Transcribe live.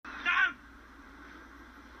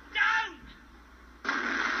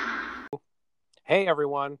Hey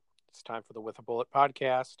everyone, it's time for the With a Bullet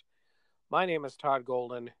podcast. My name is Todd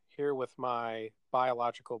Golden, here with my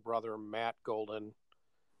biological brother Matt Golden.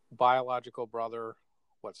 Biological brother,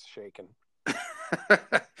 what's shaking?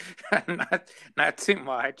 Not too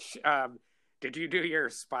much. Did you do your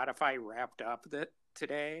Spotify wrapped up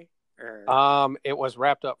today? Or It was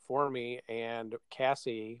wrapped up for me, and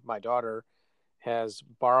Cassie, my daughter, has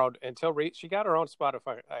borrowed she got her own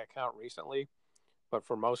Spotify account recently, but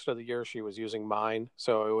for most of the year she was using mine,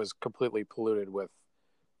 so it was completely polluted with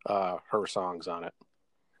her songs on it.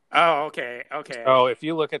 oh, okay, okay, So if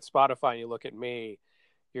you look at Spotify and you look at me,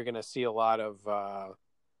 you're going to see um,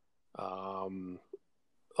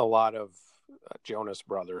 a lot of Jonas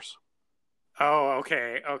Brothers, oh,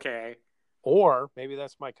 okay, okay. or maybe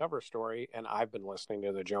that's my cover story, and I've been listening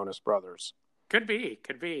to the Jonas Brothers. Could be.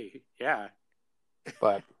 Yeah.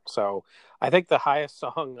 But so I think the highest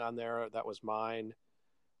song on there that was mine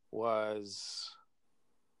was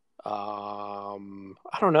I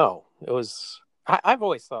don't know. It was I've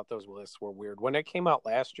always thought those lists were weird. When it came out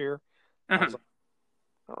last year, I was Mhm. like,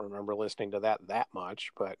 I don't remember listening to that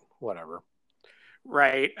much, but whatever.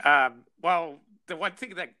 Right. Well, the one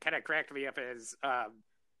thing that kind of cracked me up is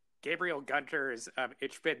Gabriel Gunter's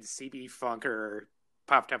 "Ich bin CB Funker"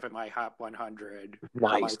 popped up in my Hot 100 or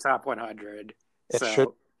my Nice. top 100. It should.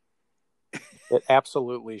 So It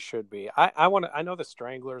absolutely should be. I know the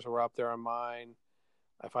Stranglers were up there on mine.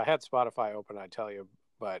 If I had Spotify open, I'd tell you.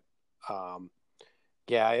 But um,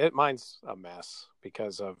 yeah, mine's a mess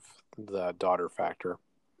because of the daughter factor.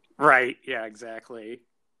 right, yeah, exactly.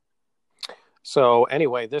 So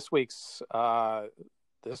anyway, this week's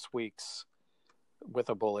with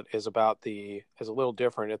a bullet is a little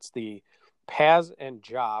different. It's the Paz and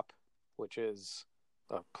Jop, which is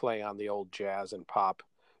a play on the old jazz and pop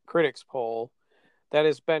critics poll that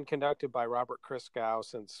has been conducted by Robert Christgau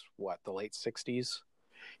since the late 60s.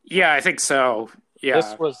 Yeah, I think so.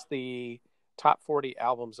 This Yeah. was the top 40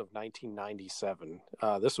 albums of 1997.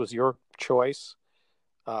 This was your choice.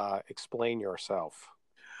 Explain yourself.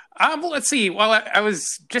 Let's see. Well, I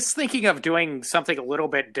was just thinking of doing something a little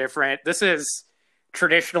bit different. This is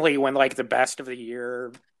traditionally when like the best of the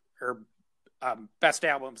year or best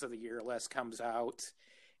albums of the year list comes out.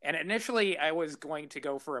 And initially, I was going to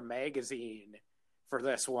go for a magazine for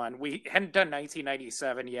this one. We hadn't done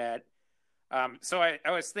 1997 yet. So I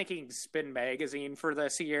was thinking Spin Magazine for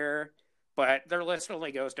this year, but their list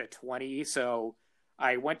only goes to 20. So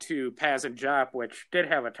I went to Paz and Jop, which did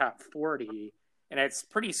have a top 40, and it's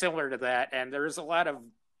pretty similar to that. And there's a lot of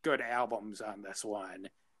good albums on this one.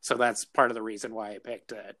 So that's part of the reason why I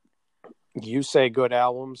picked it. You say good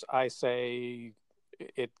albums. I say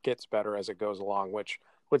it gets better as it goes along, which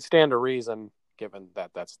would stand to reason given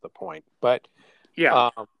that that's the point. But Yeah.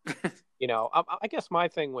 um, I guess my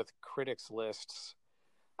thing with critics lists,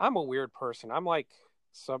 I'm a weird person. I'm like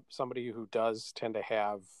somebody who does tend to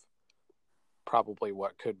have probably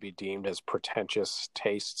what could be deemed as pretentious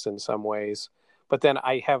tastes in some ways, but then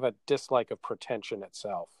I have a dislike of pretension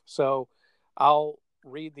itself. So I'll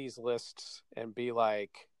read these lists and be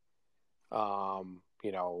like, um,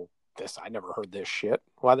 you know, this I never heard this shit.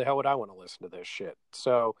 Why the hell would I want to listen to this shit?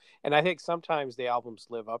 So, and I think sometimes the albums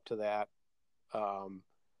live up to that um,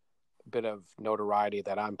 bit of notoriety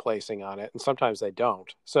that I'm placing on it, and sometimes they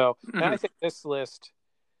don't. So, and I Mhm. think this list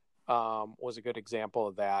was a good example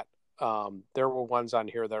of that. There were ones on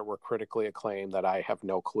here that were critically acclaimed that I have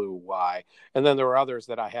no clue why, and then there were others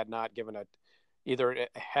that I had not given either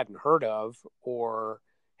hadn't heard of or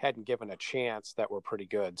hadn't given a chance that were pretty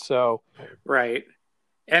good. So Right.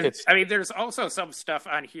 And it's I mean, there's also some stuff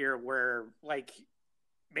on here where, like,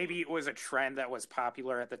 maybe it was a trend that was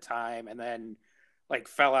popular at the time and then, like,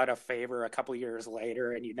 fell out of favor a couple years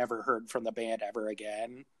later and you never heard from the band ever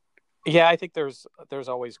again. Yeah, I think there's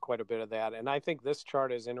always quite a bit of that, and I think this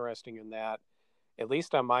chart is interesting in that, at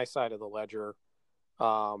least on my side of the ledger,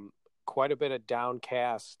 um, quite a bit of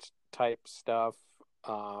downcast type stuff,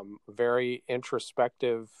 very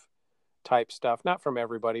introspective type stuff, not from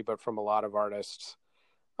everybody, but from a lot of artists.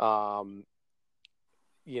 Um,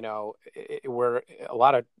 where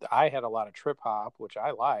I had a lot of trip hop, which I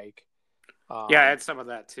like, Yeah, I um, had some of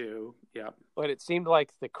that too. Yeah. but it seemed like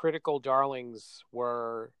the critical darlings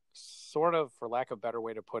were sort of, for lack of a better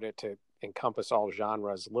way to put it, to encompass all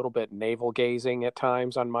genres, a little bit navel gazing at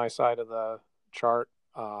times on my side of the chart.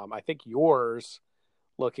 I think yours,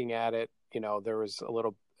 looking at it, there was a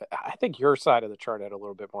little. I think your side of the chart had a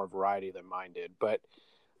little bit more variety than mine did, but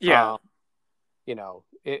Yeah. um,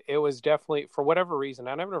 it was definitely, for whatever reason,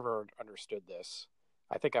 and I've never understood this.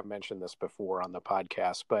 I think I've mentioned this before on the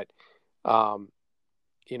podcast, but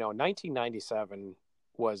 1997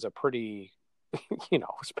 was a pretty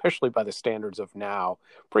especially by the standards of now,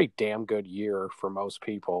 pretty damn good year for most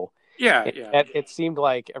people. Yeah, And yeah. it seemed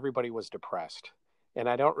like everybody was depressed, and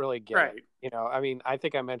I don't really get it. Right. I mean, I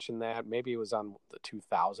think I mentioned that maybe it was on the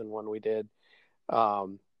 2000 one we did.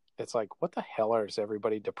 Um, it's like, what the hell is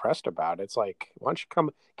everybody depressed about? It's like, why don't you come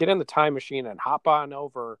get in the time machine and hop on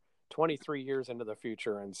over 23 years into the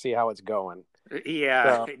future and see how it's going?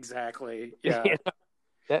 Yeah, So, exactly. you Yeah. know,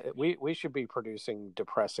 that we should be producing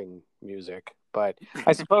depressing music, but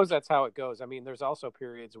I suppose that's how it goes. I mean, there's also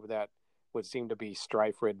periods where that would seem to be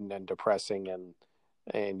strife ridden and depressing,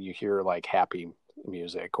 and you hear like happy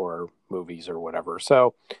music or movies or whatever.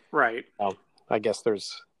 So, Right. I guess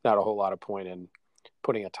there's not a whole lot of point in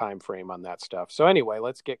putting a time frame on that stuff. So anyway,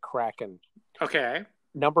 let's get cracking. Okay.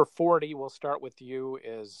 Number 40, we'll start with you,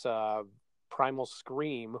 is Primal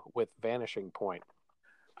Scream with Vanishing Point.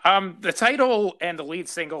 The title and the lead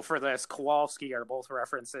single for this, Kowalski, are both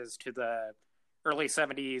references to the early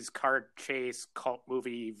 70s car chase cult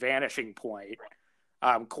movie Vanishing Point.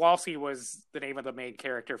 Kowalski was the name of the main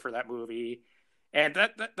character for that movie. And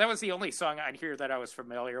that was the only song on here that I was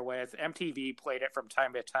familiar with. MTV played it from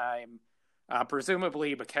time to time,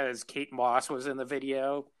 presumably because Kate Moss was in the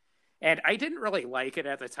video. And I didn't really like it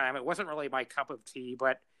at the time. It wasn't really my cup of tea,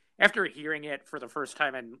 but after hearing it for the first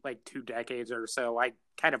time in like 2 decades or so, I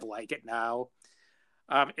kind of like it now.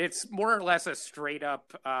 It's more or less a straight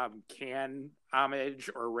up Can homage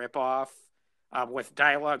or ripoff with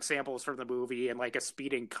dialogue samples from the movie and like a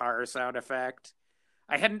speeding car sound effect.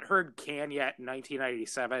 I hadn't heard Can yet in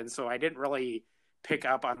 1997, so I didn't really pick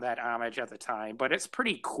up on that homage at the time, but it's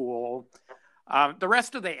pretty cool. The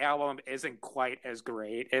rest of the album isn't quite as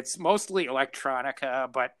great. It's mostly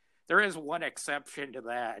electronica, but there is one exception to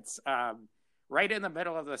that. Right in the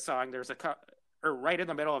middle of the song, right in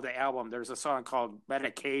the middle of the album, there's a song called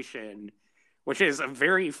Medication, which is a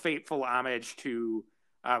very fateful homage to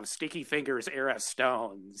Sticky Fingers era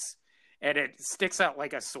Stones. And it sticks out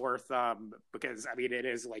like a sore thumb because, I mean, it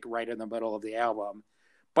is like right in the middle of the album.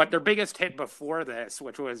 But their biggest hit before this,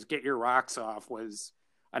 which was Get Your Rocks Off, was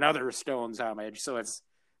another Stones homage. So it's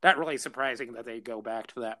not really surprising that they go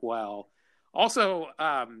back to that well. Also,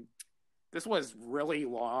 this was really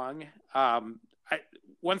long.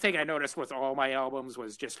 One thing I noticed with all my albums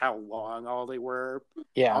was just how long all they were.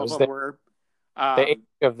 Yeah, All it of was them were. the age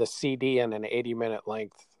of the CD and an 80-minute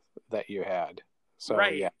length that you had. So,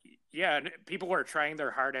 Right. yeah. Yeah, and people were trying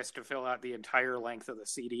their hardest to fill out the entire length of the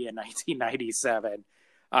CD in 1997.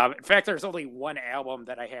 In fact, there's only one album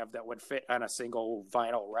that I have that would fit on a single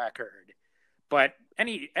vinyl record. But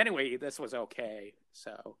anyway, this was okay.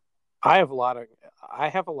 So I have a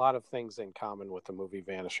lot of things in common with the movie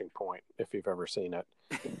Vanishing Point, if you've ever seen it.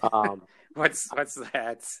 Um, what's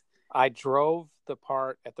that? I drove the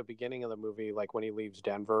part at the beginning of the movie, like when he leaves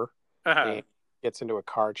Denver Uh-huh. and gets into a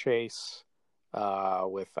car chase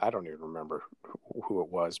with, I don't even remember who it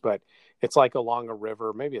was, but it's like along a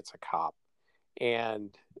river. Maybe it's a cop.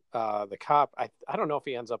 And the cop, I don't know if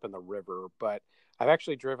he ends up in the river, but I've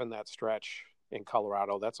actually driven that stretch in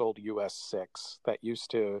Colorado. That's old US 6 that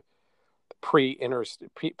used to pre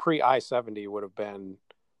I-70 would have been,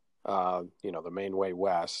 the main way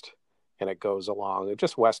west. And it goes along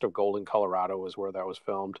just west of Golden, Colorado is where that was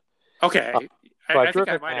filmed. Okay. So I think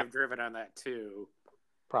I might have driven on that too.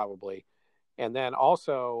 Probably. And then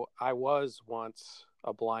also, I was once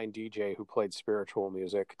a blind DJ who played spiritual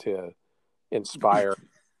music to inspire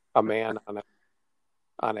a man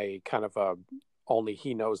on a kind of a only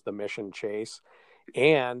he knows the mission chase.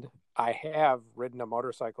 And I have ridden a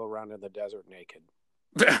motorcycle around in the desert naked.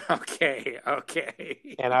 Okay.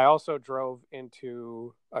 And I also drove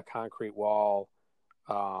into a concrete wall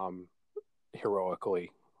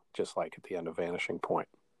heroically, just like at the end of Vanishing Point.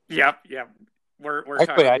 Yep. We're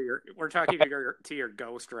Actually, talking to your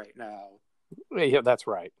ghost right now. Yeah, that's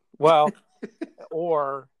right. Well,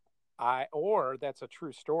 or that's a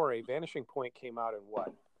true story. Vanishing Point came out in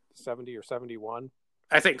what, 70 or 71?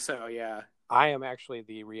 I think so, yeah. I am actually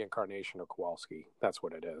the reincarnation of Kowalski. That's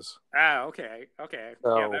what it is. Ah, okay.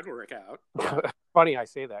 So, yeah, that'd work out. Funny I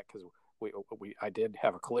say that because I did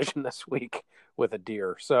have a collision this week with a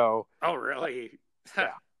deer. So. Oh, really?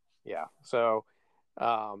 Yeah. So,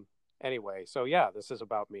 anyway, so yeah, this is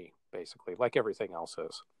about me basically, like everything else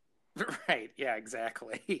is. Right. Yeah.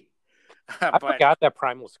 Exactly. I forgot that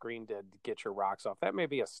Primal Scream did Get Your Rocks Off. That may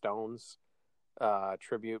be a Stones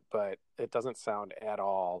tribute, but it doesn't sound at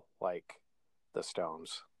all like the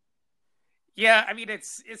Stones. Yeah, I mean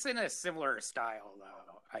it's in a similar style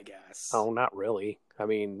though, I guess. Oh, not really. I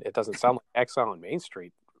mean, it doesn't sound like Exile on Main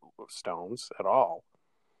Street Stones at all.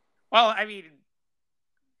 Well, I mean,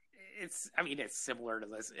 it's similar to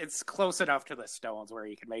this. It's close enough to the Stones where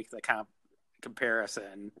you can make the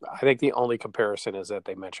comparison. I think the only comparison is that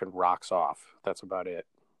they mentioned Rocks Off. That's about it.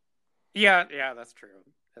 Yeah, that's true.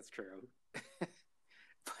 That's true.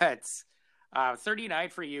 But 39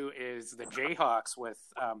 for you is the Jayhawks with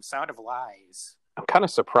Sound of Lies. I'm kind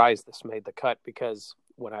of surprised this made the cut because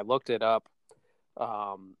when I looked it up,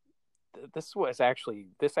 this actually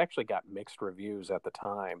got mixed reviews at the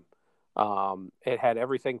time. It had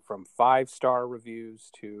everything from 5-star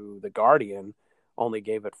reviews to The Guardian only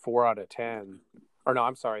gave it 4 out of 10. Or no,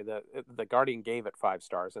 I'm sorry, the Guardian gave it 5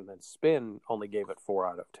 stars, and then Spin only gave it 4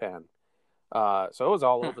 out of 10. So it was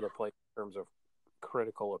all over the place in terms of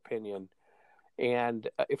critical opinion. And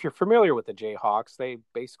if you're familiar with the Jayhawks, they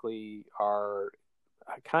basically are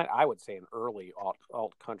I would say an early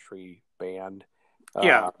alt country band.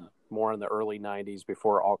 More in the early 90s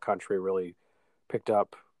before alt country really picked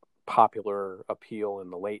up popular appeal in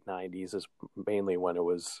the late 90s is mainly when it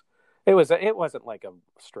wasn't like a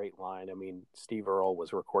straight line. I mean, Steve Earle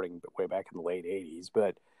was recording way back in the late 80s,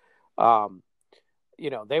 but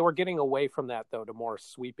they were getting away from that though to more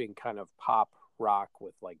sweeping kind of pop rock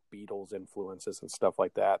with like Beatles influences and stuff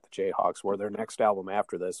like that. The Jayhawks, where their next album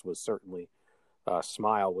after this was certainly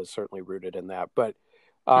Smile was certainly rooted in that. But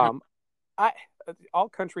all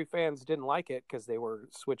country fans didn't like it because they were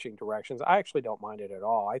switching directions. I actually don't mind it at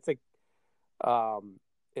all. I think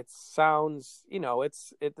it sounds,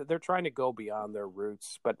 they're trying to go beyond their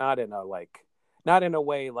roots, but not in a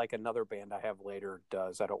way like another band I have later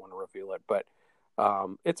does. I don't want to reveal it, but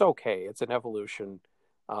it's okay. It's an evolution.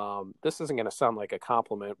 This isn't going to sound like a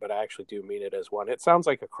compliment, but I actually do mean it as one. It sounds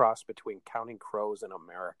like a cross between Counting Crows and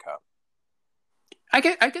America. I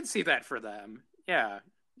can see that for them. Yeah.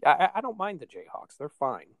 I don't mind the Jayhawks. They're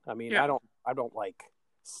fine. I mean, yeah. I don't like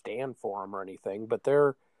stand for them or anything, but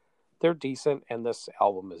they're decent, and this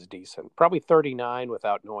album is decent. Probably 39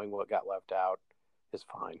 without knowing what got left out is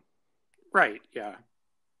fine. Right, yeah.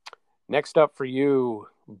 Next up for you,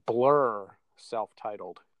 Blur,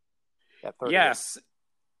 self-titled at 38. Yes.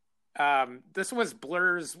 This was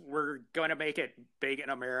Blur's We're Gonna Make It Big in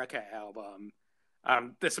America album.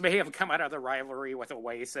 This may have come out of the rivalry with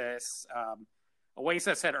Oasis.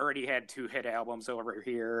 Oasis had already had 2 hit albums over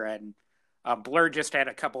here, and Blur just had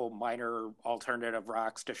a couple minor alternative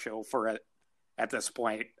rocks to show for it at this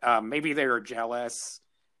point. Maybe they were jealous.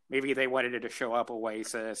 Maybe they wanted it to show up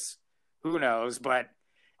Oasis. Who knows? But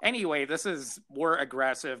anyway, this is more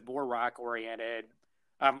aggressive, more rock-oriented,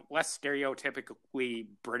 less stereotypically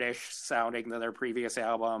British sounding than their previous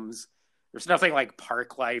albums. There's nothing like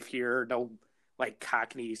Park Life here, no like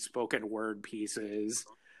Cockney spoken word pieces.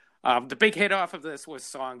 The big hit off of this was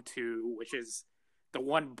Song 2, which is the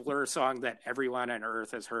one Blur song that everyone on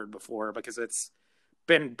Earth has heard before because it's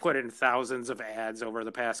been put in thousands of ads over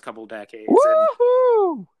the past couple decades.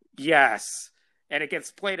 Woohoo! Yes. And it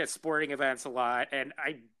gets played at sporting events a lot. And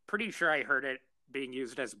I'm pretty sure I heard it being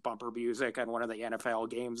used as bumper music on one of the NFL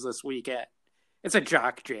games this weekend. It's a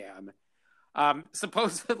jock jam.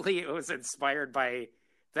 Supposedly it was inspired by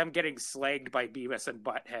them getting slagged by Beavis and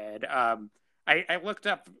Butthead. I looked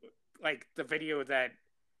up like the video that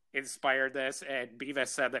inspired this, and Beavis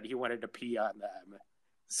said that he wanted to pee on them.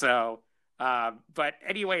 So, but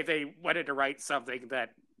anyway, they wanted to write something that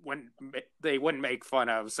they wouldn't make fun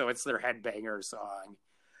of, so it's their headbanger song.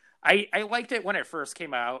 I liked it when it first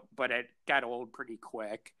came out, but it got old pretty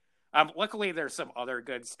quick. Luckily, there's some other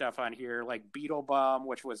good stuff on here, like Beetle Bum,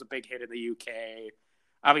 which was a big hit in the UK.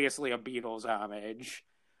 Obviously, a Beatles homage.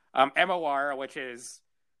 MOR, which is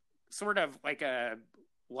sort of like a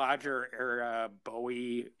Lodger era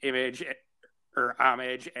Bowie image or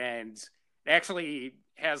homage, and actually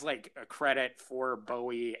has like a credit for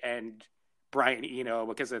Bowie and Brian Eno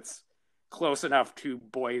because it's close enough to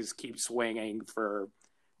Boys Keep Swinging for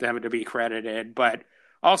them to be credited. But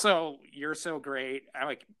also, You're So Great, I'm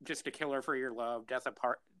like Just a Killer for Your Love, Death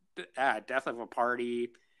of a Party,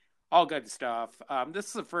 all good stuff. This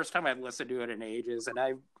is the first time I've listened to it in ages, and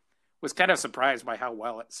I was kind of surprised by how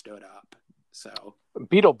well it stood up. So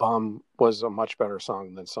Beetle Bum was a much better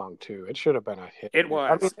song than Song 2. It should have been a hit. It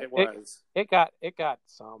was. It got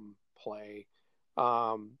some play,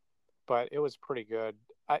 but it was pretty good.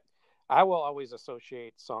 I will always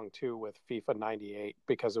associate Song 2 with FIFA 98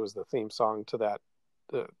 because it was the theme song to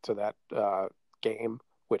that game,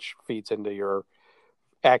 which feeds into your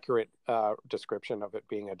accurate description of it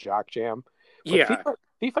being a jock jam. But yeah.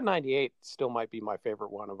 FIFA 98 still might be my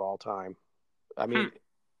favorite one of all time. I mean,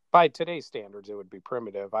 by today's standards, it would be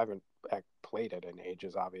primitive. I haven't played it in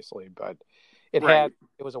ages, obviously, but it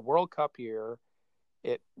was a World Cup year.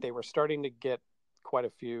 They were starting to get quite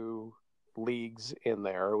a few leagues in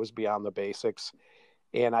there. It was beyond the basics.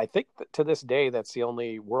 And I think that to this day, that's the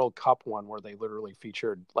only World Cup one where they literally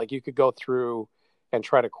featured, like, you could go through and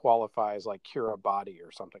try to qualify as like Kiribati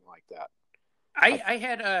or something like that. I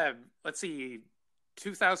had a, let's see,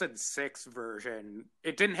 2006 version.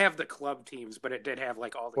 It didn't have the club teams, but it did have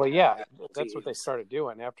like all the Well, yeah, that's what teams. they started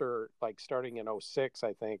doing after, like, starting in '06,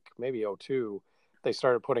 I think, maybe '02. They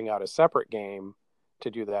started putting out a separate game to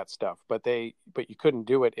do that stuff, but you couldn't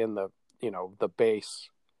do it in the, the base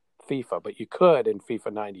FIFA, but you could in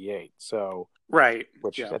FIFA '98. So, Right.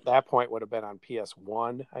 which Yeah. at that point would have been on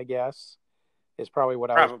PS1, I guess, is probably what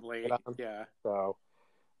I was Probably. on. Yeah. So,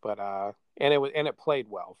 but and it played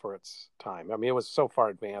well for its time. I mean, it was so far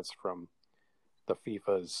advanced from the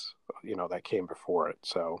FIFAs, that came before it.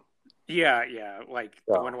 So Yeah. Yeah. Like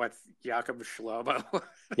the one with Jakob Schlomo.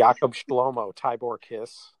 Jakob Shlomo, Tibor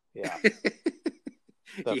Kiss. Yeah.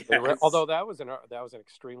 Yes. Although that was an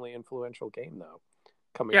extremely influential game, though,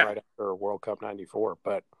 coming right after World Cup '94.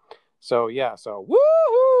 But so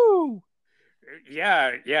woohoo!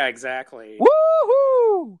 Yeah. Yeah. Exactly.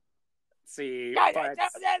 Woohoo! See, but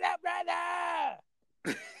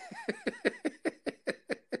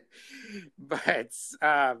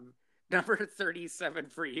number 37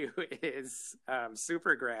 for you is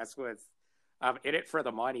Supergrass with In It for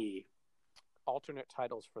the Money. Alternate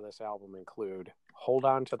titles for this album include Hold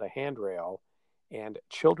On to the Handrail and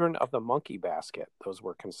Children of the Monkey Basket. Those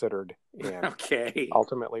were considered and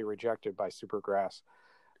ultimately rejected by Supergrass.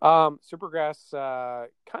 Supergrass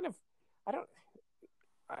kind of,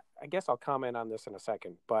 I guess I'll comment on this in a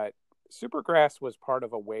second, but Supergrass was part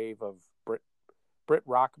of a wave of Brit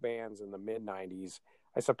rock bands in the mid 90s.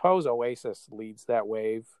 I suppose Oasis leads that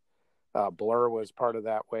wave. Blur was part of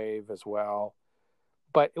that wave as well.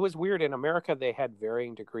 But it was weird. In America, they had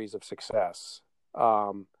varying degrees of success.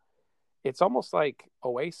 It's almost like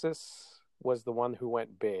Oasis was the one who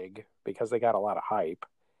went big because they got a lot of hype.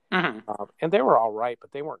 Mm-hmm. And they were all right, but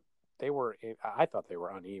I thought they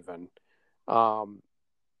were uneven.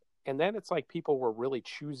 And then it's like people were really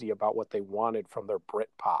choosy about what they wanted from their Brit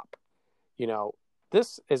pop.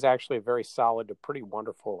 This is actually a very solid to pretty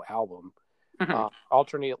wonderful album. Mm-hmm.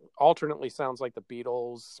 Alternately sounds like the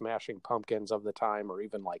Beatles, Smashing Pumpkins of the time, or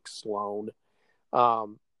even like Sloan.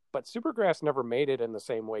 But Supergrass never made it in the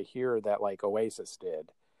same way here that like Oasis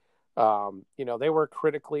did. They were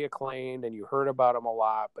critically acclaimed and you heard about them a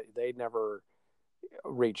lot, but they never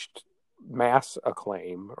reached mass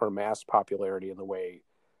acclaim or mass popularity in the way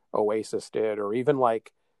Oasis did, or even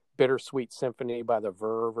like Bittersweet Symphony by the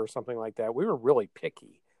Verve or something like that. We were really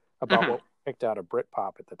picky about what we picked out of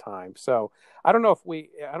Britpop at the time. So I don't know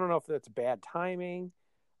if that's bad timing.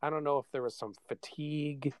 I don't know if there was some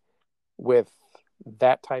fatigue with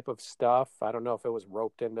that type of stuff. I don't know if it was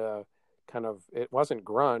roped into it wasn't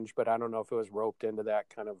grunge, but I don't know if it was roped into that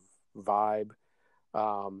kind of vibe.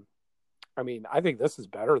 I mean, I think this is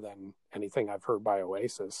better than anything I've heard by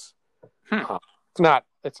Oasis.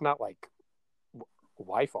 It's not like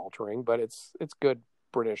life altering, but it's good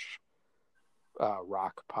British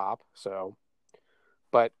rock pop. So,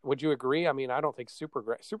 but would you agree? I mean, I don't think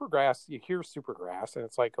Supergrass, you hear Supergrass and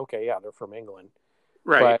it's like, okay, yeah, they're from England,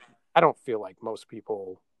 right? But I don't feel like most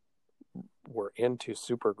people were into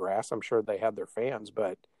Supergrass. I'm sure they had their fans,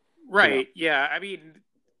 but right, yeah. I mean,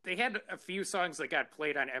 they had a few songs that got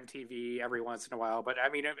played on MTV every once in a while, but I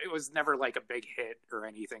mean, it was never like a big hit or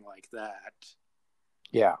anything like that.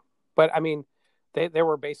 Yeah, but I mean, they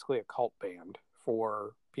were basically a cult band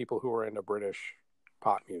for people who were into British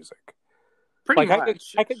pop music. Pretty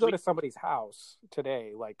much. I could go to somebody's house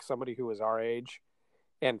today, like somebody who was our age,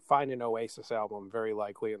 and find an Oasis album very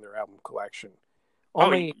likely in their album collection.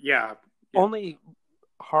 Only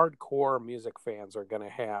hardcore music fans are going to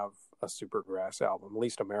have a Supergrass album, at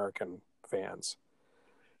least American fans.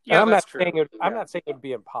 Yeah, I'm not saying it would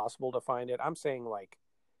be impossible to find it. I'm saying like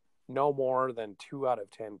no more than 2 out of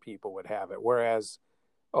 10 people would have it, whereas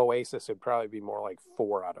Oasis would probably be more like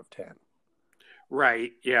 4 out of 10.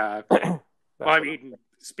 Right, yeah. Well, I mean,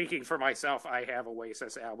 speaking for myself, I have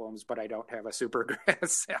Oasis albums, but I don't have a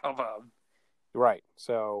Supergrass album. Right.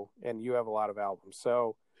 So, and you have a lot of albums.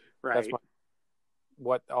 So, right.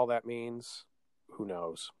 What all that means, who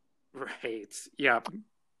knows? Right. Yep.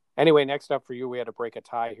 Anyway, next up for you, we had to break a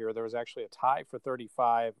tie here. There was actually a tie for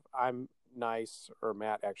 35. I'm nice, or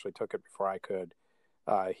Matt actually took it before I could.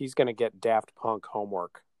 He's going to get Daft Punk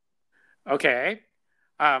Homework. Okay.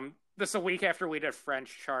 This is a week after we did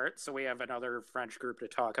French chart, so we have another French group to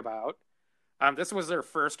talk about. This was their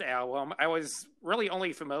first album. I was really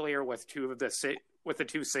only familiar with the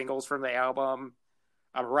two singles from the album,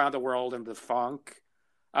 Around the World and The Funk.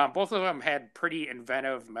 Both of them had pretty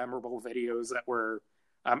inventive, memorable videos that were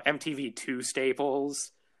MTV2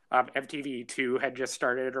 staples. MTV2 had just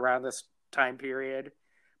started around this time period.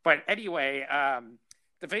 But anyway,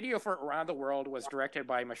 the video for Around the World was directed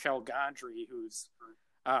by Michel Gondry, who's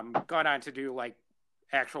gone on to do like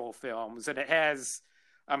actual films. And it has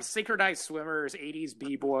synchronized swimmers, 80s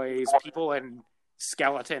b-boys, people in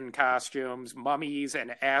skeleton costumes, mummies,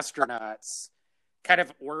 and astronauts kind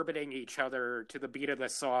of orbiting each other to the beat of the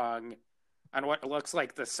song on what looks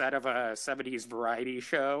like the set of a 70s variety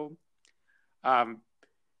show.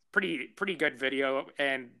 Pretty good video.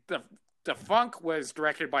 And the funk was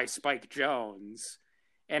directed by Spike Jonze,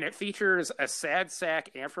 and it features a sad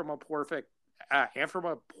sack anthropomorphic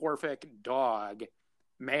dog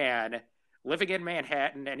man living in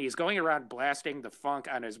Manhattan, and he's going around blasting the funk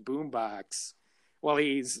on his boombox while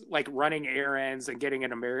he's like running errands and getting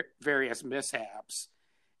into various mishaps.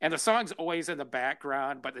 And the song's always in the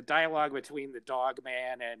background, but the dialogue between the dog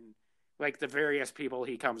man and like the various people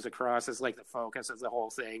he comes across is like the focus of the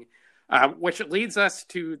whole thing, which leads us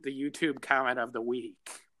to the YouTube comment of the week.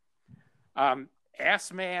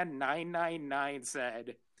 Assman999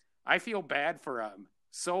 said, "I feel bad for him.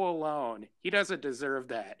 So alone. He doesn't deserve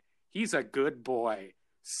that. He's a good boy.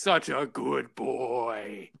 Such a good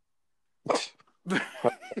boy."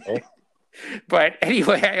 Okay. But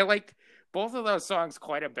anyway, I liked both of those songs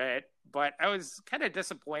quite a bit, but I was kind of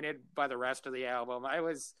disappointed by the rest of the album. I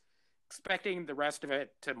was expecting the rest of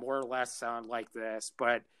it to more or less sound like this,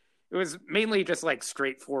 but it was mainly just like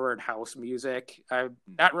straightforward house music.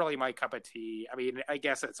 Not really my cup of tea. I mean, I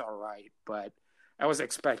guess it's all right, but I was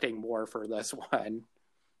expecting more for this one.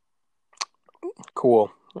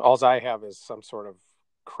 Cool. All I have is some sort of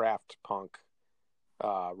craft punk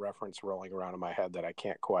reference rolling around in my head that I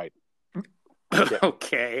can't quite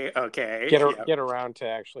get around to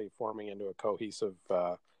actually forming into a cohesive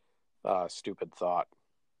stupid thought.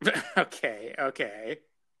 Okay.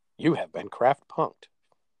 You have been craft punked.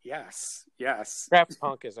 Yes. Craft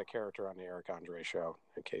punk is a character on the Eric Andre show,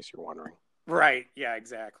 in case you're wondering. Right. Yeah,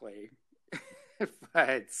 exactly.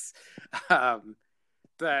 But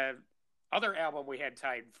the other album we had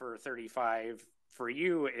tied for 35 for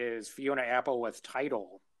you is Fiona Apple with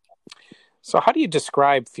Tidal. So how do you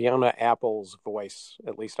describe Fiona Apple's voice,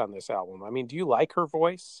 at least on this album? I mean, do you like her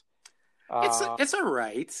voice? It's all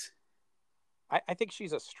right. I think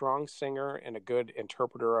she's a strong singer and a good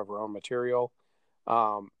interpreter of her own material.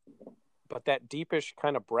 But that deepish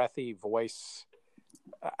kind of breathy voice,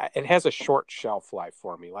 it has a short shelf life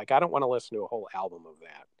for me. Like, I don't want to listen to a whole album of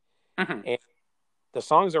that. Mm-hmm. And the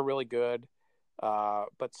songs are really good.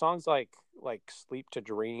 But songs like Sleep to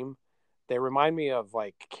Dream, they remind me of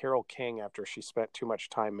like Carole King after she spent too much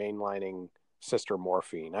time mainlining Sister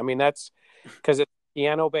Morphine. I mean, that's because it's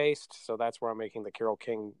piano based, so that's where I'm making the Carole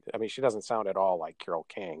King. I mean, she doesn't sound at all like Carole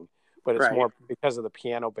King, but it's more because of the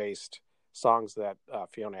piano based songs that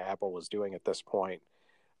Fiona Apple was doing at this point.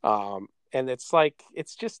 And it's like,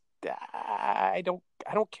 it's just, I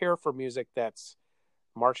don't care for music that's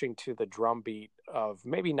marching to the drum beat of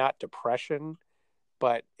maybe not depression,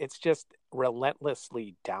 but it's just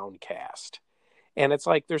relentlessly downcast. And it's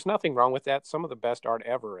like, there's nothing wrong with that. Some of the best art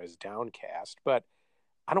ever is downcast, but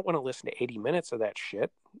I don't want to listen to 80 minutes of that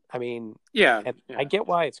shit. I mean, yeah. I get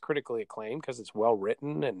why it's critically acclaimed because it's well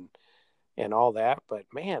written and all that, but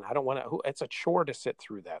man, I don't want to, it's a chore to sit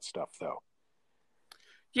through that stuff though.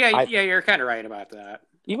 Yeah, you're kind of right about that.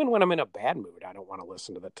 Even when I'm in a bad mood, I don't want to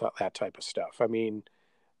listen to that type of stuff. I mean,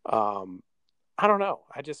 I don't know.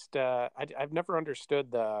 I just, I've never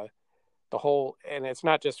understood the whole, and it's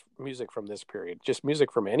not just music from this period, just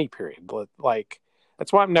music from any period. Like,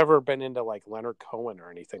 that's why I've never been into like Leonard Cohen or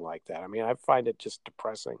anything like that. I mean, I find it just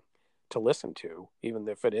depressing to listen to, even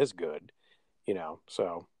if it is good,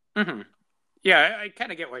 so. Mm-hmm. Yeah, I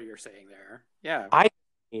kind of get what you're saying there. Yeah. I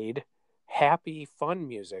need happy, fun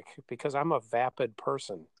music because I'm a vapid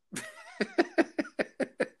person. I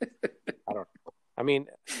don't know. I mean,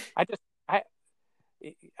 I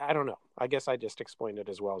don't know. I guess I just explained it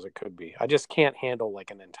as well as it could be. I just can't handle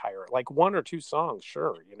like an entire, like one or two songs,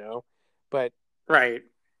 sure, but right.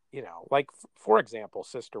 Like for example,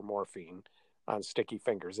 Sister Morphine on Sticky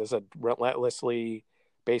Fingers is a relentlessly,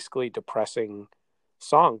 basically depressing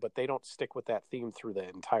song, but they don't stick with that theme through the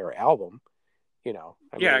entire album. I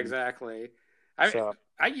mean, exactly. I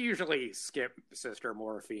usually skip Sister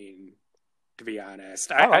Morphine, to be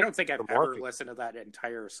honest. I don't think I've ever listened to that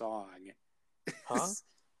entire song. Huh?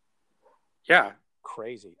 Yeah.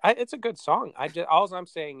 Crazy. It's a good song. All I'm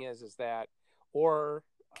saying is that, or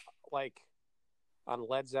like on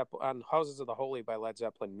Led Zeppelin, on Houses of the Holy by Led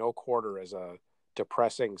Zeppelin, No Quarter is a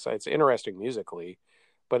depressing, so it's interesting musically,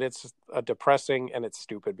 but it's a depressing and it's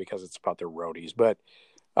stupid because it's about their roadies. But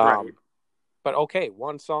Right. but okay,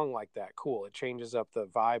 one song like that, cool. It changes up the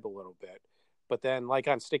vibe a little bit. But then, like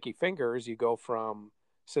on Sticky Fingers, you go from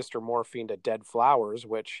Sister Morphine to Dead Flowers,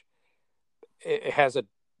 which it has a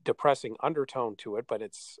depressing undertone to it, but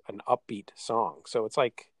it's an upbeat song. So it's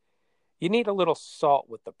like you need a little salt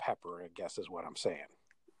with the pepper, I guess is what I'm saying.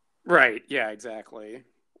 Right. Yeah, exactly.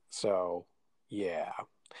 So, yeah.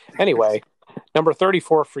 Anyway, number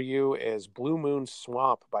 34 for you is Blue Moon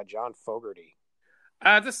Swamp by John Fogerty.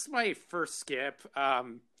 This is my first skip.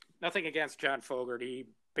 Nothing against John Fogerty,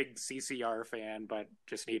 big CCR fan, but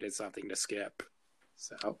just needed something to skip.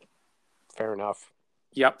 So, Fair enough.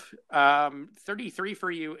 yep. 33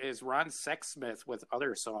 for you is Ron Sexsmith with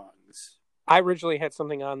Other Songs. I originally had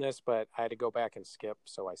something on this, but I had to go back and skip,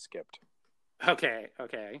 so I skipped. Okay,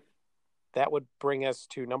 okay. That would bring us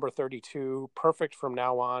to number 32, Perfect From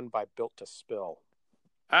Now On by Built to Spill.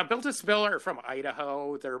 Built to Spill are from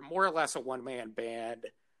Idaho. They're more or less a one-man band.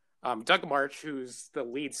 Doug March, who's the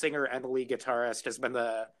lead singer and the lead guitarist, has been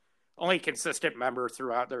the only consistent member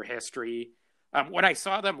throughout their history. When I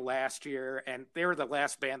saw them last year, and they were the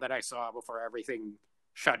last band that I saw before everything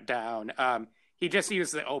shut down, he just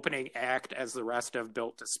used the opening act as the rest of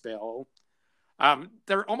Built to Spill.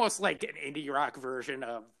 They're almost like an indie rock version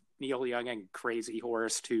of Neil Young and Crazy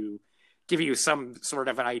Horse to give you some sort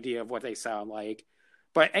of an idea of what they sound like.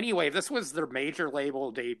 But anyway, this was their major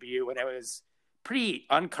label debut, and it was pretty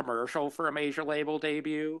uncommercial for a major label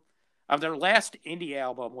debut. Their last indie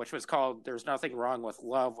album, which was called There's Nothing Wrong with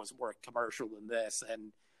Love, was more commercial than this.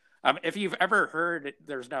 And if you've ever heard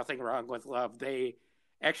There's Nothing Wrong with Love, they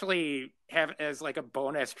actually have as like a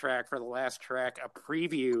bonus track for the last track a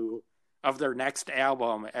preview of their next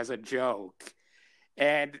album as a joke.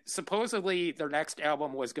 And supposedly their next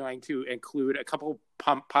album was going to include a couple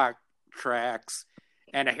pump pop tracks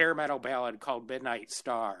and a hair metal ballad called Midnight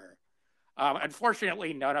Star.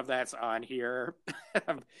 Unfortunately, none of that's on here,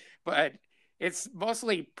 but it's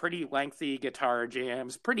mostly pretty lengthy guitar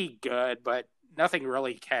jams, pretty good, but nothing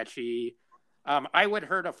really catchy. I Would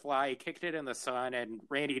Hurt a Fly, Kicked It in the Sun, and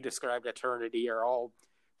Randy Described Eternity are all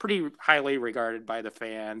pretty highly regarded by the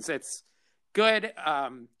fans. It's good,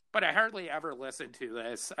 but I hardly ever listen to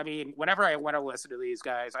this. I mean, whenever I want to listen to these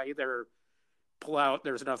guys, I either pull out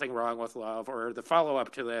There's Nothing Wrong with Love or the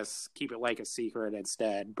follow-up to this, Keep It Like a Secret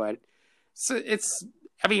instead. But it's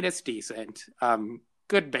I mean, it's decent.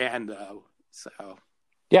 Good band, though. So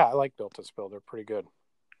Yeah, I like Built to Spill. They're pretty good.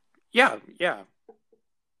 yeah. Let's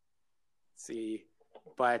see.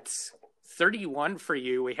 But 31 for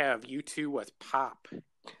you, we have U2 with Pop.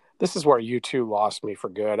 This is where U2 lost me for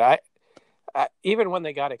good. I even when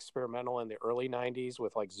they got experimental in the early 90s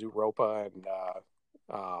with like Zooropa and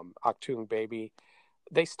Achtung Baby,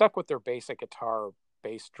 they stuck with their basic guitar,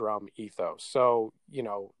 bass drum ethos. So,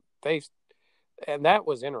 and that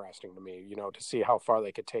was interesting to me, to see how far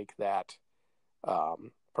they could take that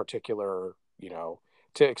particular,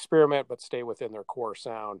 to experiment but stay within their core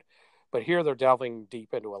sound. But here they're delving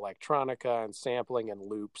deep into electronica and sampling and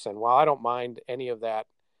loops. And while I don't mind any of that,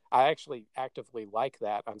 I actually actively like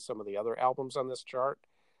that on some of the other albums on this chart.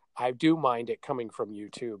 I do mind it coming from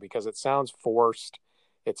U2 because it sounds forced.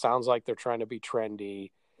 It sounds like they're trying to be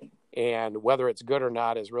trendy. And whether it's good or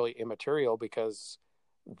not is really immaterial because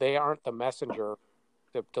they aren't the messenger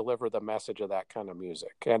to deliver the message of that kind of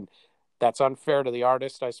music. And that's unfair to the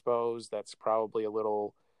artist, I suppose. That's probably a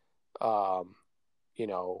little,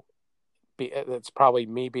 it's probably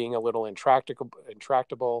me being a little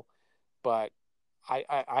intractable. But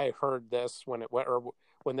I heard this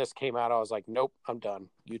when this came out. I was like, nope, I'm done.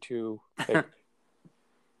 U2, kind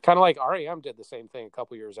of like REM did the same thing a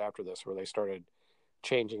couple years after this, where they started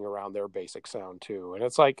changing around their basic sound too. And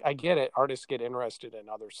it's like, I get it. Artists get interested in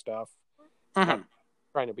other stuff. Mm-hmm.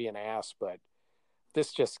 Trying to be an ass, but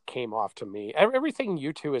this just came off to me. Everything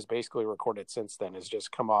U2 has basically recorded since then has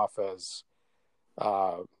just come off as,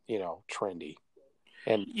 trendy.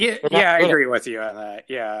 And I agree with you on that.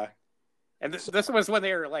 Yeah. And this was when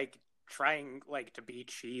they were like trying like to be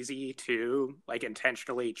cheesy too, like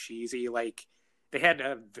intentionally cheesy. Like they had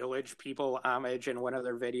a Village People homage in one of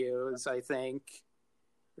their videos, I think,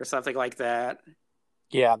 or something like that.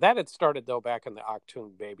 Yeah, that had started though back in the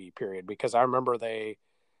Achtung Baby period because I remember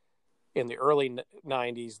in the early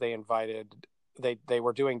 90s they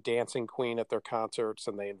were doing Dancing Queen at their concerts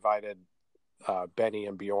and they invited Benny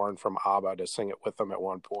and Bjorn from ABBA to sing it with them at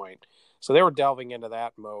one point. So they were delving into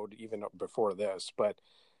that mode even before this, but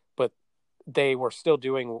they were still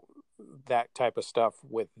doing that type of stuff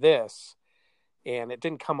with this, and it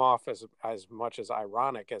didn't come off as much as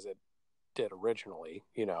ironic as it did originally.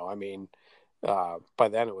 I mean, By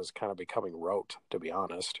then it was kind of becoming rote, to be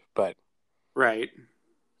honest. But Right.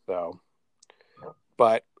 so,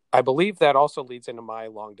 but I believe that also leads into my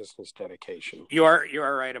long distance dedication. You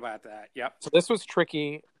are right about that. Yep. So this was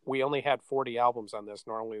tricky. We only had 40 albums on this.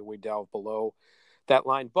 Normally we delve below that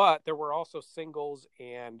line, but there were also singles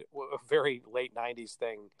and a very late 90s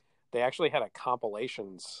thing. They actually had a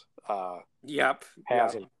compilations Yep.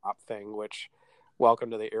 Paz and Pop thing, which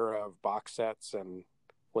welcome to the era of box sets and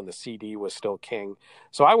when the CD was still king.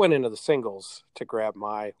 So I went into the singles to grab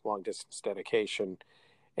my long distance dedication,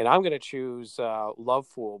 and I'm going to choose Love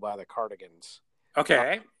Fool by the Cardigans.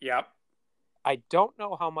 Okay. Yep. I don't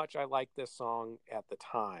know how much I liked this song at the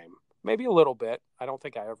time. Maybe a little bit. I don't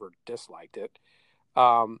think I ever disliked it.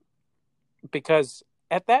 Because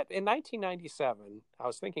in 1997, I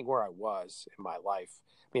was thinking where I was in my life.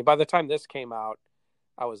 I mean, by the time this came out,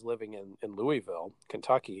 I was living in Louisville,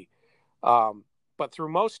 Kentucky. But through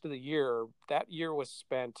most of the year, that year was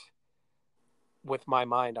spent with my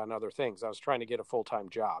mind on other things. I was trying to get a full-time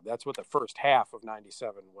job. That's what the first half of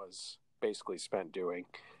 97 was basically spent doing.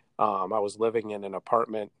 I was living in an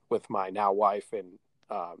apartment with my now wife in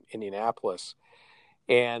Indianapolis.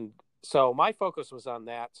 And so my focus was on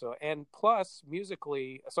that. So, and plus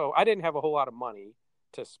musically, so I didn't have a whole lot of money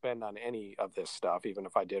to spend on any of this stuff, even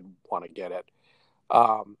if I did want to get it.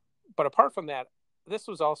 But apart from that, this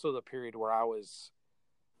was also the period where I was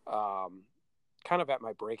kind of at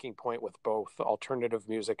my breaking point with both alternative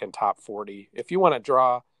music and top 40. If you want to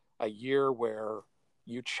draw a year where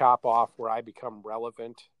you chop off where I become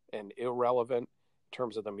relevant and irrelevant in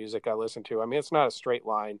terms of the music I listen to, I mean, it's not a straight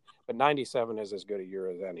line, but 97 is as good a year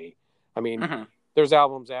as any. I mean, there's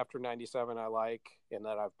albums after 97 I like and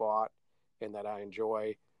that I've bought and that I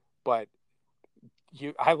enjoy, but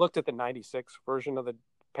I looked at the 96 version of the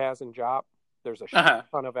Paz and Jop. There's a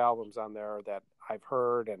ton of albums on there that I've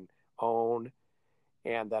heard and own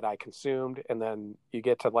and that I consumed. And then you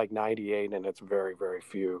get to like 98 and it's very, very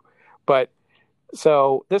few. But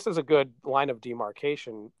so this is a good line of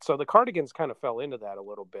demarcation. So the Cardigans kind of fell into that a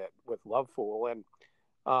little bit with Love Fool. And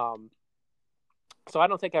so I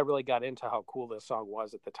don't think I really got into how cool this song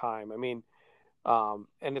was at the time. I mean,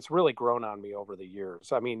 and it's really grown on me over the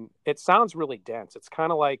years. I mean, it sounds really dense. It's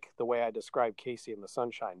kind of like the way I described Casey and the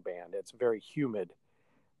Sunshine Band. It's very humid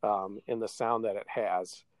in the sound that it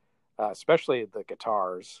has, especially the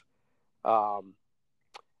guitars. And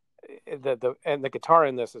the guitar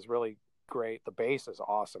in this is really great. The bass is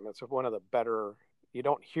awesome. It's one of the better. You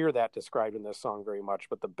don't hear that described in this song very much,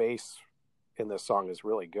 but the bass in this song is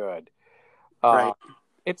really good. Right.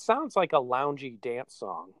 It sounds like a loungy dance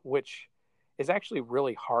song, which is actually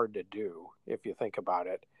really hard to do if you think about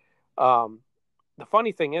it. The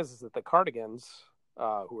funny thing is that the Cardigans,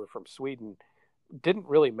 who are from Sweden, didn't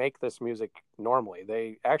really make this music normally.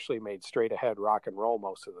 They actually made straight ahead rock and roll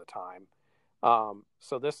most of the time.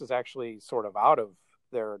 So this is actually sort of out of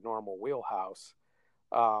their normal wheelhouse.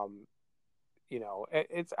 You know,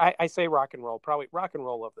 I say rock and roll, probably rock and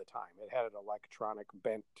roll of the time. It had an electronic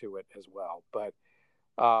bent to it as well, but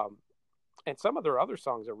and some of their other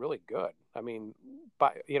songs are really good. I mean,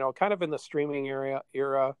 kind of in the streaming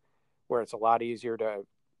era where it's a lot easier to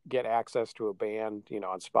get access to a band,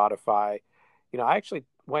 on Spotify. I actually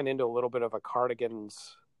went into a little bit of a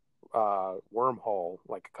Cardigans wormhole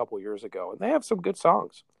like a couple years ago, and they have some good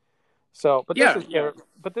songs. So,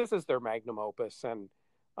 this is their magnum opus, and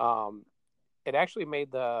it actually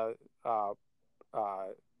made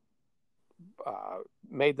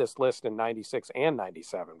made this list in 96 and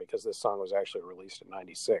 97 because this song was actually released in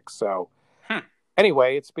 96. So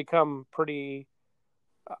anyway, it's become pretty,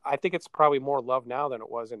 I think it's probably more loved now than it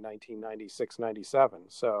was in 1996, 97.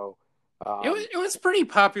 So it was pretty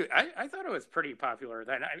popular. I thought it was pretty popular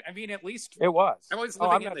then. I mean, at least it was. I was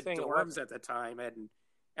living in the dorms at the time, and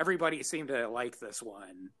everybody seemed to like this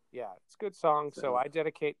one. Yeah, it's a good song. So I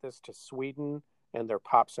dedicate this to Sweden and their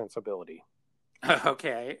pop sensibility.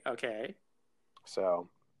 Okay. So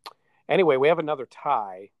anyway, we have another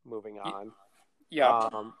tie moving on. Yeah.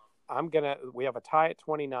 We have a tie at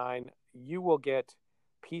 29. You will get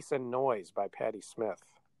Peace and Noise by Patti Smith.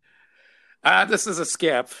 This is a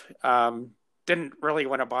skip. Didn't really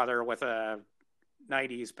want to bother with a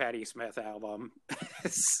 90s Patti Smith album.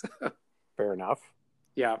 So, fair enough.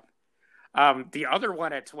 Yeah. The other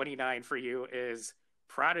one at 29 for you is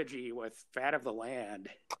Prodigy with Fat of the Land.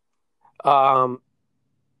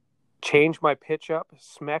 Change my pitch up,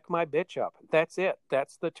 smack my bitch up. That's it.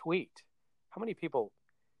 That's the tweet. How many people,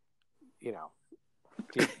 do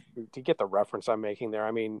you get the reference I'm making there? I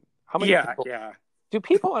mean, how many people, do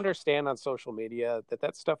people understand on social media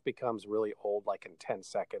that stuff becomes really old, like in 10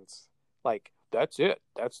 seconds? Like, that's it.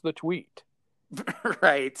 That's the tweet.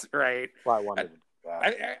 Right, right. Well, I wanted to do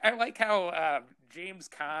that. I like how James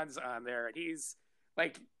Caan's on there, and he's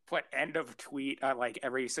like put end of tweet on like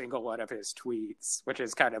every single one of his tweets, which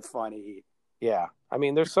is kind of funny. Yeah. I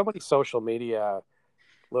mean, there's so many social media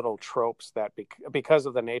little tropes that because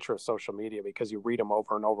of the nature of social media, because you read them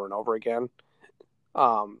over and over and over again,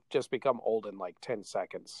 just become old in like 10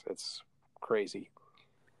 seconds. It's crazy.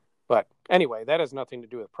 But anyway, that has nothing to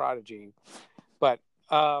do with Prodigy. But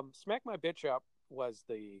Smack My Bitch Up was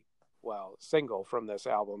the, single from this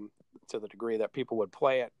album to the degree that people would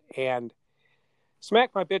play it. And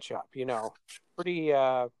Smack My Bitch Up, pretty,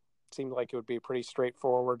 seemed like it would be a pretty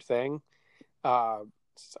straightforward thing.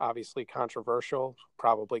 It's obviously controversial,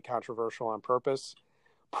 probably controversial on purpose.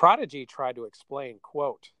 Prodigy tried to explain,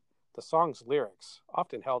 quote, the song's lyrics,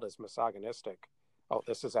 often held as misogynistic. Oh,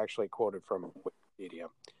 this is actually quoted from Wikipedia.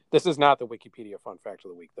 This is not the Wikipedia fun fact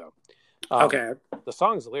of the week, though. Okay. The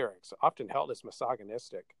song's lyrics, often held as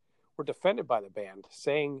misogynistic, were defended by the band,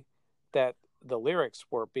 saying that the lyrics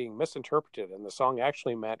were being misinterpreted and the song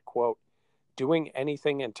actually meant, quote, doing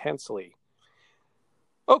anything intensely.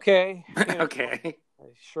 Okay. Okay.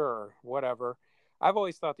 Sure, whatever. I've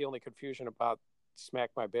always thought the only confusion about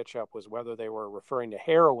Smack My Bitch Up was whether they were referring to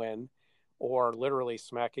heroin or literally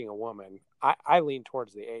smacking a woman. I lean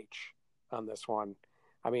towards the H on this one.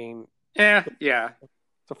 I mean, yeah.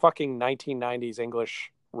 It's a fucking 1990s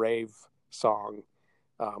English rave song.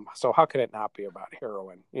 So how could it not be about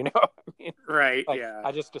heroin? I mean, right. like, yeah.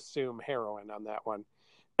 I just assume heroin on that one.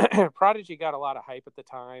 Prodigy got a lot of hype at the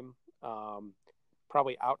time.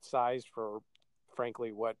 Probably outsized for,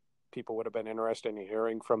 frankly, what people would have been interested in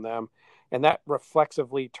hearing from them. And that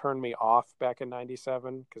reflexively turned me off back in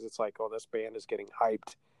 97 because it's like, oh, this band is getting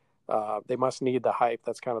hyped. They must need the hype.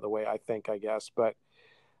 That's kind of the way I think, I guess. But,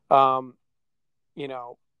 and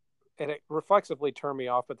it reflexively turned me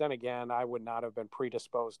off. But then again, I would not have been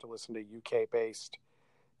predisposed to listen to UK-based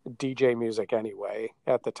DJ music anyway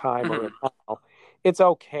at the time or now. It's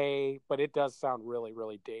okay, but it does sound really,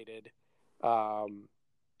 really dated.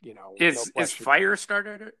 Is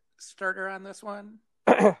Firestarter on this one?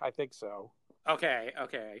 I think so. Okay.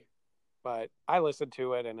 But I listened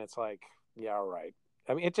to it and it's like, yeah, all right.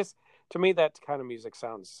 I mean, it just, to me, that kind of music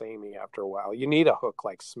sounds samey after a while. You need a hook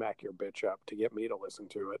like "Smack Your Bitch Up" to get me to listen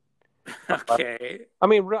to it. Okay. I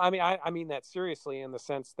mean that seriously in the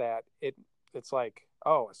sense that it's like,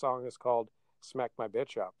 oh, a song is called "Smack My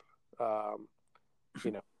Bitch Up."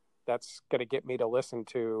 That's gonna get me to listen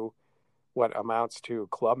to what amounts to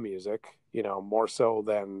club music. More so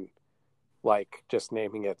than like just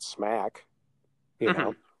naming it "Smack."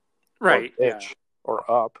 Right. Or "Bitch"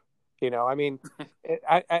 or "Up." I mean,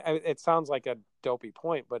 it sounds like a dopey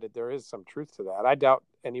point, but there is some truth to that. I doubt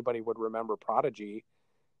anybody would remember Prodigy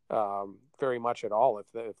very much at all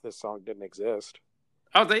if this song didn't exist.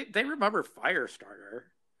 Oh, they remember Firestarter.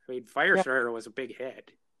 I mean, Firestarter was a big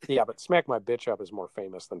hit. Yeah, but "Smack My Bitch Up" is more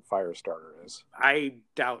famous than Firestarter is. I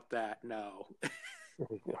doubt that. No.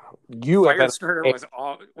 Firestarter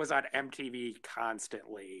was on MTV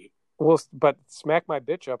constantly. Well, but "Smack My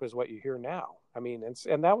Bitch Up" is what you hear now. I mean,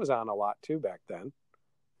 and that was on a lot too back then,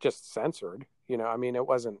 just censored. I mean, it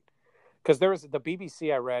wasn't because there was the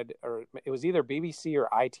BBC I read, or it was either BBC or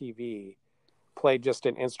ITV played just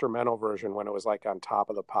an instrumental version when it was like on Top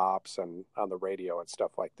of the Pops and on the radio and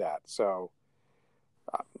stuff like that. So,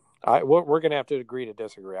 we're gonna have to agree to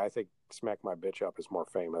disagree. I think "Smack My Bitch Up" is more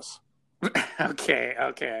famous. Okay,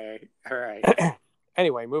 all right.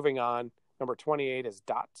 Anyway, moving on. Number 28 is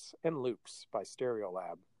 "Dots and Loops" by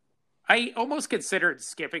Stereolab. I almost considered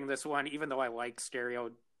skipping this one, even though I like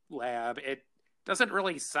Stereolab. It doesn't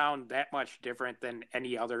really sound that much different than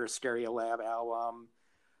any other Stereolab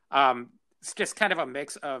album. It's just kind of a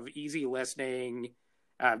mix of easy listening,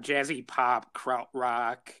 jazzy pop,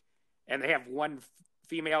 krautrock, and they have one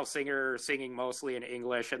female singer singing mostly in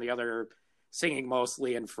English and the other singing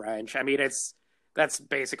mostly in French. I mean, that's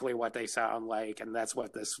basically what they sound like, and that's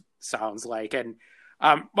what this sounds like. And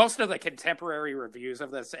most of the contemporary reviews of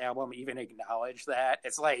this album even acknowledge that.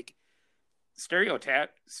 It's like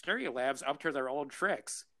Stereolab's up to their old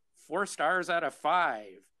tricks. 4 stars out of 5.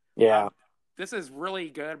 Yeah. This is really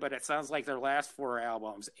good, but it sounds like their last 4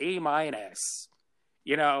 albums. A-.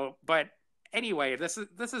 But anyway, this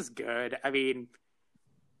is good. I mean,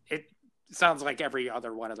 it sounds like every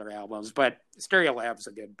other one of their albums, but Stereolab's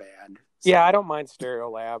a good band. So. Yeah, I don't mind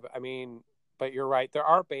Stereolab. I mean, but you're right. There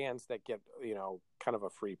are bands that get, kind of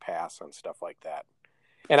a free pass on stuff like that.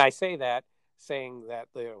 And I say that saying that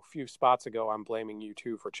a few spots ago, I'm blaming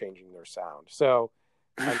U2 for changing their sound. So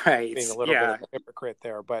I'm being a little bit of a hypocrite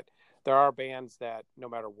there, but there are bands that no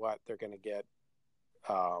matter what, they're going to get,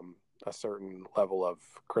 a certain level of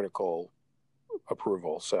critical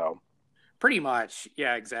approval. So Pretty much.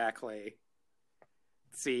 Yeah, exactly.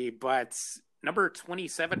 Let's see, but number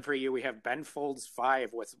 27 for you, we have Ben Folds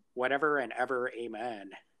 5 with Whatever and Ever Amen.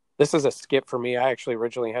 this is a skip for me. I actually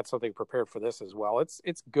originally had something prepared for this as well.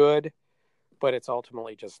 It's good, but it's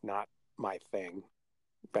ultimately just not my thing.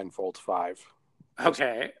 Ben Folds 5.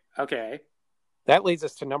 Okay. Okay. That leads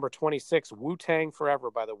us to number 26, Wu-Tang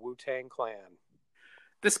Forever by the Wu-Tang Clan.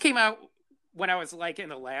 This came out when I was like in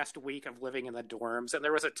the last week of living in the dorms, and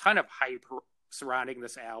there was a ton of hype surrounding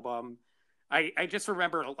this album. I just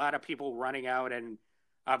remember a lot of people running out and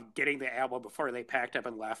getting the album before they packed up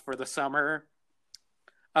and left for the summer.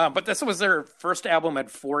 But this was their first album in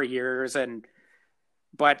 4 years,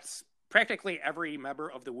 but practically every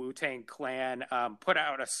member of the Wu-Tang Clan put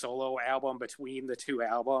out a solo album between the two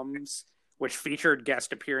albums, which featured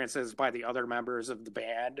guest appearances by the other members of the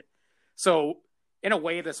band. So in a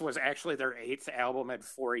way, this was actually their 8th album in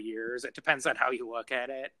 4 years. It depends on how you look at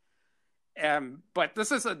it. But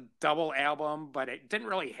this is a double album, but it didn't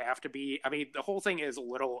really have to be. I mean, the whole thing is a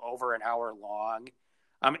little over an hour long.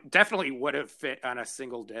 It definitely would have fit on a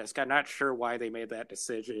single disc. I'm not sure why they made that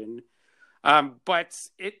decision. But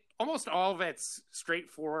almost all of it's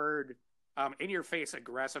straightforward, in-your-face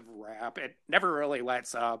aggressive rap. It never really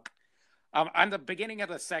lets up. On the beginning of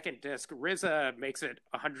the second disc, RZA makes it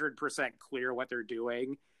 100% clear what they're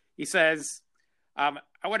doing. He says, I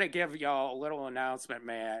want to give y'all a little announcement,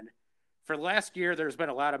 man. For the last year, there's been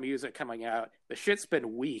a lot of music coming out. The shit's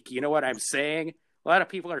been weak. You know what I'm saying? A lot of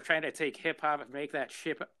people are trying to take hip-hop and make that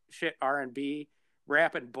shit R&B,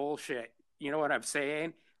 rap and bullshit. You know what I'm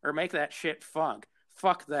saying? Or make that shit funk.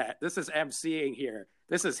 Fuck that. This is MCing here.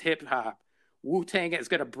 This is hip-hop. Wu-Tang is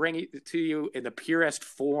going to bring it to you in the purest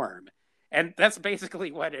form. And that's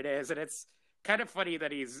basically what it is. And it's kind of funny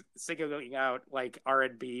that he's singling out like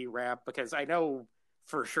R&B rap, because I know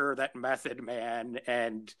for sure that Method Man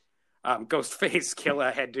and Ghostface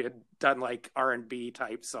Killah had done like R&B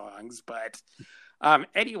type songs. But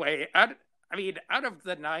anyway, out of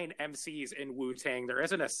the 9 MCs in Wu-Tang, there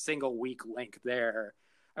isn't a single weak link there.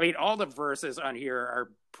 I mean, all the verses on here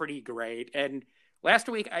are pretty great. And last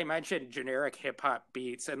week I mentioned generic hip-hop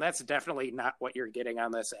beats, and that's definitely not what you're getting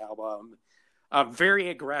on this album. Very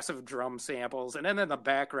aggressive drum samples, and then in the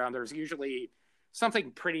background there's usually something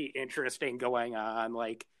pretty interesting going on,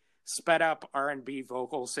 like sped up R&B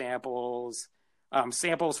vocal samples,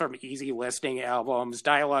 samples from easy listening albums,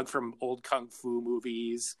 dialogue from old kung fu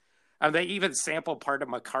movies. They even sample part of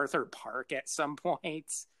MacArthur Park at some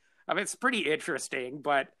points. It's pretty interesting,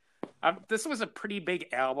 but this was a pretty big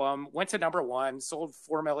album. Went to number 1, sold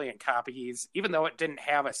 4 million copies, even though it didn't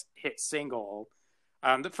have a hit single.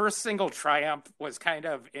 The first single, Triumph, was kind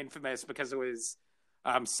of infamous because it was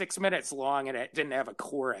 6 minutes long and it didn't have a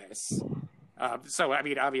chorus. So, I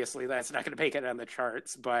mean, obviously that's not going to make it on the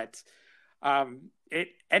charts, but it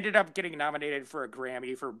ended up getting nominated for a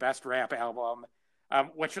Grammy for Best Rap Album,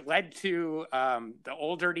 which led to the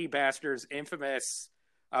Old Dirty Bastard's infamous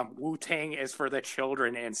Wu-Tang is for the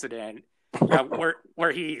Children incident,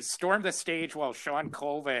 where he stormed the stage while Sean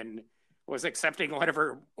Colvin was accepting one of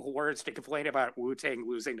her awards to complain about Wu-Tang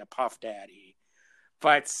losing to Puff Daddy.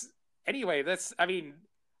 But anyway,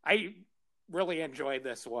 I really enjoyed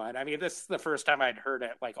this one. I mean, this is the first time I'd heard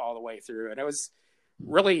it like all the way through, and it was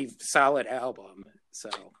really solid album. So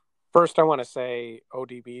first, I want to say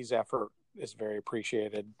ODB's effort is very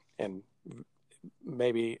appreciated and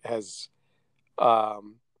maybe has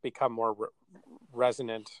become more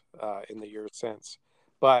resonant in the years since.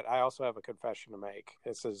 But I also have a confession to make.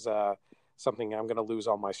 This is something I'm going to lose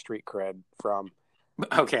all my street cred from.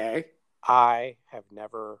 Okay. I have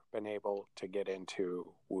never been able to get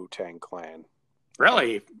into Wu-Tang Clan.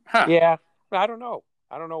 Really? Huh. Yeah. I don't know.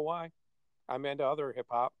 I don't know why. I'm into other hip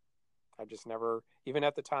hop. I just never, even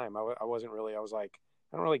at the time, I wasn't really, I was like,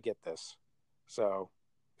 I don't really get this. So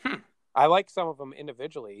I like some of them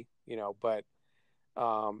individually, but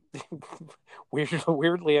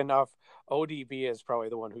weirdly enough, ODB is probably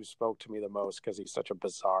the one who spoke to me the most because he's such a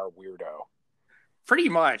bizarre weirdo. Pretty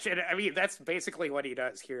much. And I mean, that's basically what he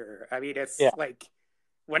does here. I mean, it's like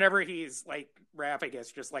whenever he's like rapping,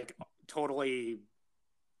 it's just like totally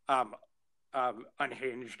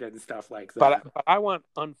unhinged and stuff like that. But I want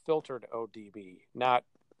unfiltered ODB, not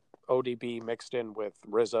ODB mixed in with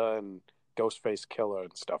RZA and Ghostface Killah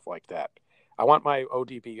and stuff like that. I want my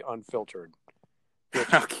ODB unfiltered.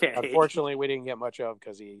 Which, okay. Unfortunately, we didn't get much of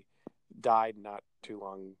because he died not too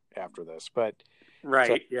long after this. But right,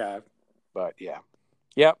 so, yeah. But yeah.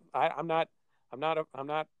 I'm not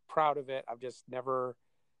proud of it. I've just never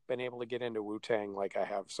been able to get into Wu-Tang like I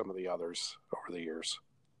have some of the others over the years.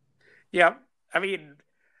 Yeah, I mean,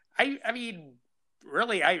 I mean,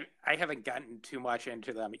 really, I haven't gotten too much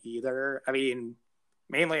into them either. I mean,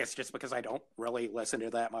 mainly it's just because I don't really listen to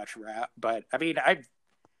that much rap. But I mean, I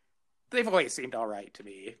they've always seemed all right to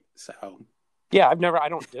me. So Yeah, I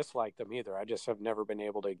don't dislike them either. I just have never been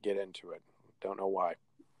able to get into it. Don't know why.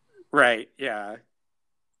 right, yeah. Let's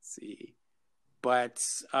see. But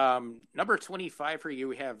number 25 for you,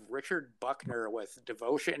 we have Richard Buckner with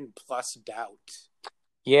Devotion Plus Doubt.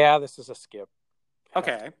 Yeah, this is a skip.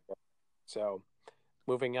 Okay. So,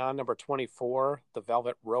 moving on, number 24, The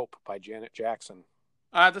Velvet Rope by Janet Jackson.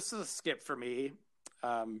 This is a skip for me.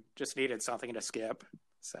 Just needed something to skip.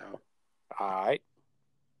 So, All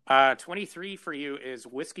right. 23 for you is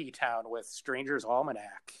Whiskey Town with Stranger's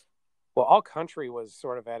Almanac. Well, all country was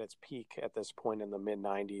sort of at its peak at this point in the mid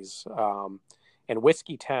 90s. And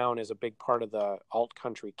Whiskey Town is a big part of the alt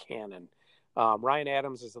country canon. Ryan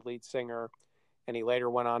Adams is the lead singer, and he later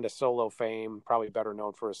went on to solo fame, probably better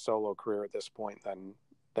known for his solo career at this point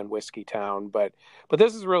than Whiskey Town. But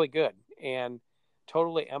this is really good and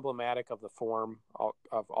totally emblematic of the form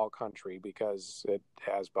of all country because it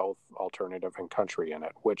has both alternative and country in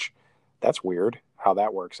it, which that's weird how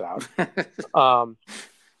that works out.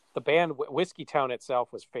 The band Whiskey Town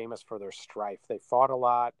itself was famous for their strife. They fought a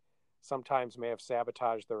lot, sometimes may have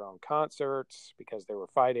sabotaged their own concerts because they were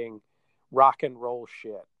fighting rock and roll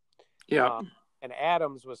shit. Yeah. And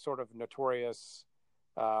Adams was sort of notorious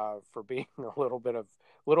for being a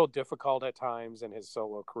little difficult at times in his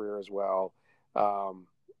solo career as well.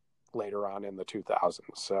 Later on in the 2000s.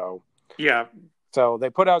 So they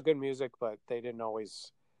put out good music, but they didn't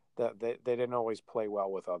always play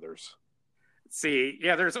well with others. See,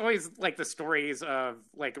 yeah, there's always like the stories of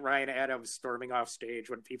like Ryan Adams storming off stage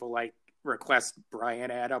when people like request Bryan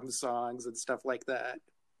Adams songs and stuff like that.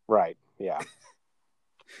 Right. Yeah.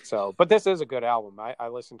 So, but this is a good album. I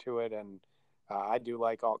listened to it, and I do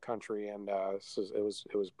like alt country, and it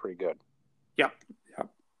was pretty good. Yep.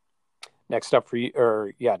 Next up for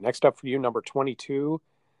you, number 22,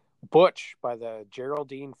 Butch by the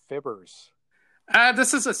Geraldine Fibbers.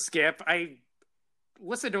 This is a skip. I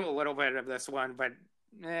listened to a little bit of this one, but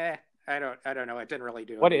I don't know. It didn't really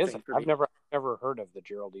do what is it? I've never heard of the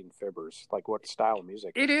Geraldine Fibbers. Like, what style of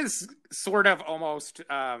music? It is sort of almost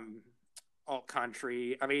alt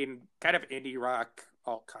country. I mean, kind of indie rock,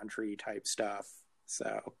 alt country type stuff.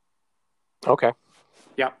 So, okay,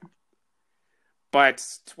 yep. But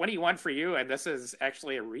 21 for you, and this is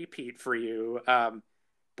actually a repeat for you.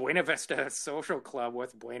 Buena Vista Social Club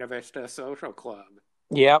with Buena Vista Social Club.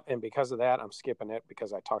 Yep, and because of that, I'm skipping it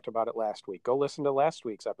because I talked about it last week. Go listen to last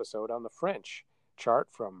week's episode on the French chart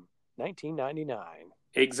from 1999.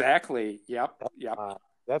 Exactly. Yep.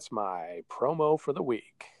 That's my promo for the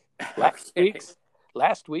week. Okay.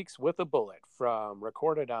 Last week's With a Bullet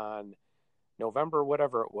recorded on November,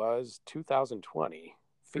 whatever it was, 2020.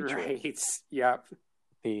 Right. Yep.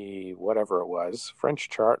 The whatever it was, French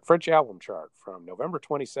album chart from November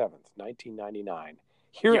 27th, 1999.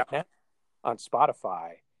 Hear it now on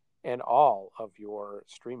Spotify and all of your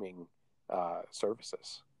streaming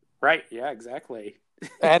services. Right. Yeah, exactly.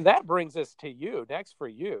 And that brings us to you. Next for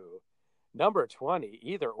you, number 20,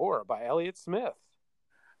 Either or by Elliott Smith.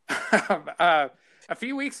 A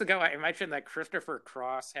few weeks ago, I mentioned that Christopher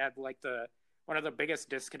Cross had like one of the biggest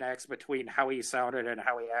disconnects between how he sounded and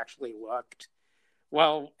how he actually looked.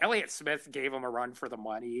 Well, Elliott Smith gave him a run for the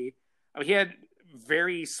money. I mean, he had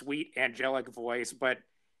very sweet, angelic voice, but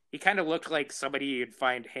he kind of looked like somebody you'd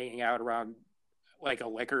find hanging out around like a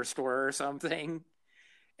liquor store or something.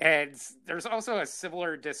 And there's also a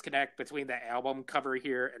similar disconnect between the album cover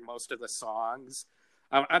here and most of the songs.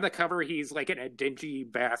 On the cover, he's like in a dingy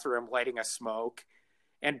bathroom lighting a smoke.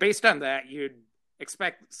 And based on that, you'd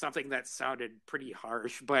expect something that sounded pretty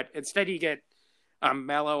harsh, but instead you get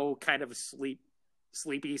mellow, kind of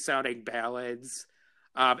sleepy sounding ballads.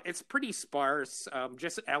 It's pretty sparse,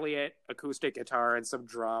 just Elliott, acoustic guitar, and some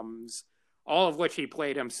drums, all of which he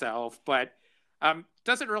played himself, but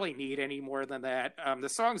doesn't really need any more than that. The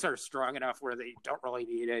songs are strong enough where they don't really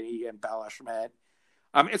need any embellishment.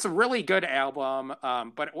 It's a really good album,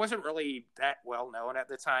 but it wasn't really that well known at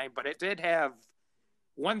the time, but it did have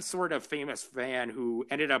one sort of famous fan who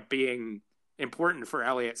ended up being important for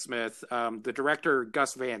Elliott Smith, the director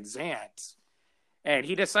Gus Van Sant. And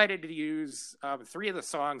he decided to use 3 of the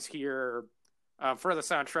songs here for the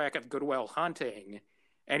soundtrack of Good Will Hunting.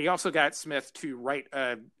 And he also got Smith to write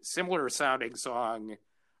a similar sounding song,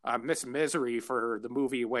 Miss Misery, for the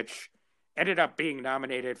movie, which ended up being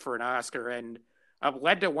nominated for an Oscar and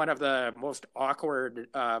led to one of the most awkward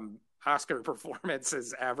Oscar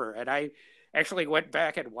performances ever. And I actually went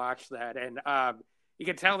back and watched that. And you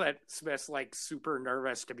can tell that Smith's like super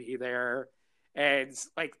nervous to be there, and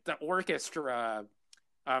like the orchestra,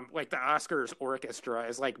 like the Oscars orchestra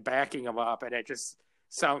is like backing him up, and it just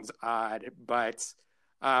sounds odd. But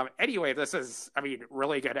anyway, this is, I mean,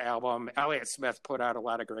 really good album. Elliott Smith put out a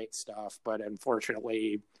lot of great stuff, but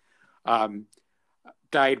unfortunately, um,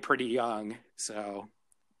 died pretty young. So,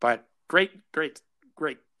 but great, great,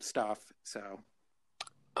 great stuff. So.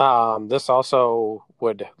 This also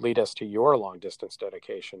would lead us to your long distance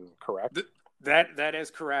dedication, correct? That is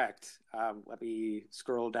correct. Let me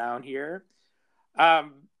scroll down here.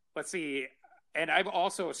 Let's see. And I'm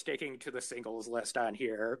also sticking to the singles list on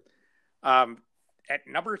here. At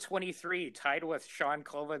number 23, tied with Sean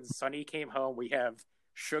Colvin's Sonny Came Home, we have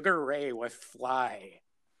Sugar Ray with Fly.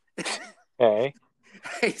 Okay.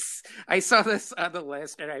 I saw this on the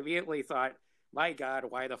list and I immediately thought, my God,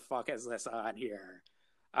 why the fuck is this on here?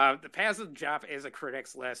 The Passive Jop is a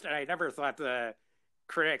critics list, and I never thought the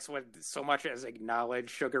critics would so much as acknowledge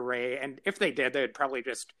Sugar Ray, and if they did, they'd probably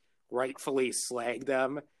just rightfully slag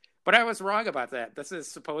them. But I was wrong about that. This is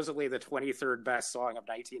supposedly the 23rd best song of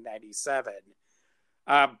 1997.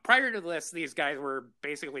 Prior to this, these guys were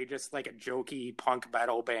basically just like a jokey punk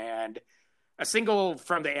metal band. A single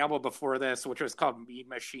from the album before this, which was called Mean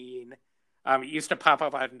Machine, it used to pop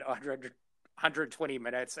up on 120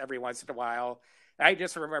 Minutes every once in a while. I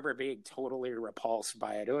just remember being totally repulsed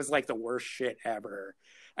by it. It was like the worst shit ever.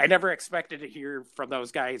 I never expected to hear from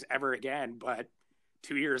those guys ever again, but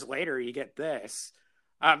 2 years later, you get this.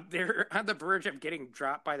 They're on the verge of getting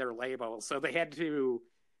dropped by their label, so they had to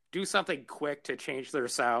do something quick to change their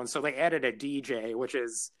sound. So they added a DJ, which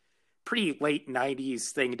is pretty late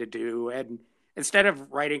 90s thing to do. And instead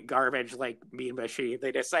of writing garbage like Mean Machine,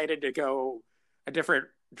 they decided to go a different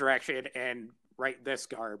direction and write this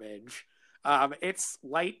garbage. It's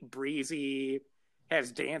light, breezy,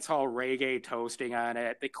 has dancehall reggae toasting on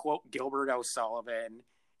it. They quote Gilbert O'Sullivan.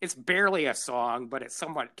 It's barely a song, but it's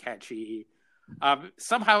somewhat catchy.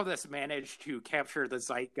 Somehow this managed to capture the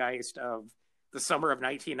zeitgeist of the summer of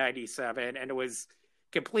 1997, and it was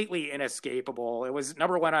completely inescapable. It was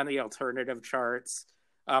number one on the alternative charts,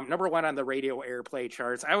 number one on the radio airplay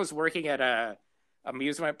charts. I was working at a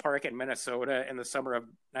amusement park in Minnesota in the summer of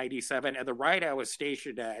 97, and the ride I was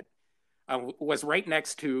stationed at was right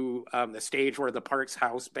next to the stage where the park's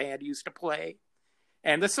house band used to play.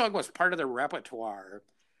 And this song was part of their repertoire.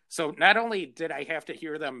 So not only did I have to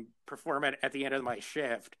hear them perform it at the end of my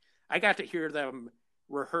shift, I got to hear them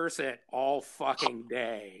rehearse it all fucking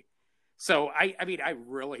day. So I mean, I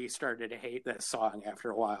really started to hate this song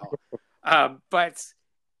after a while. But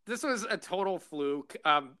this was a total fluke,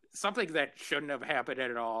 something that shouldn't have happened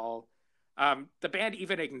at all. The band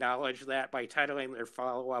even acknowledged that by titling their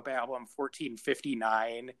follow-up album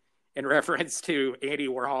 1459 in reference to Andy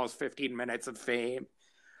Warhol's 15 Minutes of Fame.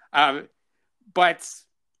 But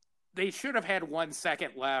they should have had 1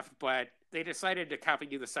 second left, but they decided to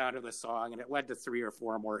copy the sound of the song, and it led to 3 or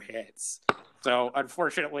 4 more hits. So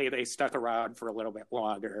unfortunately, they stuck around for a little bit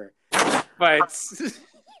longer. But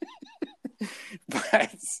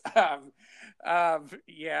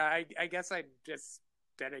yeah, I guess I'd just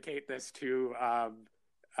dedicate this to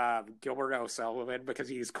Gilbert O'Sullivan because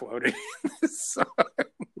he's quoted in this song.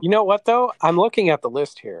 You know what, though? I'm looking at the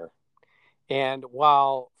list here, and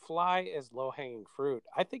while Fly is low-hanging fruit,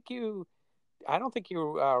 I don't think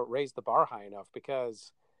you raised the bar high enough,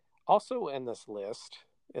 because also in this list,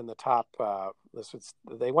 in the top,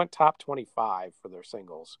 they went top 25 for their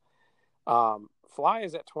singles. Fly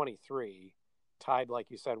is at 23, tied, like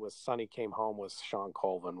you said, with Sonny Came Home with Sean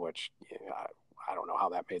Colvin, which I don't know how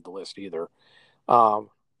that made the list either.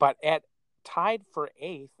 But tied for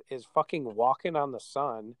 8th is fucking Walking on the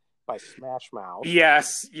Sun by Smash Mouth.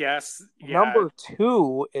 Yes. Yeah. Number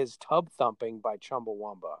 2 is Tub Thumping by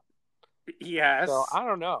Chumbawamba. Yes. So I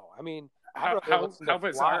don't know. I mean, how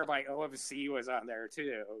bizarre by OMC was on there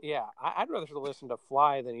too. Yeah, I'd rather listen to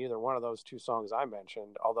Fly than either one of those 2 songs I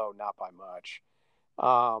mentioned, although not by much.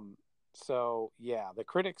 So yeah, the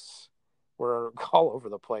critics were all over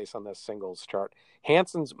the place on this singles chart.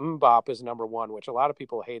 Hanson's MMMBop is number 1, which a lot of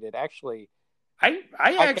people hated. Actually, I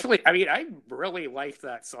really liked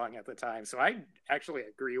that song at the time, so I actually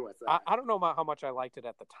agree with that. I don't know how much I liked it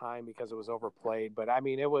at the time because it was overplayed, but I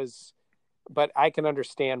mean, but I can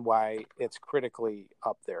understand why it's critically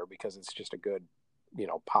up there because it's just a good,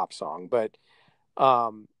 pop song. But,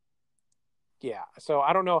 yeah, so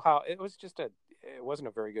I don't know how it was. It wasn't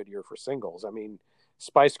a very good year for singles. I mean,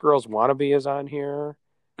 Spice Girls Wannabe is on here.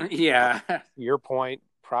 Yeah. Your point,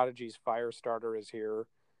 Prodigy's Firestarter is here.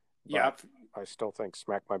 Yep. I still think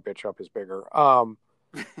Smack My Bitch Up is bigger.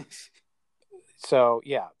 So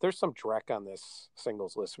yeah, there's some dreck on this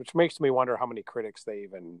singles list, which makes me wonder how many critics they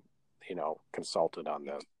even, consulted on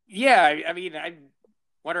this. Yeah, I mean, I'm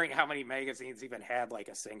wondering how many magazines even had like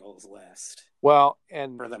a singles list Well,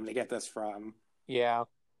 and for them to get this from. yeah,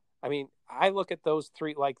 I mean, I look at those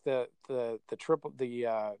three, like the triple,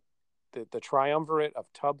 the triumvirate of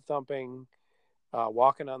Tub Thumping,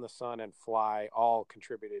 Walking on the Sun, and Fly all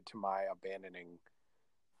contributed to my abandoning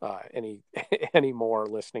any any more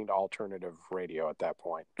listening to alternative radio at that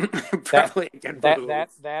point. Probably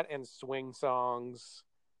that and swing songs,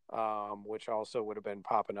 which also would have been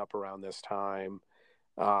popping up around this time.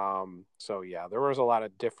 So yeah, there was a lot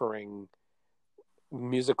of differing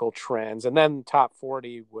musical trends, and then top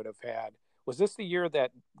 40 would have had. Was this the year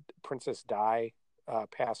that Princess Di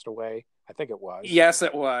passed away? I think it was. Yes,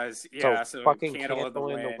 it was. Yeah, so fucking Candle in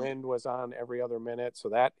the Wind was on every other minute, so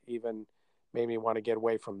that even made me want to get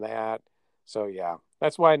away from that. So yeah,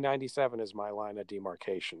 that's why 97 is my line of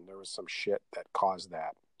demarcation. There was some shit that caused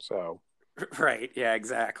that. So right, yeah,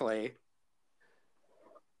 exactly.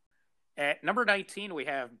 At number 19, we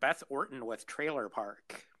have Beth Orton with Trailer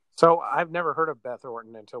Park. So I've never heard of Beth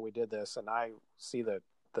Orton until we did this, and I see the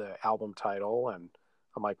album title, and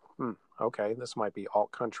I'm like, okay, this might be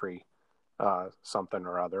alt country, something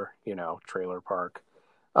or other, Trailer Park.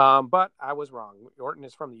 But I was wrong. Orton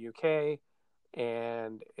is from the UK,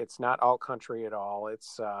 and it's not alt country at all.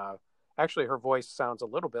 It's actually, her voice sounds a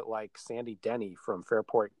little bit like Sandy Denny from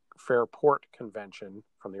Fairport Convention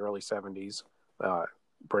from the early 70s,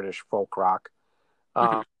 British folk rock,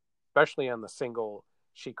 especially on the single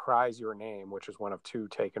She Cries Your Name, which is one of two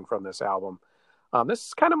taken from this album. This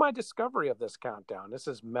is kind of my discovery of this countdown. This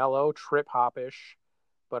is mellow, trip-hop-ish,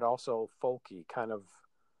 but also folky, kind of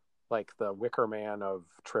like the Wicker Man of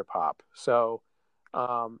trip-hop. So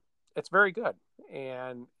it's very good.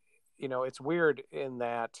 And, it's weird in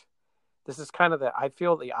that this is kind of I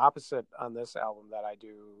feel the opposite on this album that I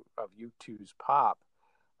do of U2's pop.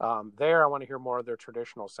 There, I want to hear more of their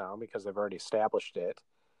traditional sound because they've already established it.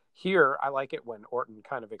 Here, I like it when Orton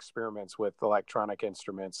kind of experiments with electronic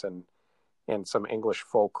instruments and some English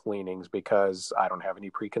folk leanings because I don't have any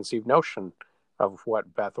preconceived notion of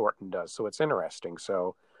what Beth Orton does. So it's interesting.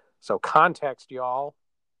 So context, y'all.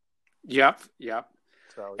 Yep.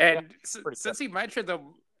 So, and since you mentioned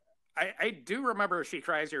I do remember She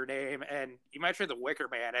Cries Your Name, and you mentioned the Wicker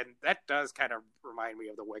Man, and that does kind of remind me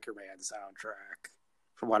of the Wicker Man soundtrack.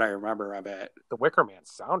 From what I remember of it. The Wicker Man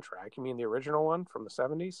soundtrack? You mean the original one from the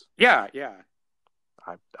 70s? Yeah.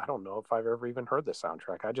 I don't know if I've ever even heard the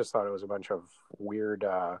soundtrack. I just thought it was a bunch of weird...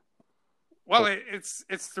 Well, it's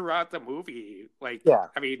throughout the movie. Like, yeah.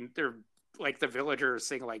 I mean, they're like the villagers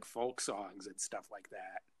sing like folk songs and stuff like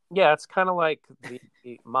that. Yeah, it's kind of like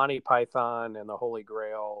the Monty Python and the Holy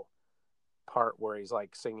Grail part where he's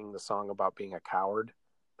like singing the song about being a coward.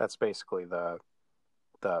 That's basically the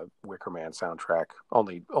Wicker Man soundtrack,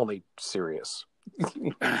 only serious.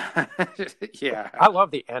 Yeah, I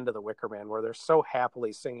love the end of the Wicker Man where they're so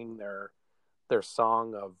happily singing their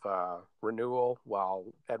song of renewal while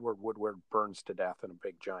Edward Woodward burns to death in a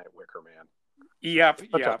big giant Wicker Man. Yep.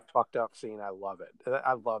 A fucked up scene. I love it.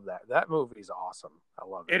 I love that. That movie's awesome. I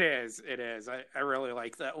love it. It is. I really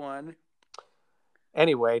like that one.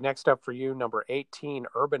 Anyway, next up for you, number 18,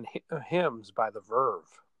 Urban Hymns by The Verve.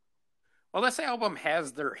 Well, this album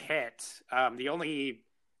has their hit. The only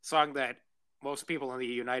song that most people in the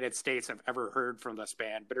United States have ever heard from this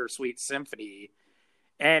band, Bittersweet Symphony.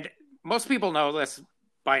 And most people know this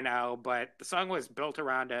by now, but the song was built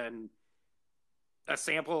around a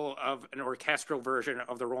sample of an orchestral version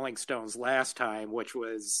of the Rolling Stones' Last Time, which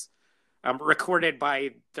was recorded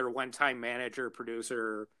by their one-time manager,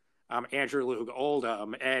 producer, Andrew Loog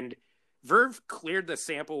Oldham. And Verve cleared the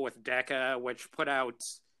sample with Decca, which put out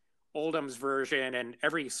Oldham's version and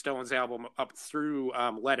every Stones album up through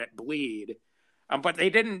Let It Bleed. But they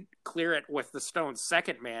didn't clear it with the Stones'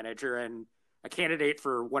 second manager and a candidate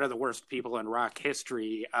for one of the worst people in rock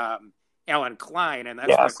history, Alan Klein, and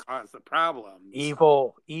that's what caused the problem.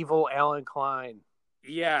 Evil Alan Klein.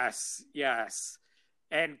 Yes.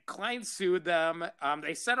 And Klein sued them.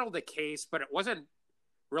 They settled the case, but it wasn't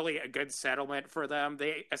really a good settlement for them.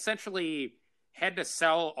 They essentially had to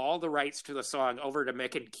sell all the rights to the song over to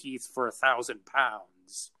Mick and Keith for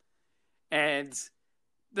 £1,000. And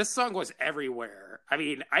this song was everywhere. I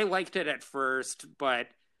mean, I liked it at first, but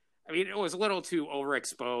I mean, it was a little too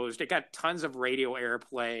overexposed. It got tons of radio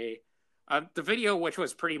airplay. The video, which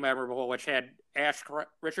was pretty memorable, which had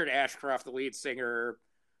Richard Ashcroft, the lead singer,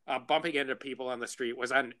 bumping into people on the street,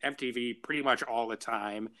 was on MTV pretty much all the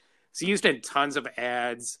time. It's used in tons of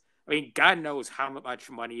ads. I mean, God knows how much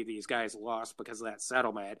money these guys lost because of that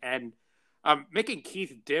settlement. And Making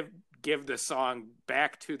Keith give the song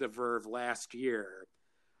back to the Verve last year.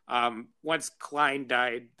 Once Klein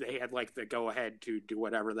died, they had like the go ahead to do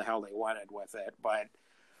whatever the hell they wanted with it, but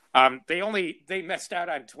they missed out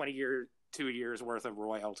on 2 years worth of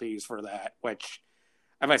royalties for that, which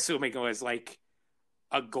I'm assuming was like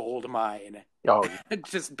a gold mine. Oh,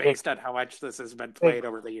 just based on how much this has been played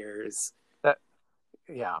over the years.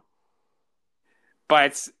 Yeah.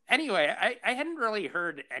 But anyway, I hadn't really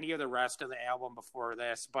heard any of the rest of the album before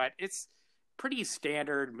this, but it's pretty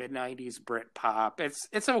standard mid-90s Brit pop.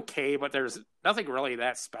 It's okay, but there's nothing really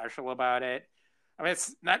that special about it. I mean,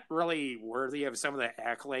 it's not really worthy of some of the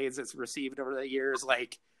accolades it's received over the years.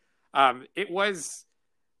 Like, it was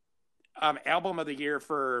album of the year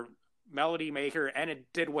for Melody Maker, and it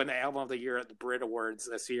did win the album of the year at the Brit Awards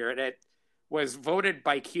this year, and it was voted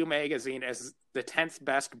by Q Magazine as the 10th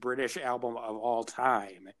best British album of all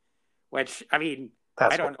time, which, I mean,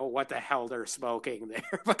 I don't know what the hell they're smoking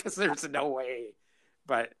there because there's no way.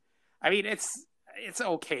 But, I mean, it's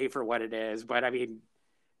okay for what it is, but, I mean,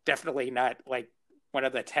 definitely not, like, one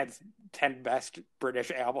of the 10 best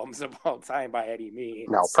British albums of all time by any means.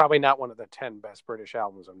 No, probably not one of the 10 best British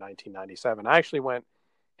albums of 1997. I actually went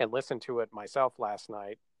and listened to it myself last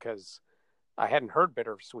night because I hadn't heard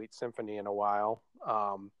Bittersweet Symphony in a while.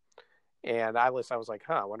 And I was like,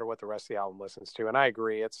 I wonder what the rest of the album listens to. And I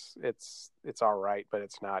agree. It's all right, but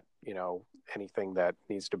it's not, anything that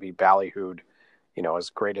needs to be ballyhooed, as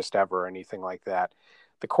greatest ever or anything like that.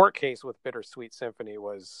 The court case with Bittersweet Symphony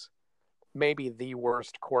was maybe the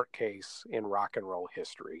worst court case in rock and roll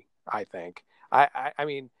history, I think. I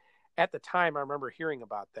mean, at the time, I remember hearing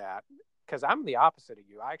about that because I'm the opposite of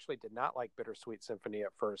you. I actually did not like Bittersweet Symphony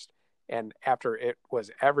at first. And after it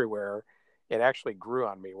was everywhere, it actually grew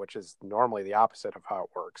on me, which is normally the opposite of how it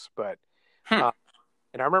works. But, and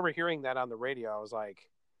I remember hearing that on the radio. I was like,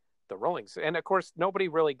 the Rolling Stones. And of course, nobody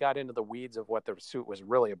really got into the weeds of what the suit was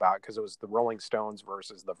really about because it was the Rolling Stones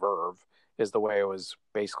versus the Verve is the way it was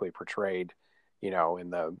basically portrayed, in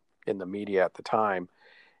the media at the time.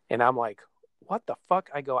 And I'm like, what the fuck?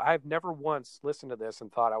 I go, I've never once listened to this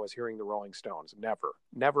and thought I was hearing the Rolling Stones. Never,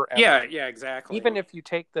 ever. Yeah, exactly. Even if you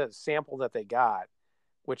take the sample that they got,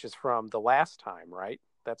 which is from The Last Time, right?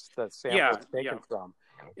 That's the sample it's taken from.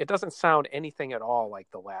 It doesn't sound anything at all like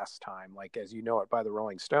The Last Time, like As You Know It by the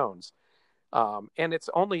Rolling Stones. And it's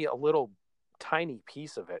only a little tiny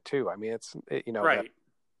piece of it too. I mean, it's, right.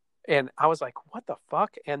 And I was like, what the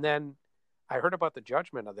fuck? And then I heard about the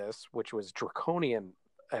judgment of this, which was draconian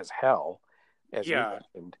as hell, as you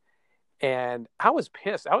mentioned. And I was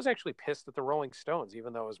pissed. I was actually pissed at the Rolling Stones,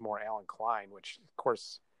 even though it was more Alan Klein, which, of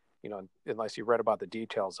course, unless you read about the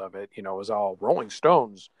details of it, it was all Rolling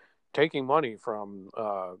Stones taking money from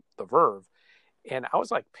the Verve. And I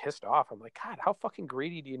was like pissed off. I'm like, God, how fucking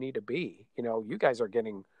greedy do you need to be? You guys are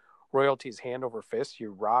getting royalties hand over fist.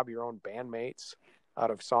 You rob your own bandmates out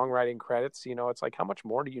of songwriting credits. It's like, how much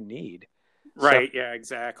more do you need? Right. So, yeah,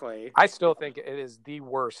 exactly. I still think it is the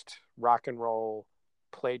worst rock and roll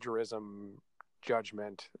plagiarism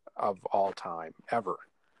judgment of all time ever.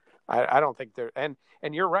 I don't think there, and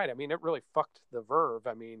you're right. I mean, it really fucked the Verve.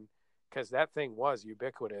 I mean, because that thing was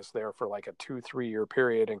ubiquitous there for like a 2-3 year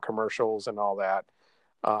period in commercials and all that.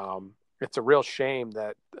 It's a real shame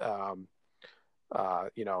that,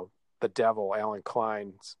 the devil, Alan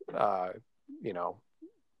Klein,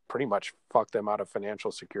 pretty much fucked them out of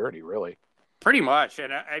financial security, really. Pretty much.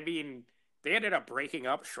 And I mean, they ended up breaking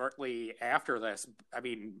up shortly after this. I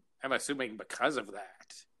mean, I'm assuming because of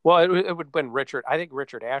that. Well, it would have been Richard. I think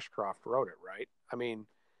Richard Ashcroft wrote it, right? I mean,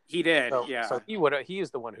 he did. So he is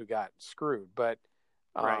the one who got screwed. But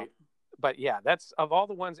right. But yeah, that's of all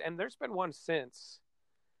the ones, and there's been one since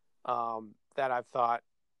that I've thought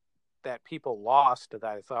that people lost that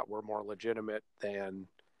I thought were more legitimate than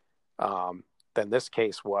this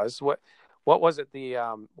case was. What was it?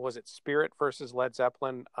 Was it Spirit versus Led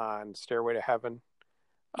Zeppelin on Stairway to Heaven?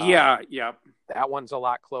 Yeah. That one's a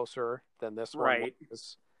lot closer than this one. Right.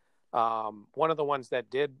 Was. One of the ones that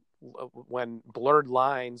did when Blurred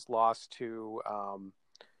Lines lost to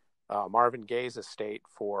Marvin Gaye's estate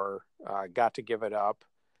for Got to Give It Up.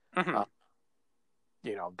 Mm-hmm.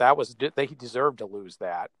 That was they deserved to lose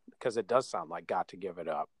that because it does sound like Got to Give It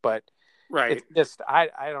Up, but right. It's just I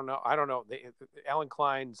don't know. Alan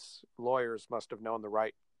Klein's lawyers must have known the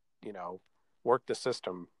right, work the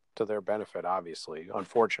system to their benefit. Obviously,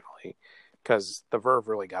 unfortunately. Because the Verve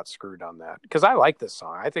really got screwed on that. Because I like this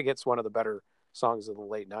song. I think it's one of the better songs of the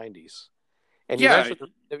late 90s. And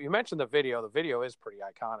you mentioned the video. The video is pretty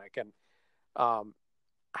iconic. And,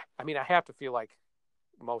 I mean, I have to feel like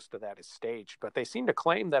most of that is staged, but they seem to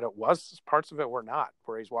claim that it was, parts of it were not,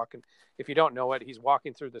 where he's walking. If you don't know it, he's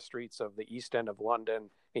walking through the streets of the East End of London.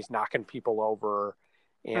 He's knocking people over,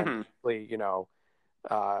 and a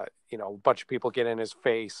bunch of people get in his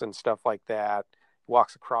face and stuff like that. He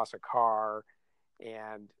walks across a car,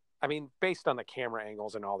 and I mean, based on the camera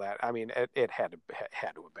angles and all that, I mean, it had to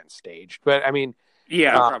have been staged. But I mean,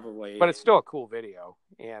 probably. But it's still a cool video,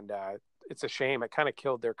 and it's a shame. It kind of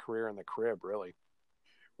killed their career in the crib, really.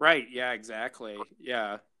 Right. Yeah. Exactly.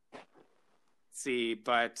 Yeah. See,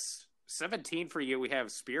 but 17 for you, we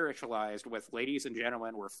have Spiritualized with Ladies and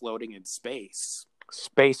Gentlemen, We're Floating in Space.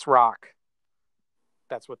 Space rock.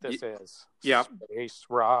 That's what this is. Yeah. Space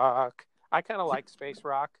rock. I kind of like space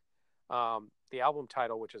rock. The album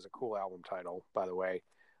title, which is a cool album title, by the way,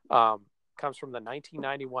 comes from the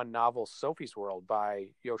 1991 novel Sophie's World by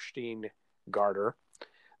Jostein Gaarder.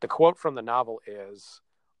 The quote from the novel is,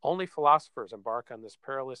 "Only philosophers embark on this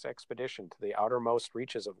perilous expedition to the outermost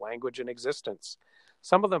reaches of language and existence.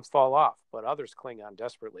 Some of them fall off, but others cling on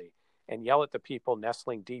desperately and yell at the people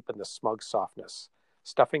nestling deep in the smug softness,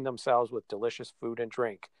 stuffing themselves with delicious food and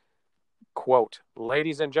drink. Quote,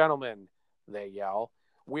 'Ladies and gentlemen,' they yell,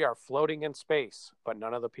 'we are floating in space, but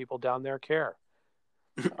none of the people down there care.'"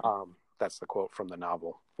 That's the quote from the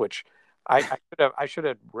novel, which I should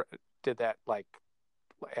have did that like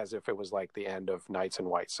as if it was like the end of Nights in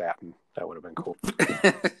White Satin. That would have been cool.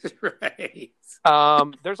 Right.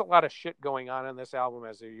 There's a lot of shit going on in this album,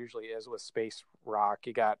 as there usually is with space rock.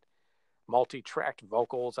 You got multi-tracked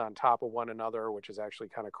vocals on top of one another, which is actually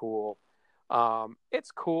kind of cool.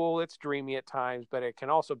 It's cool, it's dreamy at times, but it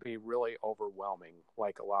can also be really overwhelming,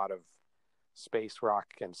 like a lot of space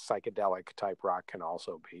rock and psychedelic type rock can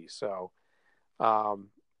also be. So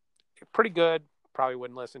pretty good. Probably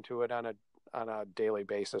wouldn't listen to it on a daily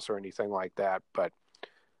basis or anything like that, but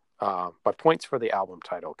points for the album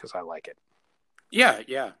title because I like it.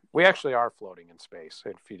 Yeah. We actually are floating in space,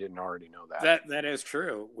 if you didn't already know that. That is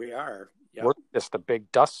true. We are. Yep. We're just a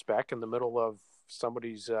big dust speck in the middle of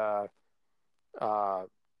somebody's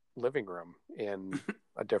living room in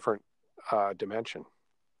a different dimension.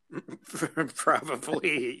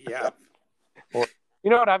 Probably, yeah. Well, you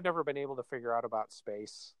know what I've never been able to figure out about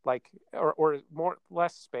space, like, or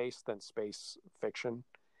less space than space fiction,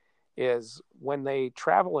 is when they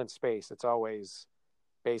travel in space, it's always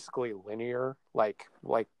basically linear. Like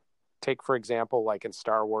take, for example, like in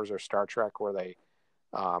Star Wars or Star Trek, where they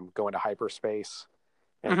go into hyperspace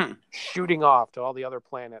and shooting off to all the other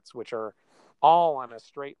planets, which are all on a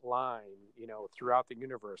straight line, throughout the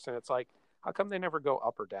universe. And it's like, how come they never go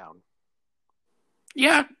up or down?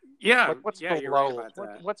 Yeah. Like what's below? You're right about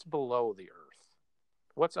that. What's below the Earth?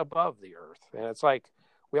 What's above the Earth? And it's like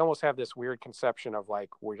we almost have this weird conception of like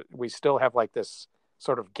we still have like this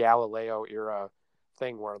sort of Galileo era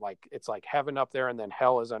thing where like it's like heaven up there and then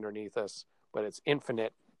hell is underneath us, but it's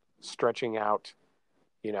infinite, stretching out,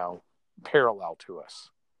 parallel to us.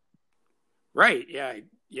 Right.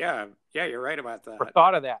 Yeah. You're right about that. Never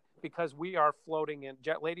thought of that because we are floating in,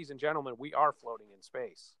 ladies and gentlemen, we are floating in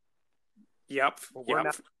space. Yep. But we're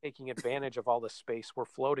not taking advantage of all the space we're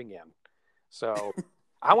floating in. So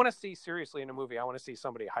I want to see, seriously, in a movie, I want to see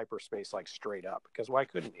somebody hyperspace like straight up, because why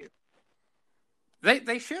couldn't you?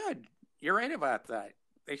 They should. You're right about that.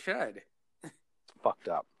 They should. It's fucked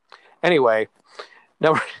up. Anyway,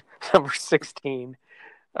 number 16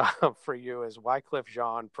 for you is Wyclef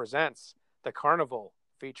Jean presents The Carnival,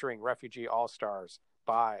 featuring Refugee All-Stars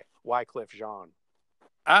by Wyclef Jean.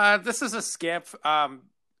 This is a skip.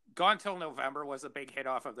 Gone Till November was a big hit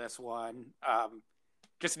off of this one.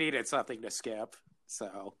 Just needed something to skip.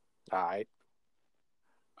 So, all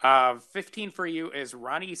right. 15 for you is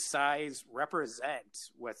Ronnie Size Represent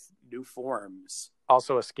with New Forms.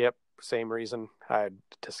 Also a skip. Same reason I had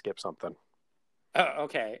to skip something. Oh,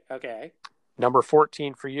 okay. Number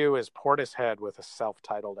 14 for you is Portishead with a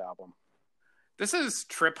self-titled album. This is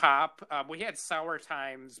trip hop. We had Sour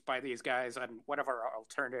Times by these guys on one of our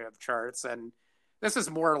alternative charts, and this is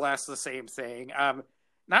more or less the same thing.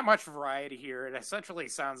 Not much variety here. It essentially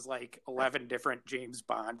sounds like 11 different James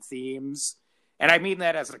Bond themes, and I mean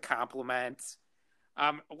that as a compliment.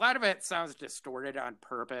 A lot of it sounds distorted on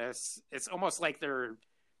purpose. It's almost like they're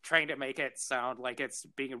trying to make it sound like it's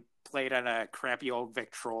being played on a crappy old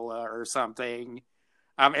Victrola or something.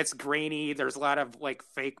 It's grainy. There's a lot of like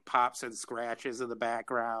fake pops and scratches in the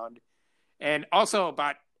background. And also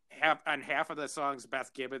about half of the songs,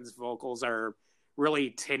 Beth Gibbons' vocals are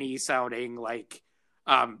really tinny sounding, like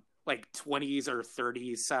 20s or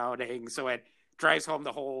 30s sounding. So it drives home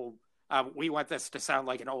the whole, we want this to sound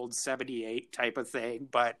like an old 78 type of thing.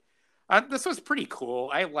 But this was pretty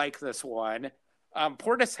cool. I like this one.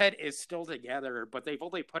 Portishead is still together, but they've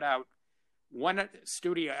only put out one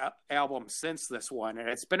studio album since this one, and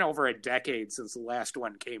it's been over a decade since the last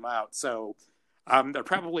one came out. So they're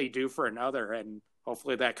probably due for another, and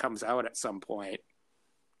hopefully that comes out at some point.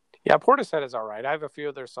 Yeah, Portishead is all right. I have a few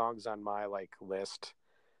of their songs on my list,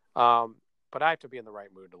 but I have to be in the right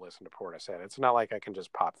mood to listen to Portishead. It's not like I can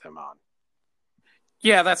just pop them on.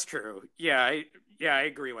 Yeah, that's true. Yeah, I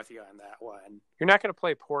agree with you on that one. You're not going to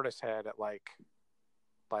play Portishead at like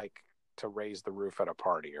to raise the roof at a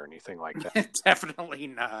party or anything like that. Definitely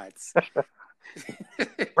not.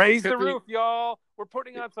 Raise the roof, y'all. We're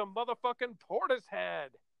putting on some motherfucking Portishead.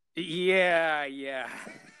 Yeah.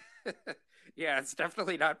 Yeah, it's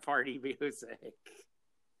definitely not party music.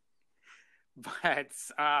 But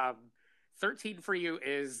 13 for you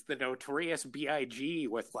is the Notorious B.I.G.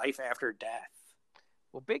 with Life After Death.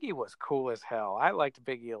 Well, Biggie was cool as hell. I liked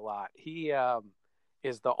Biggie a lot. He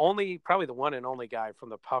is probably the one and only guy from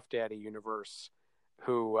the Puff Daddy universe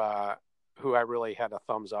who I really had a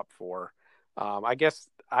thumbs up for. I guess,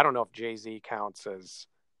 I don't know if Jay-Z counts as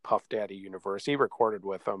Puff Daddy universe. He recorded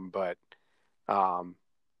with him, but at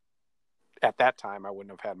that time I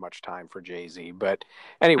wouldn't have had much time for Jay-Z. But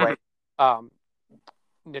anyway,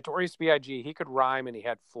 Notorious B.I.G., he could rhyme and he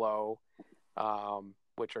had flow,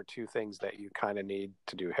 which are two things that you kind of need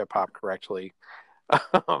to do hip-hop correctly.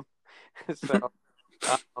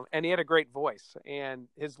 And he had a great voice, and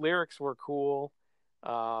his lyrics were cool.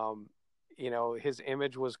 His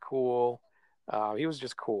image was cool. He was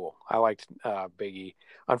just cool. I liked Biggie.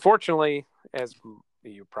 Unfortunately, as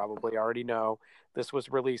you probably already know, this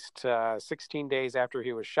was released 16 days after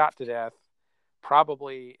he was shot to death,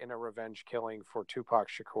 probably in a revenge killing for Tupac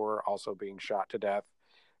Shakur also being shot to death.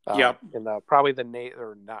 Yep. In certainly the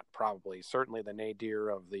nadir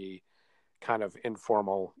of the kind of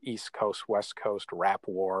informal East Coast, West Coast rap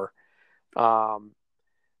war.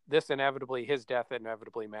 His death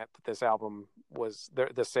inevitably meant that this album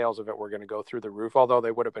the sales of it were going to go through the roof, although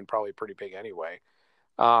they would have been probably pretty big anyway.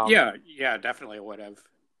 Yeah, definitely would have.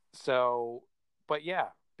 So, but yeah,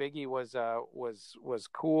 Biggie was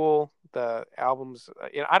cool. The albums,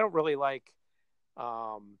 I don't really like,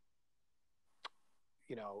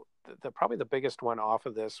 probably the biggest one off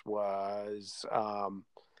of this was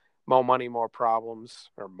Mo Money, More Problems,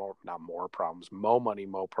 or more, not more problems, Mo Money,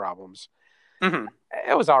 Mo Problems. Mm-hmm.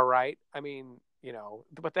 It was all right. I mean,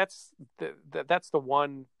 but that's the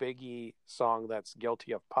one Biggie song that's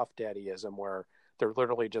guilty of Puff Daddyism, where they're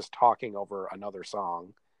literally just talking over another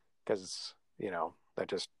song, because that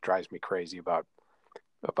just drives me crazy about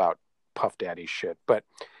Puff Daddy shit. But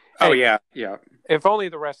yeah. If only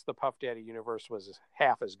the rest of the Puff Daddy universe was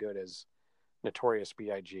half as good as Notorious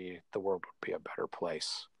B.I.G., the world would be a better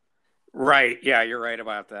place. Right. Yeah, you're right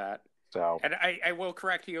about that. So, and I will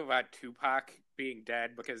correct you about Tupac being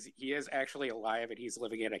dead, because he is actually alive and he's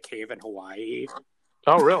living in a cave in Hawaii.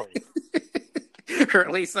 Oh, really? Or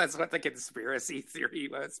at least that's what the conspiracy theory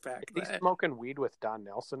was back then. He's smoking weed with Don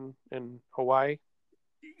Nelson in Hawaii?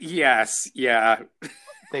 Yes, yeah.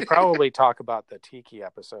 They probably talk about the Tiki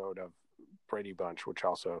episode of Brady Bunch, which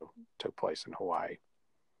also took place in Hawaii.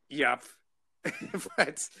 Yep.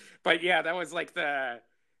 but yeah, that was like the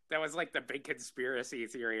big conspiracy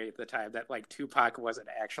theory at the time, that like Tupac wasn't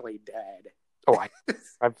actually dead. Oh,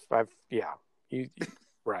 I've yeah. You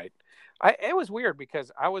right. It was weird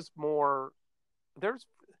because I was more, there's,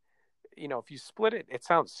 if you split it, it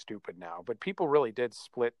sounds stupid now, but people really did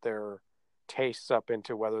split their tastes up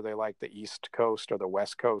into whether they like the East Coast or the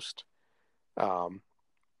West Coast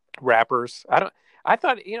rappers. I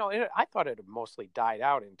thought it had mostly died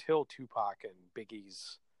out until Tupac and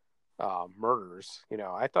Biggie's murders.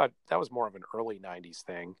 I thought that was more of an early 90s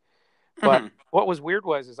thing. But what was weird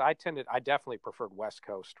is I definitely preferred West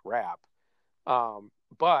Coast rap.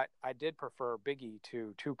 But I did prefer Biggie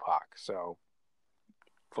to Tupac. So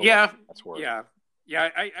yeah,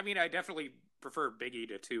 I mean, I definitely prefer Biggie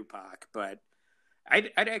to Tupac, but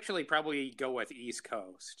I'd actually probably go with East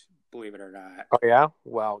Coast, believe it or not. Oh yeah?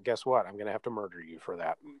 Well, guess what? I'm gonna have to murder you for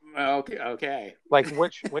that. Okay. Like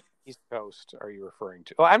which East Coast are you referring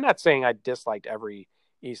to? Well, I'm not saying I disliked every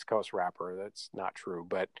East Coast rapper. That's not true,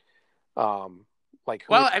 but like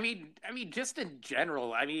who? Well, I mean, just in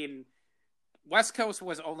general, I mean, West Coast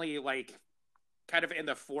was only like kind of in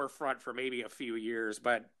the forefront for maybe a few years,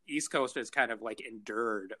 but East Coast has kind of like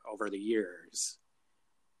endured over the years.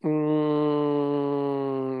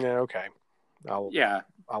 Okay. I'll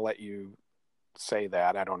let you say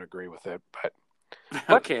that. I don't agree with it, but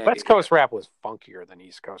okay. West Coast rap was funkier than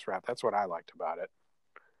East Coast rap. That's what I liked about it.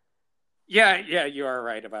 Yeah, you are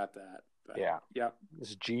right about that. But, yeah. Yep.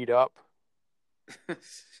 It's G'd up.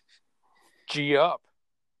 G up.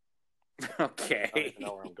 Okay. I don't even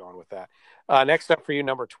know where I'm going with that. Next up for you,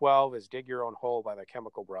 number 12 is Dig Your Own Hole by the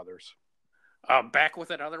Chemical Brothers. Back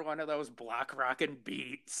with another one of those block rockin'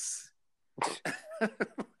 beats.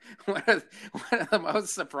 one of the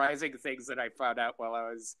most surprising things that I found out while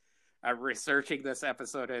I was researching this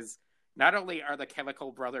episode is not only are the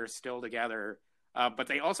Chemical Brothers still together, but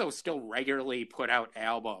they also still regularly put out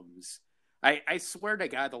albums. I swear to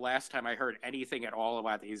God, the last time I heard anything at all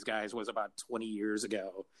about these guys was about 20 years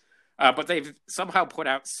ago. But they've somehow put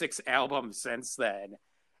out 6 albums since then.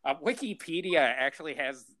 Wikipedia actually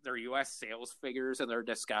has their U.S. sales figures and their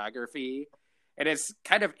discography, and it's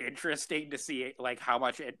kind of interesting to see like how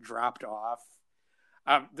much it dropped off.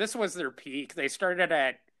 This was their peak. They started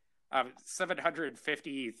at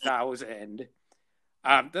 750,000.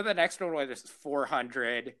 Then the next one was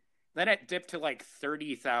 400. Then it dipped to like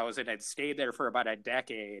 30,000 and stayed there for about a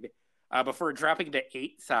decade before dropping to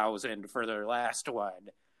 8,000 for their last one.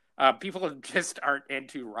 People just aren't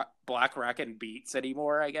into block rock and beats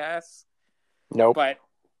anymore, I guess. Nope. But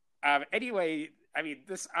anyway, I mean,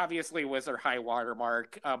 this obviously was their high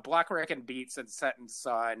watermark. Block rock and beats and Setting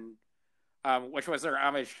Sun, which was their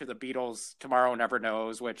homage to the Beatles' Tomorrow Never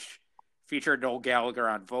Knows, which featured Noel Gallagher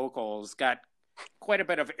on vocals, got quite a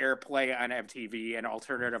bit of airplay on MTV and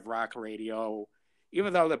alternative rock radio,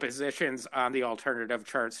 even though the positions on the alternative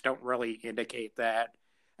charts don't really indicate that.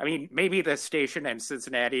 I mean, maybe the station in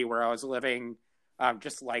Cincinnati where I was living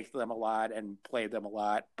just liked them a lot and played them a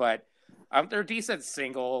lot, but they're decent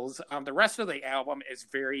singles. The rest of the album is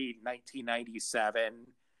very 1997.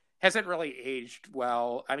 Hasn't really aged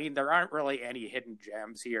well. I mean, there aren't really any hidden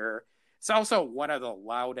gems here. It's also one of the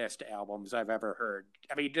loudest albums I've ever heard.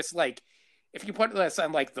 I mean, just like, if you put this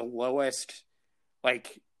on like the lowest,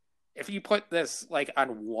 like, if you put this like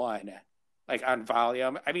on 1, like on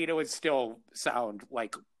volume, I mean, it would still sound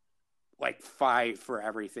like 5 for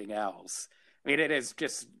everything else. I mean, it is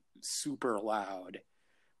just super loud.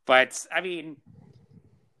 But I mean,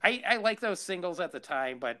 I like those singles at the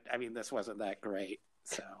time, but I mean, this wasn't that great.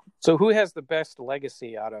 So who has the best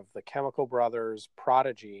legacy out of the Chemical Brothers,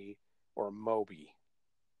 Prodigy, or Moby?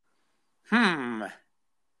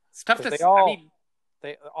 It's tough to.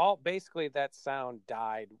 They all basically, that sound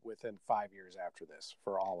died within 5 years after this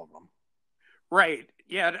for all of them. Right.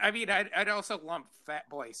 Yeah. I mean, I'd also lump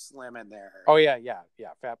Fatboy Slim in there. Oh yeah.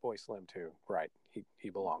 Fatboy Slim too. Right. He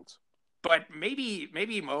belongs. But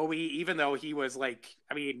maybe Moby, even though he was like,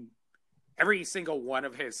 I mean, every single one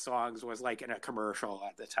of his songs was like in a commercial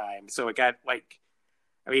at the time, so it got like,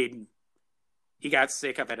 I mean, he got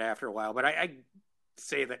sick of it after a while. But I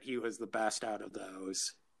say that he was the best out of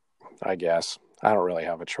those. I guess I don't really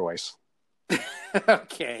have a choice.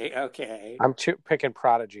 Okay. I'm picking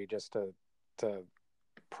Prodigy just to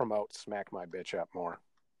promote Smack My Bitch Up more.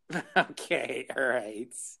 Okay, all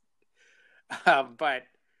right. But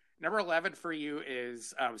number 11 for you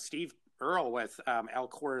is Steve Earle with El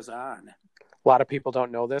Corazon. A lot of people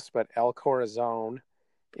don't know this, but El Corazon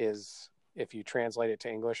is, if you translate it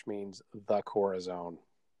to English, means the Corazon.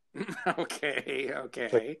 Okay.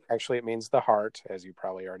 So actually, it means the heart, as you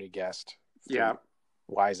probably already guessed. Yeah.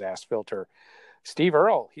 Wise ass filter. Steve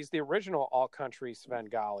Earle, he's the original all-country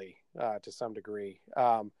Svengali to some degree.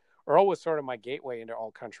 Earle was sort of my gateway into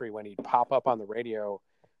all-country when he'd pop up on the radio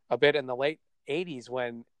a bit in the late 80s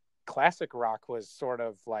when classic rock was sort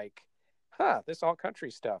of like, this all-country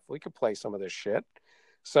stuff. We could play some of this shit.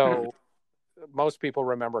 So most people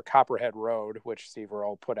remember Copperhead Road, which Steve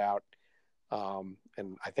Earle put out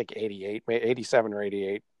in, I think, 87 or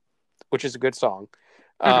 88, which is a good song.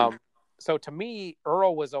 So to me,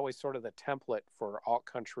 Earle was always sort of the template for alt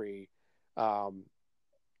country,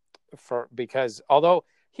 because although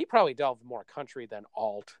he probably delved more country than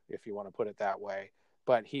alt, if you want to put it that way,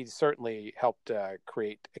 but he certainly helped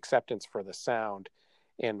create acceptance for the sound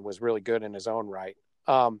and was really good in his own right.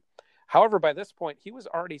 However, by this point, he was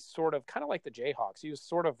already sort of kind of like the Jayhawks. He was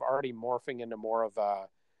sort of already morphing into more of a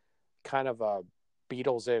kind of a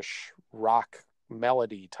Beatles-ish rock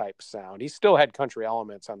melody type sound. He still had country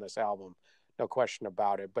elements on this album, no question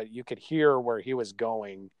about it, but you could hear where he was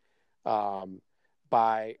going.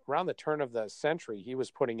 By around the turn of the century, he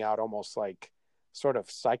was putting out almost like sort of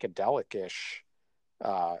psychedelic-ish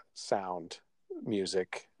sound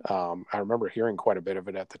music. I remember hearing quite a bit of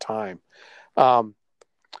it at the time.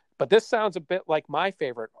 But this sounds a bit like my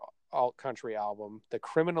favorite alt country album, The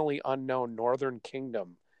Criminally Unknown Northern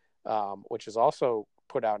Kingdom, which is also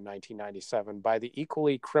put out in 1997 by the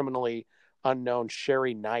equally criminally unknown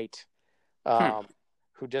Sherry Knight,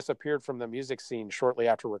 who disappeared from the music scene shortly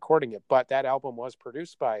after recording it. But that album was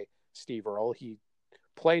produced by Steve Earle. He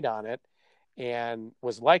played on it. and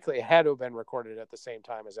was likely, it had to have been recorded at the same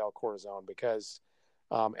time as El Corazon, because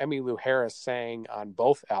Emmylou Harris sang on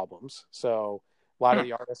both albums. So a lot of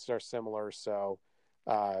the artists are similar. So,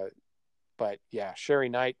 but yeah, Sherry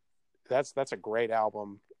Knight, that's a great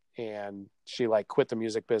album. And she like quit the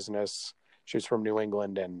music business. She's from New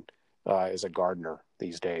England and is a gardener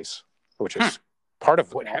these days, which is part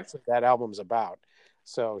of what actually that album's about.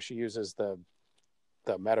 So she uses the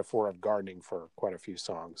metaphor of gardening for quite a few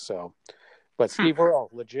songs. So, but Steve Earle,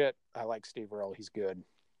 legit, I like Steve Earle. He's good.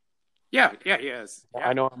 Yeah, he is. Yeah.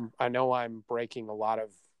 I know I'm breaking a lot of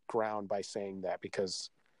ground by saying that, because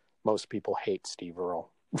most people hate Steve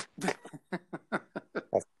Earle. That's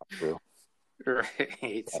not true.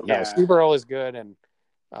 Right. No, Steve Earle is good, and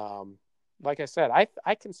like I said,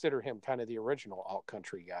 I consider him kind of the original alt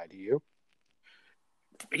country guy. Do you?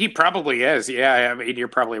 He probably is. Yeah, I mean, you're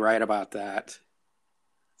probably right about that.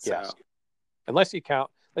 So. Yes. Unless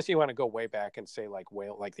you want to go way back and say like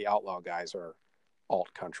the Outlaw guys are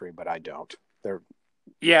alt country, but I don't. They're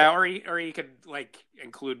or you could like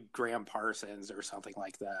include Graham Parsons or something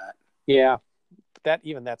like that. Yeah,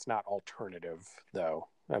 that's not alternative though.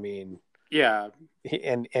 I mean, yeah,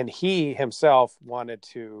 he himself wanted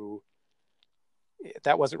to.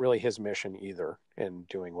 That wasn't really his mission either in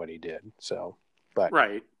doing what he did. So, but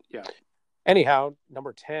right, yeah. Anyhow,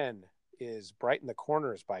 number 10 is "Brighten the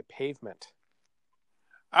Corners" by Pavement.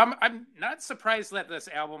 I'm not surprised that this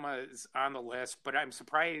album is on the list, but I'm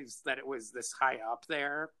surprised that it was this high up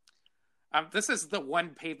there. This is the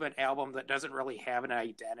one Pavement album that doesn't really have an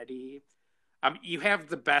identity. You have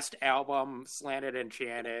the best album, Slanted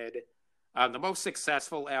Enchanted, the most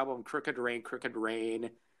successful album, Crooked Rain,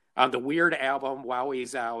 the weird album, Wowie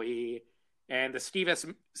Zowie, and the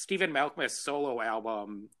Stephen Malkmus solo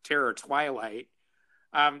album, Terror Twilight.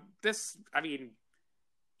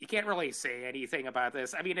 You can't really say anything about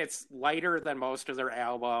this. I mean, it's lighter than most of their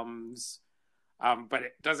albums, but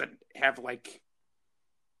it doesn't have like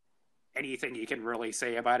anything you can really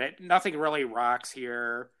say about it. Nothing really rocks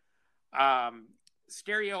here.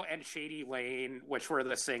 Stereo and Shady Lane, which were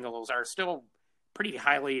the singles, are still pretty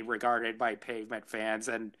highly regarded by Pavement fans.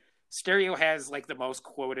 And Stereo has like the most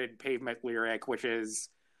quoted Pavement lyric, which is,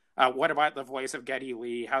 "What about the voice of Geddy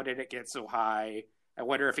Lee? How did it get so high? I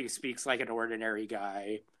wonder if he speaks like an ordinary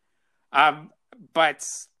guy." But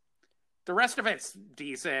the rest of it's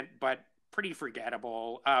decent, but pretty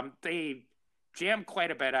forgettable. They jam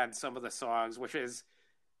quite a bit on some of the songs, which is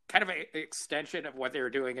kind of an extension of what they were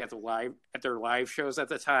doing at their live shows at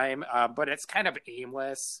the time. But it's kind of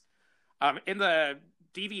aimless. In the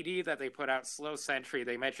DVD that they put out, Slow Century,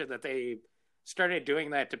 they mentioned that they started doing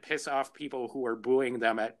that to piss off people who were booing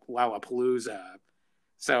them at Lollapalooza.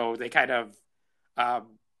 So they kind of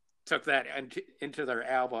took that into their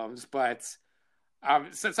albums. But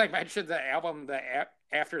since I mentioned the album that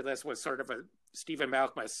after this was sort of a Stephen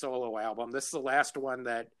Malkmus solo album, this is the last one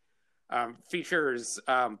that features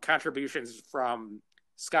contributions from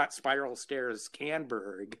Scott Spiral Stairs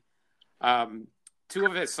Canberg. Two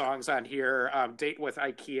of his songs on here, Date with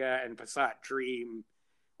IKEA and Passat Dream,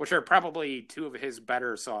 which are probably two of his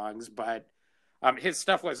better songs, but his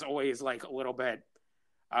stuff was always like a little bit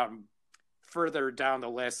further down the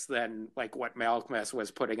list than like what Malkmus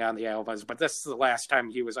was putting on the albums. But this is the last time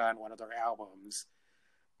he was on one of their albums.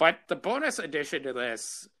 But the bonus edition to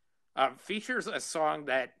this features a song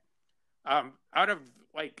that out of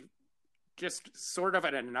like just sort of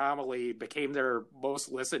an anomaly became their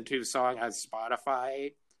most listened to song on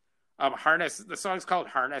Spotify. The song's called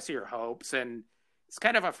Harness Your Hopes, and it's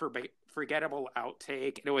kind of a forgettable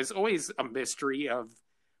outtake. And it was always a mystery of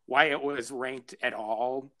why it was ranked at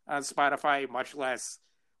all on Spotify, much less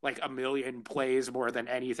like a million plays more than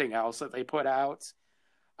anything else that they put out.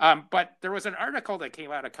 But there was an article that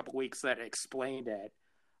came out a couple weeks that explained it.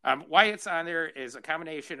 Why it's on there is a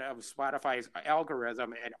combination of Spotify's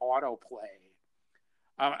algorithm and autoplay.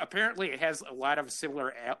 Apparently, it has a lot of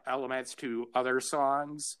similar elements to other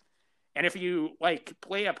songs. And if you like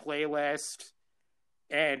play a playlist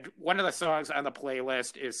and one of the songs on the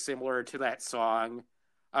playlist is similar to that song,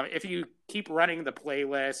 if you keep running the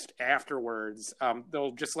playlist afterwards,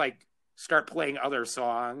 they'll just like start playing other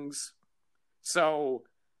songs. So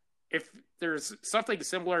if there's something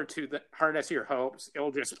similar to the Harness Your Hopes,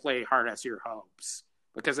 it'll just play Harness Your Hopes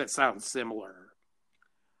because it sounds similar.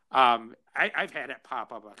 I've had it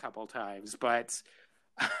pop up a couple times, but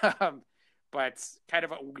kind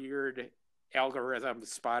of a weird algorithm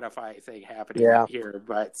Spotify thing happening here.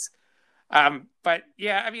 But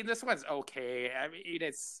yeah, I mean, this one's okay. I mean,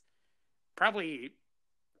 it's probably,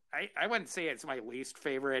 I wouldn't say it's my least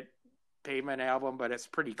favorite Pavement album, but it's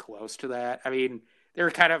pretty close to that. I mean, they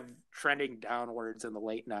were kind of trending downwards in the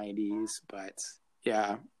late '90s. But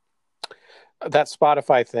yeah, That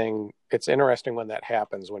Spotify thing, it's interesting when that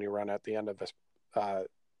happens, when you run at the end of this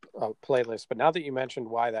playlist. But now that you mentioned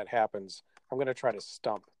why that happens, I'm going to try to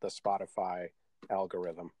stump the Spotify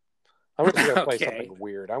algorithm. I'm just going to play okay, something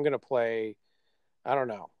weird. I'm going to play, I don't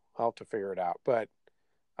know. I'll have to figure it out. But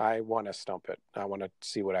I want to stump it. I want to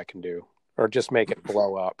see what I can do, or just make it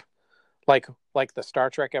blow up, like the Star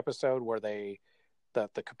Trek episode where the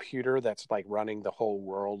computer that's like running the whole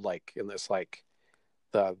world, like in this like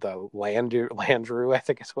the Landru, I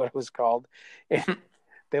think is what it was called. And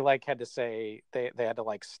they like had to say they had to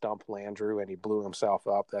like stump Landru, and he blew himself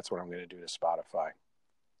up. That's what I'm going to do to Spotify.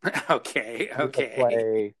 okay,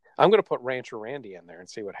 I'm going to put Rancher Randy in there and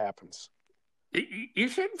see what happens You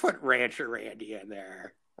should put Rancher Randy in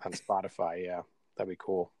there. on Spotify. Yeah, that'd be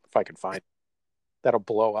cool if I could find it. That'll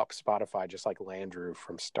blow up Spotify just like Landru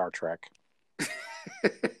from Star Trek.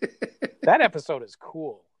 That episode is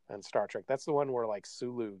cool on Star Trek. That's the one where like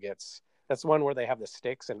Sulu gets. That's the one where they have the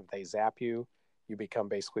sticks, and if they zap you, you become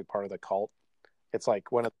basically part of the cult. It's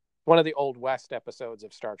like one of the Old West episodes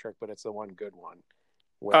of Star Trek, but it's the one good one.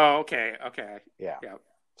 Okay. Yeah. Yep.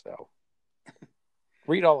 So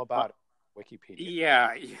read all about it.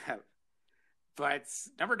 Wikipedia. Yeah. But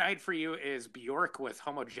number 9 for you is Bjork with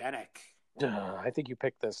Homogenic. I think you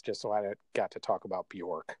picked this just so I got to talk about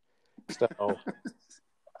Bjork. So,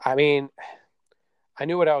 I mean, I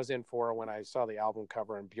knew what I was in for when I saw the album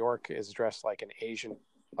cover, and Bjork is dressed like an Asian,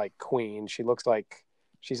 like queen. She looks like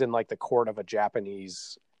she's in like the court of a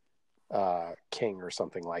Japanese king or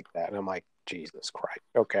something like that. And I'm like, Jesus Christ.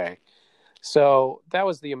 Okay. So that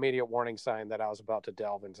was the immediate warning sign that I was about to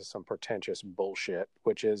delve into some pretentious bullshit,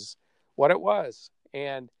 which is what it was.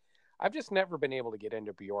 And I've just never been able to get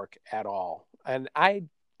into Bjork at all. And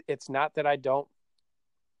it's not that I don't,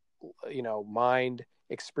 mind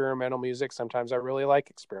experimental music. Sometimes I really like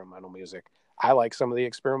experimental music. I like some of the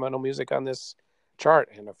experimental music on this chart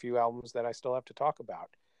and a few albums that I still have to talk about.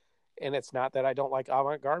 And it's not that I don't like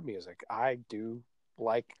avant-garde music. I do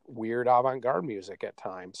like weird avant-garde music at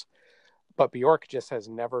times. But Bjork just has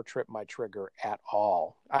never tripped my trigger at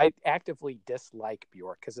all. I actively dislike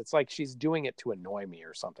Bjork because it's like she's doing it to annoy me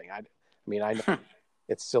or something. I mean, I know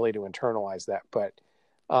it's silly to internalize that, but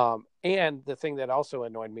and the thing that also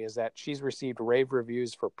annoyed me is that she's received rave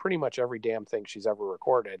reviews for pretty much every damn thing she's ever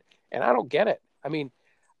recorded, and I don't get it. I mean,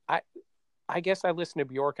 I guess I listen to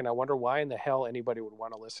Bjork, and I wonder why in the hell anybody would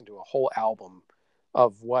want to listen to a whole album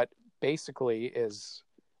of what basically is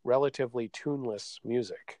relatively tuneless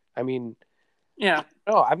music. I mean, Yeah.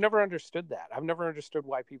 no, I've never understood that. I've never understood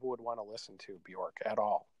why people would want to listen to Bjork at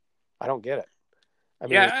all. I don't get it. I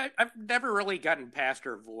mean, I've never really gotten past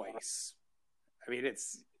her voice. I mean,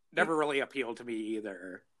 it's never really appealed to me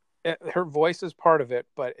either. her voice is part of it,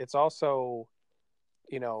 but it's also,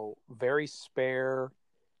 very spare.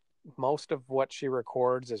 Most of what she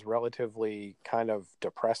records is relatively kind of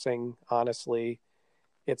depressing, honestly.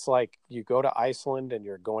 It's like you go to Iceland and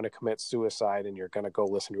you're going to commit suicide and you're going to go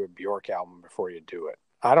listen to a Bjork album before you do it.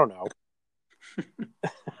 I don't know.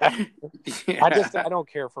 Yeah. I don't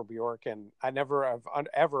care for Bjork, and I never have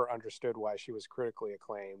ever understood why she was critically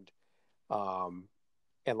acclaimed.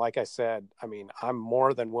 And like I said, I mean, I'm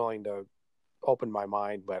more than willing to open my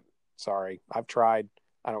mind, but sorry, I've tried.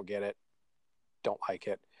 I don't get it. Don't like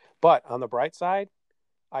it. But on the bright side,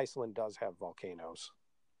 Iceland does have volcanoes.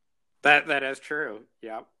 That is true.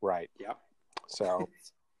 Yep. Right. Yep. So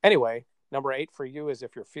anyway, number 8 for you is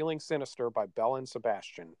If You're Feeling Sinister by Belle and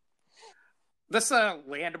Sebastian. This is a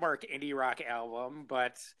landmark indie rock album,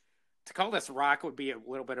 but to call this rock would be a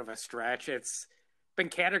little bit of a stretch. It's been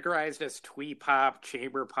categorized as twee pop,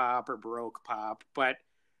 chamber pop, or baroque pop, but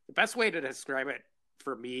the best way to describe it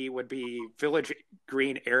for me would be Village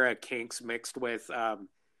Green era Kinks mixed with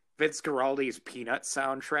Vince Guaraldi's Peanut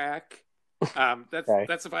soundtrack.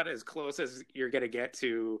 That's about as close as you're going to get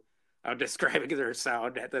to describing their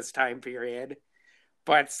sound at this time period.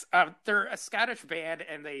 But they're a Scottish band,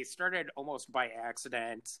 and they started almost by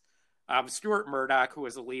accident. Stuart Murdoch, who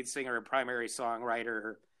was the lead singer and primary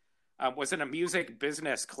songwriter, was in a music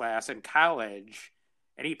business class in college,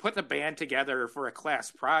 and he put the band together for a class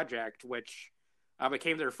project, which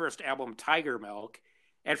became their first album, Tiger Milk.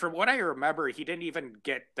 And from what I remember, he didn't even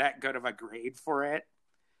get that good of a grade for it,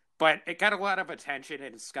 but it got a lot of attention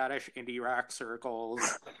in Scottish indie rock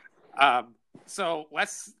circles. So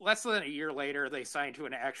less than a year later, they signed to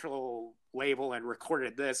an actual label and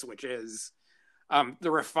recorded this, which is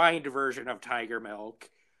the refined version of Tiger Milk.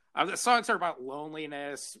 The songs are about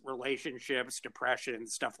loneliness, relationships, depression,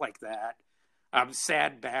 stuff like that.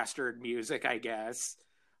 Sad bastard music, I guess.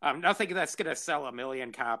 Nothing that's going to sell a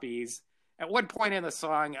million copies. At one point in the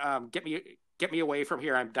song, get me away from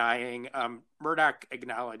here, I'm dying. Murdoch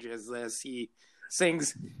acknowledges this. He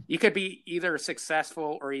sings, "You could be either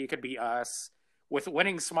successful or you could be us, with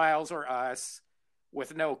winning smiles or us,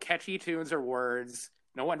 with no catchy tunes or words,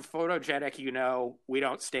 no one photogenic, we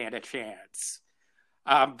don't stand a chance."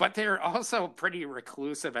 But they're also pretty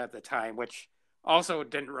reclusive at the time, which also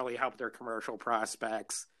didn't really help their commercial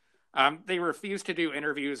prospects. They refused to do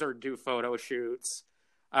interviews or do photo shoots.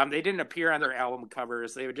 They didn't appear on their album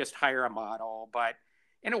covers. They would just hire a model. But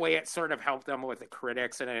in a way, it sort of helped them with the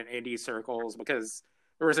critics and in indie circles because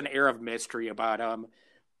there was an air of mystery about them.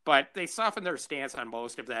 But they softened their stance on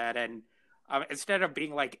most of that. And instead of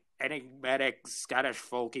being like enigmatic Scottish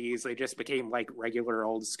folkies, they just became like regular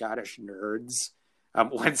old Scottish nerds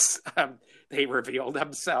once they revealed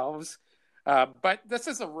themselves. But this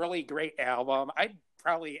is a really great album. I'd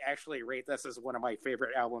probably actually rate this as one of my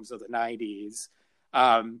favorite albums of the 90s.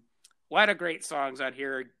 A lot of great songs on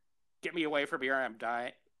here. Get Me Away From Here, I'm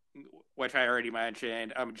Dying, which I already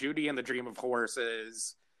mentioned. Judy and the Dream of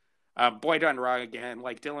Horses. Boy Done Wrong Again,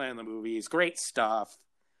 like Dylan in the Movies. Great stuff.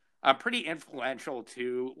 Pretty influential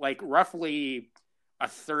too. Like roughly a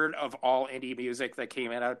third of all indie music that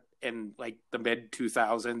came out in like the mid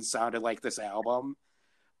 2000s sounded like this album.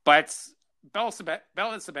 But Belle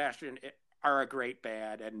and Sebastian are a great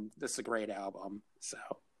band, and this is a great album. So,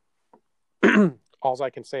 all I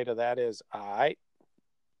can say to that is,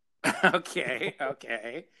 okay,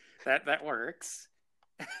 that works.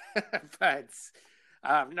 But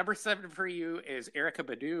number 7 for you is Erykah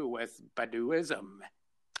Badu with Baduizm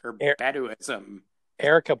or Baduizm.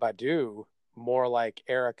 Erykah Badu, more like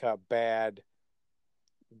Erica Bad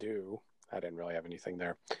Do. I didn't really have anything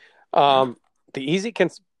there. The easy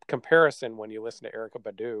comparison when you listen to Erykah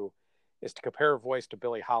Badu is to compare her voice to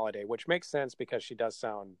Billie Holiday, which makes sense because she does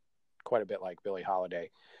sound quite a bit like Billie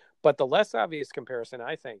Holiday. But the less obvious comparison,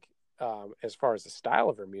 I think, as far as the style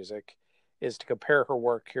of her music, is to compare her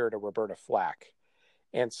work here to Roberta Flack.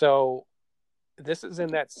 And so this is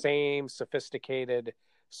in that same sophisticated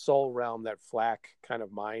soul realm that Flack kind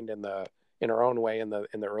of mined in her own way in the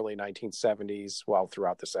early 1970s, well,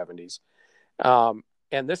 throughout the 70s.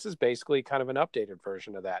 And this is basically kind of an updated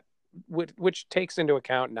version of that, which takes into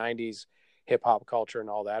account 90s hip hop culture and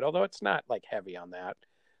all that, although it's not like heavy on that.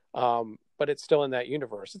 But it's still in that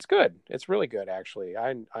universe. It's good. It's really good, actually.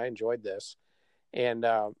 I enjoyed this. And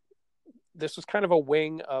this was kind of a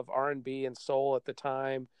wing of R&B and soul at the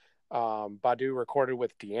time. Badu recorded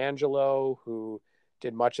with D'Angelo, who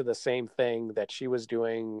did much of the same thing that she was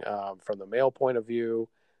doing from the male point of view,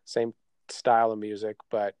 same style of music,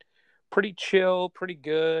 but pretty chill, pretty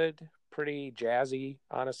good, pretty jazzy,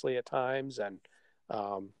 honestly, at times, and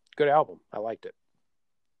good album. I liked it.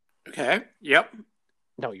 Okay. Yep.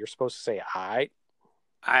 No, you're supposed to say I.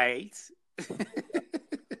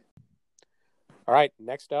 All right,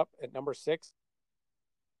 next up at number 6,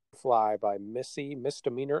 Fly by Missy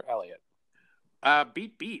Misdemeanor Elliott.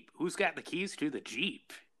 Beep, beep. Who's got the keys to the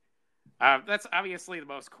Jeep? That's obviously the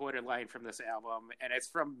most quoted line from this album, and it's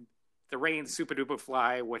from The Rain's Super Duper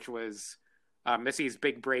Fly, which was Missy's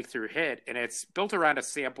big breakthrough hit, and it's built around a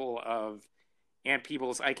sample of Ann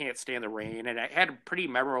Peebles' I Can't Stand the Rain, and it had a pretty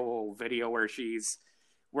memorable video where she's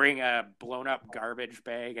wearing a blown-up garbage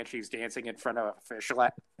bag and she's dancing in front of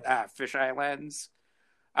fish islands.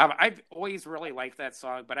 I've always really liked that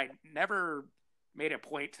song, but I never made a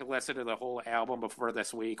point to listen to the whole album before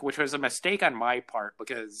this week, which was a mistake on my part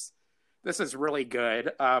because this is really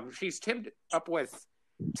good. She's teamed up with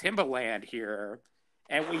Timbaland here,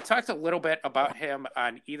 and we talked a little bit about him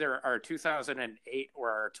on either our 2008 or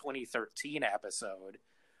our 2013 episode.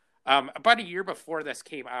 About a year before this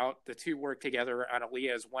came out, the two worked together on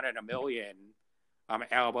Aaliyah's 1 in a Million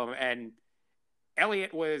album, and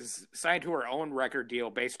Elliott was signed to her own record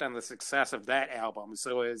deal based on the success of that album,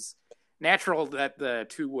 so it was natural that the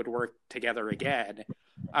two would work together again.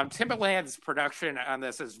 Timbaland's production on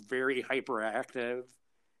this is very hyperactive.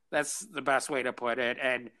 That's the best way to put it,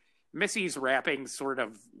 and Missy's rapping sort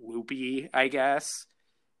of loopy, I guess.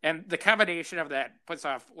 And the combination of that puts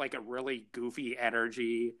off like a really goofy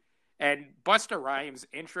energy. And Busta Rhymes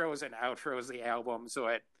intros and outros the album, so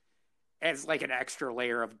it adds like an extra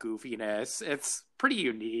layer of goofiness. It's pretty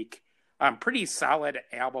unique. Pretty solid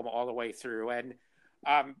album all the way through. And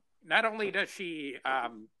not only does she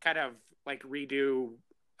kind of like redo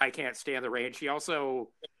I Can't Stand the Rain, she also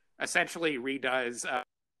essentially redoes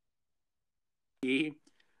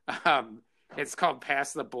it's called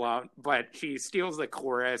Pass the Blunt, but she steals the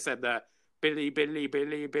chorus and the Billy, Billy,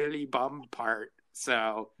 Billy, Billy bum part.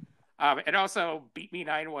 So And also, Beat Me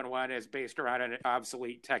 911 is based around an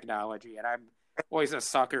obsolete technology, and I'm always a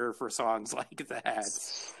sucker for songs like that.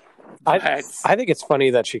 I But I think it's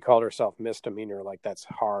funny that she called herself Misdemeanor, like that's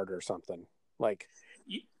hard or something. Like,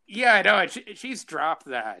 yeah, I know she's dropped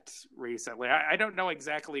that recently. I don't know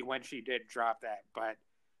exactly when she did drop that, but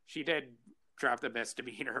she did drop the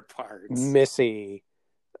misdemeanor parts. Missy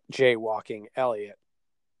jaywalking Elliot.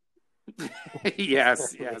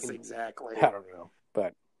 Yes, I yes, mean, exactly. I don't know,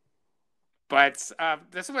 but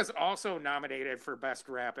this was also nominated for Best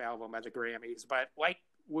Rap Album at the Grammys. But like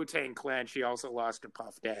Wu-Tang Clan, she also lost to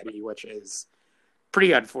Puff Daddy, which is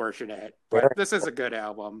pretty unfortunate. But this is a good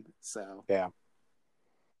album. So yeah.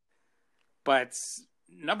 But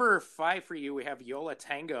number 5 for you, we have Yo La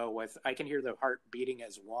Tengo with I Can Hear the Heart Beating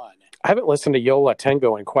as One. I haven't listened to Yo La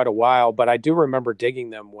Tengo in quite a while, but I do remember digging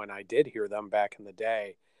them when I did hear them back in the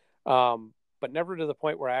day. But never to the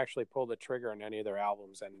point where I actually pulled the trigger on any of their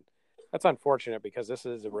albums. And that's unfortunate because this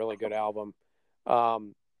is a really good album.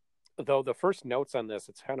 Though the first notes on this,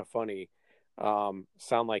 it's kind of funny,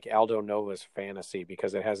 sound like Aldo Nova's Fantasy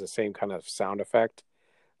because it has the same kind of sound effect.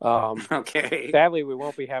 Okay. Sadly, we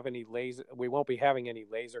won't be having any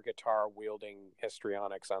laser guitar wielding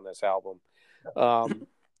histrionics on this album.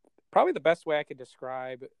 Probably the best way I could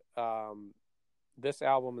describe this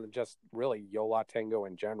album and just really Yo La Tengo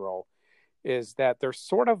in general is that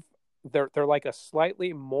they're like a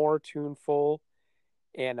slightly more tuneful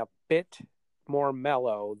and a bit more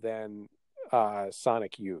mellow than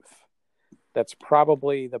Sonic Youth. That's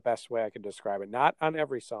probably the best way I could describe it. Not on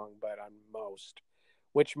every song, but on most.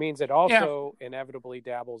 Which means it also inevitably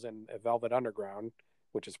dabbles in Velvet Underground,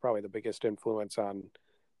 which is probably the biggest influence on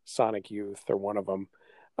Sonic Youth, or one of them.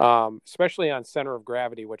 Especially on Center of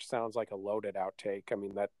Gravity, which sounds like a Loaded outtake. I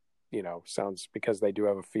mean, that, sounds because they do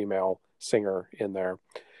have a female singer in there.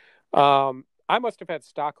 I must have had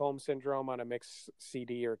Stockholm Syndrome on a mix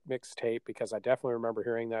CD or mixtape because I definitely remember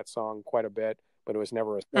hearing that song quite a bit, but it was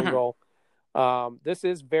never a single. This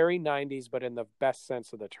is very 90s, but in the best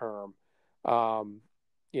sense of the term.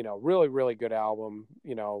 Really, really good album.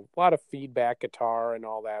 A lot of feedback guitar and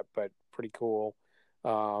all that, but pretty cool.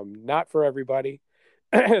 Not for everybody.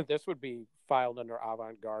 This would be filed under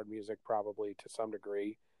avant-garde music probably to some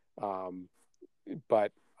degree.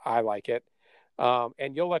 But I like it.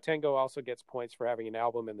 And Yo La Tengo also gets points for having an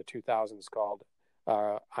album in the 2000s called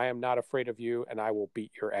I Am Not Afraid of You and I Will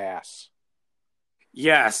Beat Your Ass.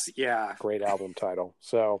 Yes, yeah. Great album title.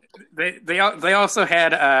 So they also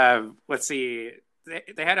had let's see,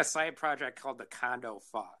 they had a side project called the Condo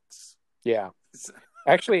Fox. Yeah.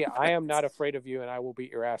 Actually, I Am Not Afraid of You and I Will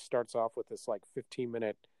Beat Your Ass starts off with this like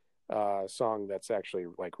 15-minute song that's actually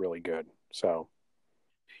like really good. So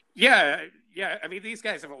yeah. I mean, these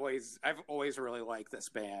guys I've always really liked this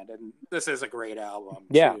band, and this is a great album.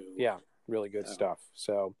 Yeah, too. yeah, really good stuff.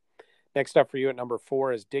 So next up for you at number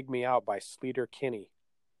 4 is Dig Me Out by Sleater Kinney.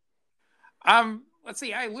 Let's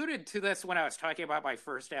see, I alluded to this when I was talking about my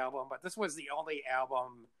first album, but this was the only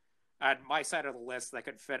album on my side of the list that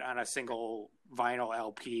could fit on a single vinyl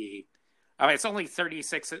LP. It's only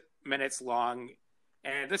 36 minutes long,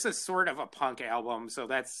 and this is sort of a punk album, so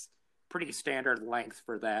that's pretty standard length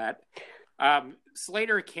for that.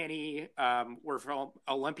 Sleater Kinney were from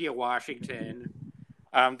Olympia, Washington.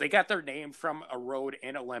 They got their name from a road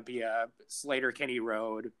in Olympia, Sleater Kinney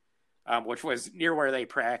Road, which was near where they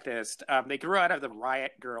practiced. They grew out of the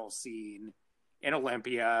Riot Girl scene in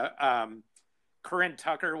Olympia. Corinne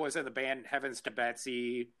Tucker was in the band Heavens to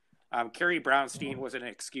Betsy. Carrie Brownstein was in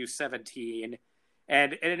Excuse 17.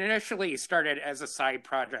 And it initially started as a side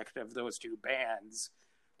project of those two bands.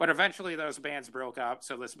 But eventually those bands broke up,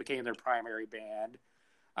 so this became their primary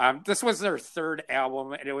band. This was their third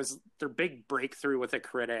album, and it was their big breakthrough with the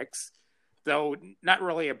critics, though not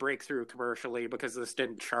really a breakthrough commercially because this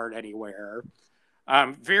didn't chart anywhere.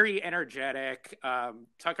 Very energetic.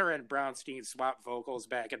 Tucker and Brownstein swapped vocals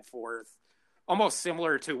back and forth, almost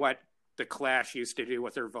similar to what The Clash used to do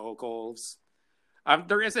with their vocals.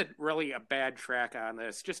 There isn't really a bad track on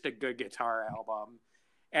this, just a good guitar album.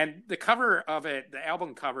 And the cover of it, the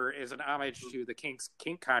album cover, is an homage to the Kink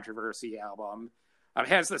Controversy album. It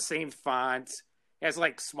has the same font, has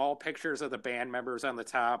like small pictures of the band members on the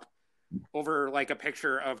top, over like a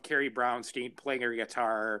picture of Carrie Brownstein playing her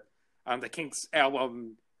guitar. The Kinks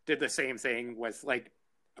album did the same thing with like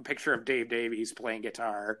a picture of Dave Davies playing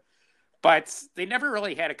guitar. But they never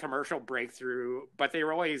really had a commercial breakthrough, but they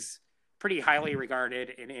were always pretty highly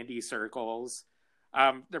regarded in indie circles.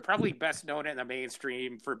 They're probably best known in the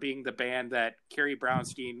mainstream for being the band that Carrie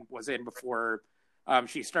Brownstein was in before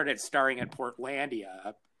she started starring in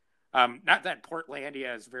Portlandia. Not that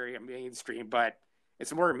Portlandia is very mainstream, but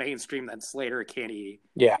it's more mainstream than Sleater-Kinney.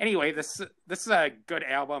 Yeah. Anyway, this is a good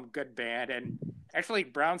album, good band, and actually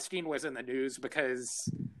Brownstein was in the news because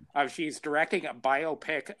she's directing a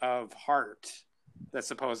biopic of Heart that's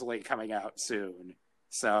supposedly coming out soon.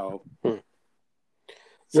 So,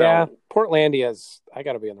 yeah, Portlandia's. I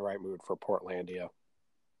got to be in the right mood for Portlandia.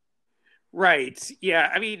 Right. Yeah.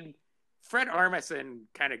 I mean, Fred Armisen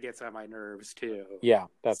kind of gets on my nerves too. Yeah,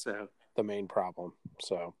 that's the main problem.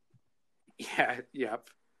 So. Yeah. Yep.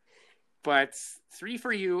 But 3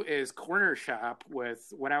 for you is Corner Shop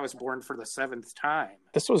with When I Was Born for the Seventh Time.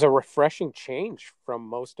 This was a refreshing change from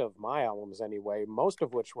most of my albums anyway, most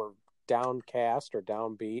of which were downcast or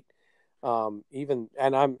downbeat.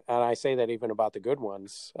 I say that even about the good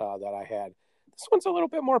ones that I had. This one's a little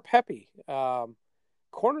bit more peppy.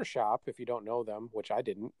 Corner Shop, if you don't know them, which I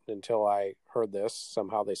didn't until I heard this,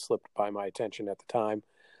 somehow they slipped by my attention at the time.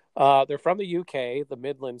 They're from the UK, the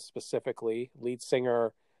Midlands specifically. Lead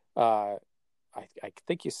singer, I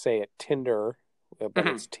think you say it Tinder, but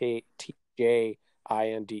it's Tjinder.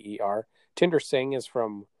 Tinder Singh is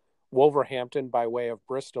from Wolverhampton by way of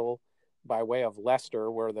Bristol, by way of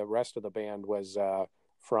Leicester, where the rest of the band was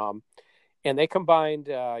from. And they combined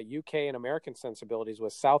UK and American sensibilities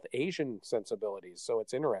with South Asian sensibilities. So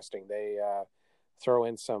it's interesting. They throw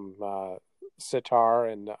in some sitar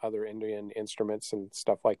and other Indian instruments and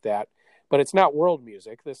stuff like that. But it's not world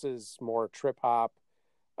music. This is more trip hop,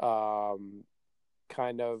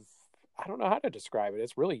 kind of, I don't know how to describe it.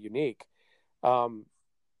 It's really unique.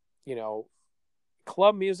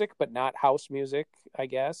 Club music, but not house music, I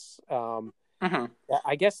guess.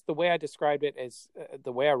 I guess the way I described it is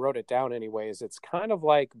the way I wrote it down anyway, is it's kind of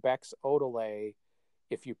like Beck's Odelay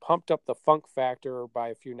if you pumped up the funk factor by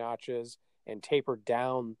a few notches and tapered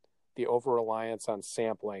down the over-reliance on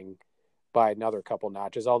sampling by another couple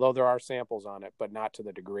notches, although there are samples on it, but not to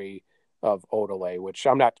the degree of Odelay, which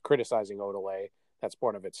I'm not criticizing Odelay. That's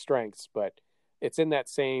one of its strengths, but it's in that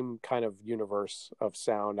same kind of universe of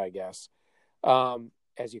sound, I guess.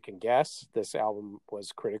 As you can guess, this album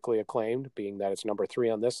was critically acclaimed, being that it's number 3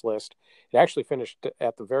 on this list. It actually finished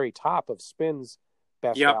at the very top of Spin's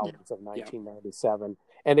best albums of 1997.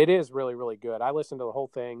 And it is really, really good. I listened to the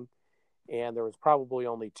whole thing, and there was probably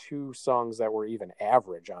only 2 songs that were even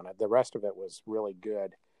average on it. The rest of it was really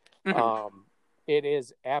good. It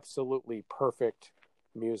is absolutely perfect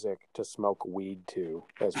music to smoke weed to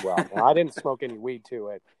as well. Now, I didn't smoke any weed to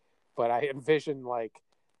it, but I envisioned like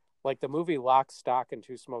the movie Lock, Stock, and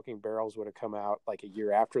Two Smoking Barrels would have come out like a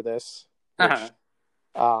year after this. Which,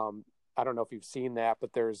 I don't know if you've seen that,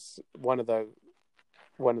 but there's one of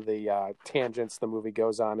the tangents the movie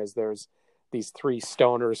goes on is there's these 3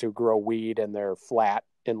 stoners who grow weed in their flat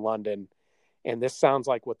in London, and this sounds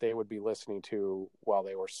like what they would be listening to while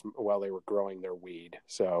they were growing their weed.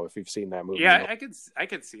 So if you've seen that movie, I could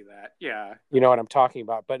see that. Yeah, you know what I'm talking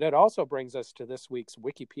about. But it also brings us to this week's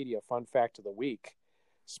Wikipedia fun fact of the week.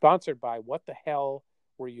 Sponsored by What the Hell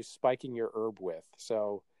Were You Spiking Your Herb With?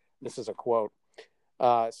 So this is a quote.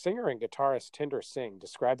 Singer and guitarist Tinder Singh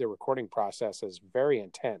described their recording process as very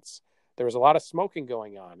intense. There was a lot of smoking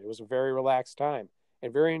going on. It was a very relaxed time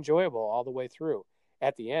and very enjoyable all the way through.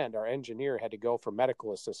 At the end, our engineer had to go for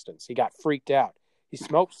medical assistance. He got freaked out. He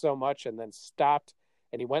smoked so much and then stopped,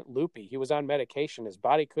 and he went loopy. He was on medication. His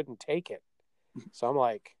body couldn't take it. So I'm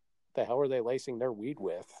like, the hell are they lacing their weed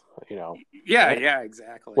with? Yeah,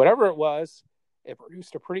 exactly. Whatever it was, it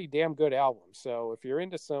produced a pretty damn good album. So if you're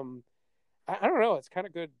into some, I don't know, it's kind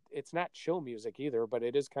of good. It's not chill music either, but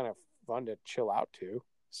it is kind of fun to chill out to.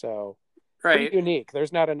 So pretty unique.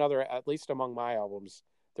 There's not another, at least among my albums,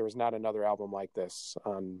 there was not another album like this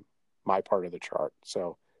on my part of the chart.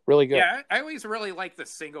 So really good. Yeah, I always really like the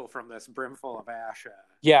single from this, Brimful of Ash.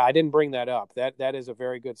 Yeah, I didn't bring that up. That is a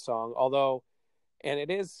very good song, although, and it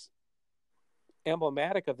is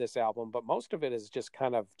emblematic of this album, but most of it is just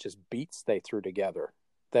kind of just beats they threw together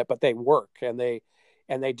but they work, and they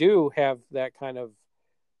do have that kind of,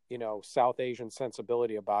 South Asian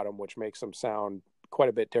sensibility about them, which makes them sound quite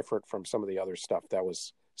a bit different from some of the other stuff that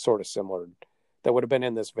was sort of similar that would have been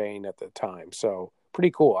in this vein at the time. So pretty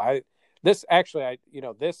cool. This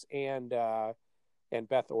and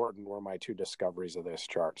Beth Orton were my 2 discoveries of this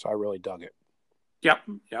chart. So I really dug it. Yep.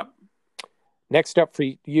 Next up for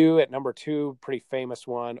you at number 2, pretty famous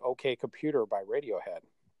one, OK Computer by Radiohead.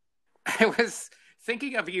 I was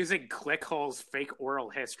thinking of using Clickhole's fake oral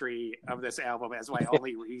history of this album as my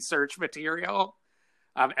only research material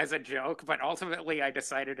as a joke, but ultimately I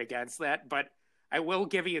decided against that. But I will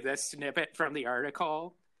give you this snippet from the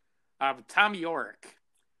article. Tom York.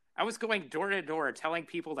 I was going door to door telling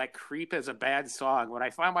people that Creep is a bad song when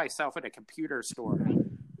I found myself in a computer store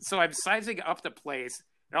So I'm sizing up the place,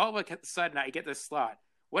 and all of a sudden I get this thought: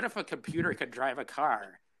 what if a computer could drive a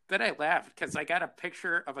car? Then I laughed because I got a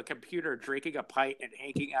picture of a computer drinking a pint and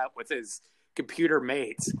hanging out with his computer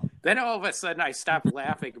mates. Then all of a sudden I stopped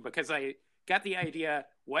laughing because I got the idea: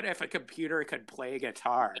 what if a computer could play a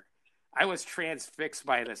guitar? I was transfixed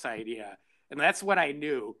by this idea, and that's when I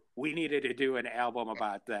knew we needed to do an album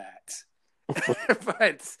about that.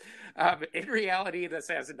 But in reality, this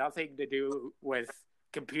has nothing to do with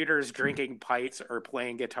computers drinking pints or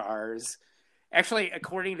playing guitars. Actually,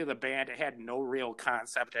 according to the band, it had no real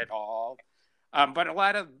concept at all. But a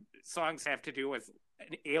lot of songs have to do with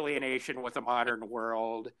alienation with the modern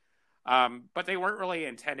world. But they weren't really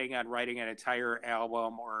intending on writing an entire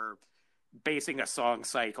album or basing a song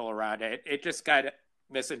cycle around it. It just got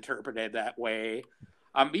misinterpreted that way.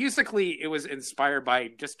 Musically, it was inspired by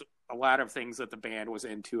just a lot of things that the band was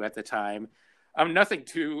into at the time. Nothing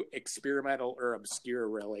too experimental or obscure,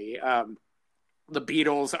 really. The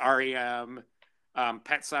Beatles, REM,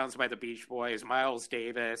 Pet Sounds by the Beach Boys, Miles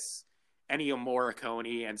Davis, Ennio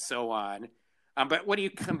Morricone, and so on. But when you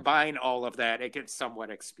combine all of that, it gets somewhat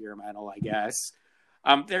experimental, I guess.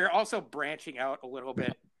 They're also branching out a little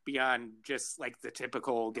bit beyond just like the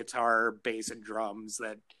typical guitar, bass, and drums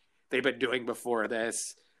that they've been doing before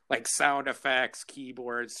this, like sound effects,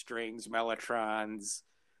 keyboards, strings, mellotrons,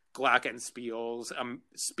 glockenspiels,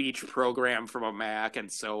 speech program from a Mac,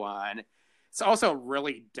 and so on. It's also a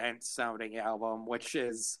really dense sounding album, which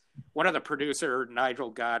is one of the producer Nigel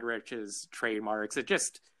Godrich's trademarks. It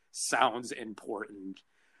just sounds important.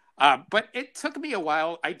 But it took me a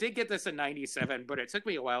while. I did get this in 97, but it took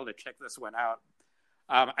me a while to check this one out.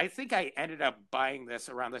 I think I ended up buying this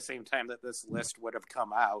around the same time that this list would have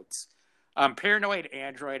come out. Paranoid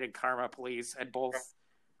Android and Karma Police had both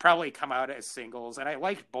probably come out as singles, and I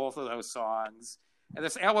liked both of those songs. And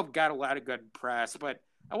this album got a lot of good press, but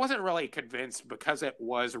I wasn't really convinced because it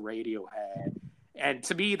was Radiohead. And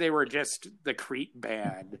to me, they were just the Creep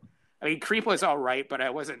band. I mean, Creep was all right, but I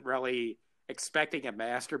wasn't really expecting a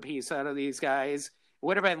masterpiece out of these guys. It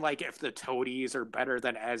would have been like if the Toadies or Better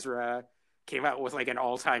Than Ezra came out with like an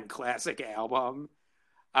all-time classic album.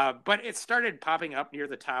 But it started popping up near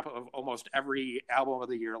the top of almost every album of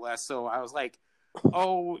the year list. So I was like,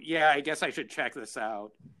 oh, yeah, I guess I should check this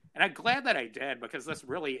out. And I'm glad that I did because this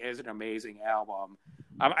really is an amazing album.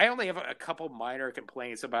 I only have a couple minor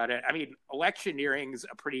complaints about it. I mean, Electioneering's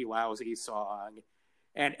a pretty lousy song.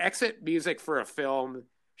 And Exit Music for a Film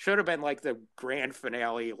should have been like the grand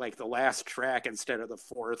finale, like the last track instead of the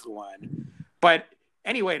fourth one. But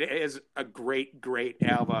anyway, it is a great, great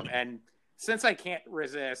album. And since I can't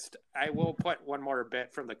resist, I will put one more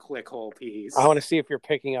bit from the Clickhole piece. I want to see if you're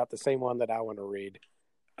picking out the same one that I want to read.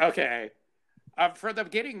 Okay. For the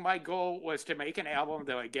beginning, my goal was to make an album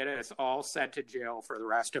that would get us all sent to jail for the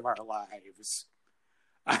rest of our lives.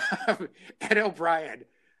 Ed O'Brien,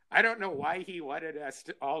 I don't know why he wanted us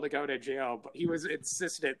all to go to jail, but he was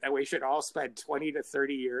insistent that we should all spend 20 to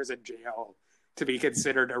 30 years in jail to be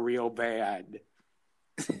considered a real band.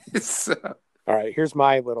 So. All right, here's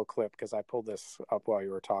my little clip because I pulled this up while you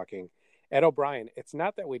were talking. Ed O'Brien, it's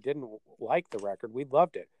not that we didn't like the record. We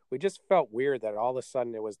loved it. We just felt weird that all of a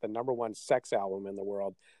sudden it was the number one sex album in the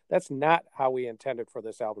world. That's not how we intended for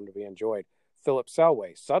this album to be enjoyed. Philip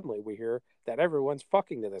Selway, suddenly we hear that everyone's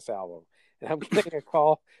fucking to this album. And I'm getting a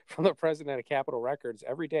call from the president of Capitol Records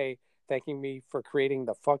every day thanking me for creating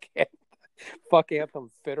the fuck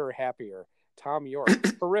anthem Fitter Happier. Tom York,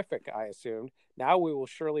 horrific, I assumed. Now we will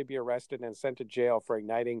surely be arrested and sent to jail for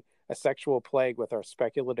igniting a sexual plague with our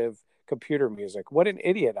speculative computer music. What an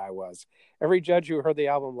idiot I was. Every judge who heard the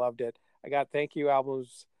album loved it. I got thank you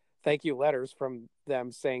letters from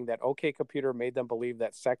them saying that OK Computer made them believe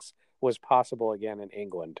that sex was possible again in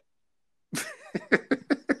England.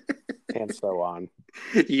 And so on.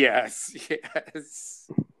 Yes.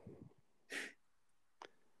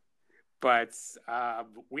 But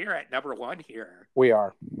we're at number one here. We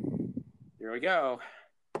are. Here we go.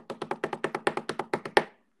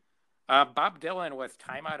 Bob Dylan with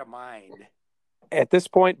Time Out of Mind. At this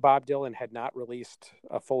point, Bob Dylan had not released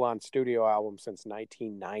a full-on studio album since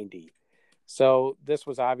 1990. So this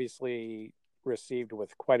was obviously received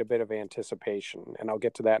with quite a bit of anticipation, and I'll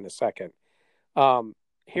get to that in a second.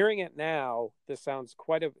 Hearing it now, it sounds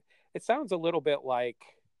a little bit like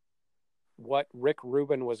what Rick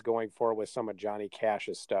Rubin was going for with some of Johnny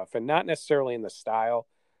Cash's stuff, and not necessarily in the style,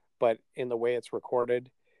 but in the way it's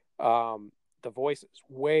recorded. The voice is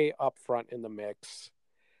way up front in the mix,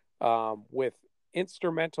 with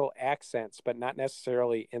instrumental accents, but not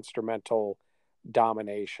necessarily instrumental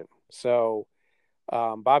domination. So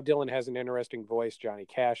Bob Dylan has an interesting voice. Johnny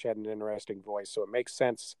Cash had an interesting voice, so it makes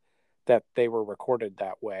sense that they were recorded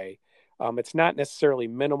that way. It's not necessarily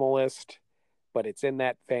minimalist, but it's in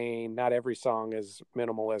that vein. Not every song is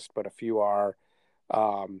minimalist, but a few are.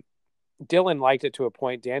 Um, Dylan liked it to a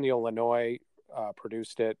point. Daniel Lanois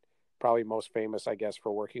produced it, probably most famous, I guess,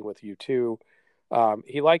 for working with U2.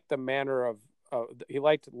 He liked the manner of, he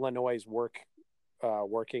liked Lanois'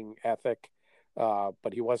 working ethic,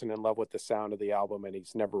 but he wasn't in love with the sound of the album, and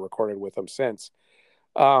he's never recorded with them since.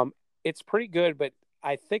 It's pretty good, but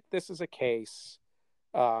I think this is a case.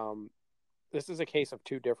 This is a case of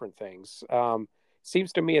two different things.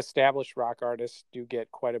 Seems to me established rock artists do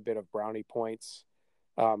get quite a bit of brownie points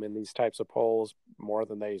in these types of polls, more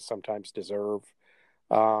than they sometimes deserve.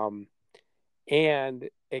 Um, and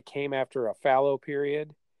it came after a fallow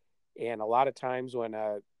period. And a lot of times when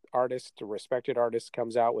a respected artist,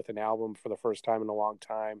 comes out with an album for the first time in a long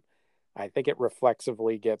time, I think it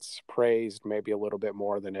reflexively gets praised maybe a little bit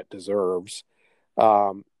more than it deserves.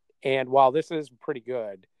 And while this is pretty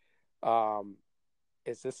good, um,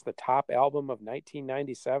 is this the top album of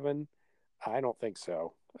 1997? I don't think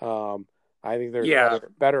so. I think there's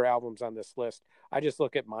better albums on this list. I just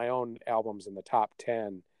look at my own albums in the top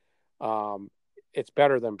 10. It's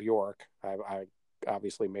better than Bjork. I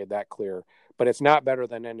obviously made that clear, but it's not better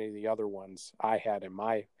than any of the other ones I had in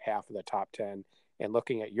my half of the top 10. And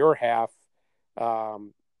looking at your half,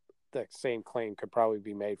 the same claim could probably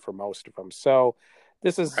be made for most of them. So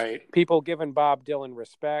this is people giving Bob Dylan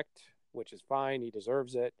respect, which is fine. He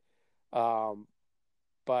deserves it.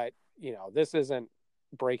 But, this isn't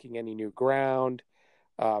breaking any new ground.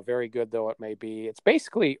 Very good though it may be. It's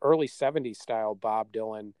basically early 70s style Bob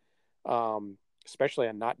Dylan, especially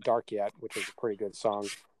on Not Dark Yet, which is a pretty good song,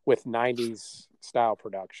 with 90s style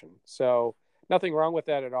production. So nothing wrong with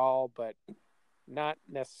that at all, but not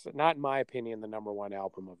in my opinion the number one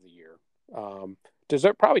album of the year.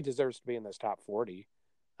 Probably deserves to be in this top 40.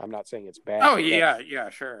 I'm not saying it's bad. Oh yeah,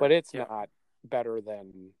 sure. But it's not better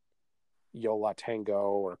than Yo La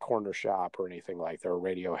Tengo or Corner Shop or anything like that, or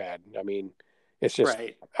Radiohead. I mean, it's just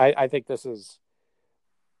I think this is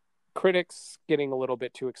critics getting a little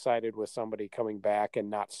bit too excited with somebody coming back and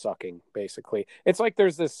not sucking, basically. It's like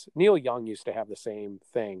there's this, Neil Young used to have the same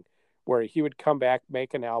thing where he would come back,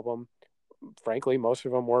 make an album. Frankly, most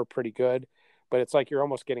of them were pretty good, but it's like you're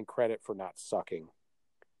almost getting credit for not sucking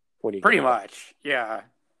when you pretty much, yeah.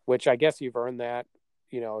 Which I guess you've earned that,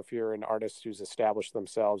 if you're an artist who's established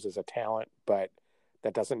themselves as a talent, but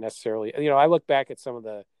that doesn't necessarily, I look back at some of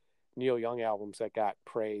the Neil Young albums that got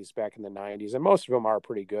praised back in the 90s, and most of them are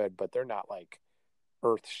pretty good, but they're not like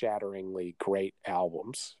earth-shatteringly great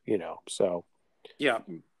albums, so yeah.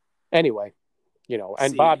 Anyway,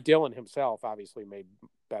 and Bob Dylan himself obviously made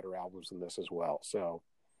better albums than this as well, so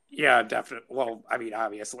yeah, definitely. Well, I mean,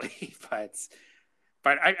 obviously,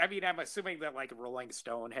 but I mean, I'm assuming that like Rolling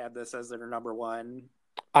Stone had this as their number one.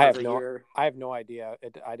 I have no idea.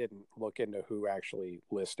 I didn't look into who actually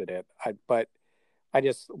listed it.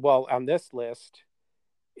 On this list,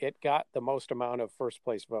 it got the most amount of first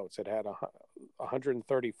place votes. It had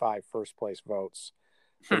 135 first place votes.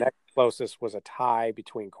 The next closest was a tie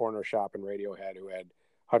between Corner Shop and Radiohead, who had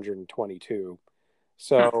 122.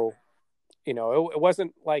 So, it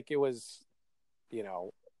wasn't like it was,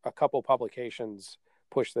 a couple publications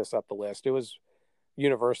pushed this up the list. It was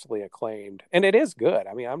universally acclaimed, and it is good.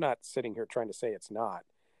 I mean, I'm not sitting here trying to say it's not,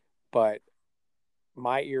 but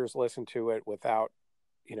my ears listen to it without,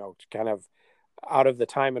 kind of out of the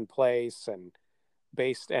time and place and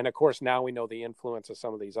based. And of course, now we know the influence of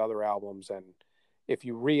some of these other albums. And if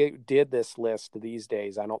you redid this list these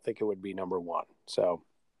days, I don't think it would be number one. So,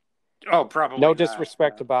 probably no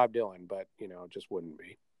disrespect to Bob Dylan, but it just wouldn't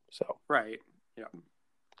be. So, yeah,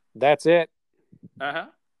 that's it.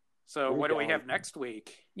 So what do we have next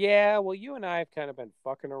week? Yeah, well, you and I have kind of been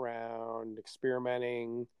fucking around,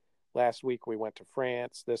 experimenting. Last week we went to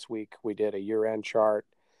France. This week we did a year-end chart.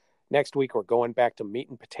 Next week we're going back to meat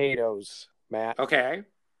and potatoes, Matt. Okay.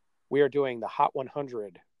 We are doing the Hot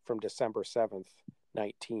 100 from December 7th,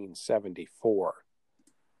 1974.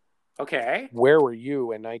 Okay. Where were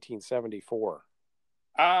you in 1974?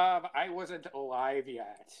 I wasn't alive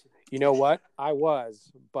yet. You know what? I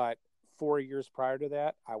was, but 4 years prior to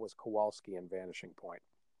that, I was Kowalski in Vanishing Point.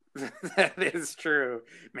 That is true.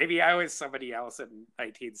 Maybe I was somebody else in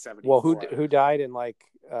 1974. Well, who died in like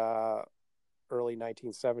early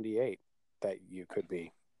 1978 that you could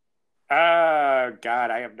be?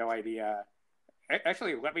 God, I have no idea.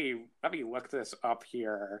 Actually, let me look this up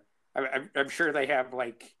here. I'm sure they have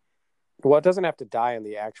like. Well, it doesn't have to die in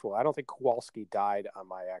the actual. I don't think Kowalski died on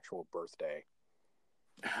my actual birthday.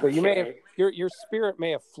 So you may have Okay. your spirit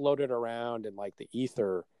may have floated around in like the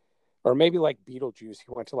ether, or maybe like Beetlejuice,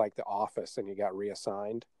 you went to like the office and you got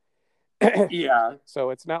reassigned. Yeah.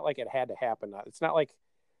 So it's not like it had to happen. It's not like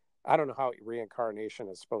I don't know how reincarnation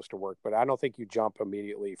is supposed to work, but I don't think you jump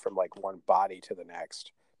immediately from like one body to the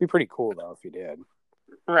next. It'd be pretty cool though if you did.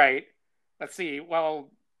 Right. Let's see.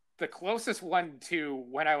 Well, the closest one to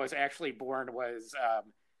when I was actually born was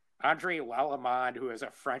Andre Lallemande, who is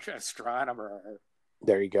a French astronomer,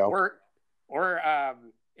 There you go. or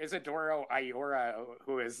Isidoro Ayora,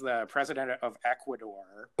 who is the president of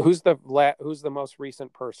Ecuador. Who's the most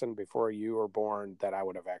recent person before you were born that I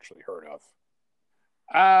would have actually heard of?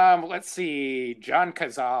 Let's see, John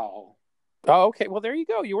Cazale. Oh, okay. Well, there you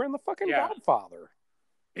go. You were in the fucking Yeah. Godfather.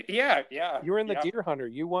 Yeah. You were in the yeah. Deer Hunter.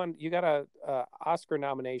 You won. You got a Oscar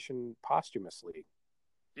nomination posthumously,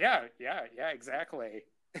 Yeah, exactly.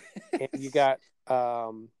 and you got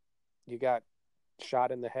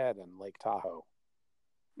shot in the head in Lake Tahoe,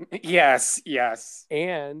 Yes.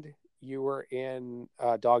 and you were in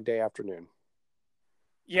Dog Day Afternoon.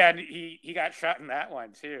 Yeah, and he got shot in that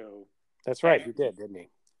one too. That's right. And You did, didn't he?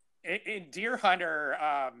 in Deer Hunter,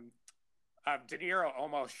 De Niro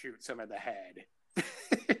almost shoots him in the head,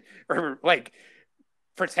 or like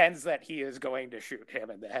pretends that he is going to shoot him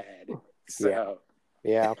in the head. So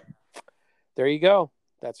Yeah. There you go.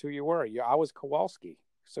 That's who you were. I was Kowalski.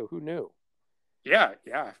 So who knew? yeah,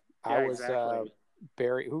 I was exactly.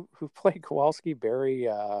 Barry. Who played Kowalski? Barry.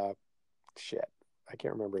 Shit, I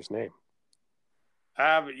can't remember his name.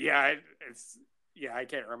 Yeah, I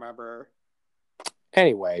can't remember.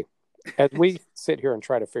 Anyway, as we sit here and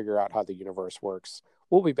try to figure out how the universe works,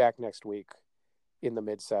 we'll be back next week in the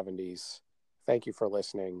mid-70s. Thank you for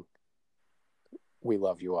listening. We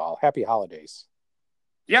love you all. Happy holidays.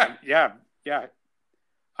 Yeah.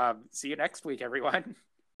 See you next week, everyone.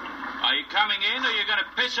 Are you coming in or are you going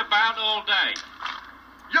to piss about all day?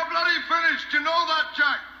 You're bloody finished, you know that,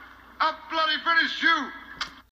 Jack? I'm bloody finished, you.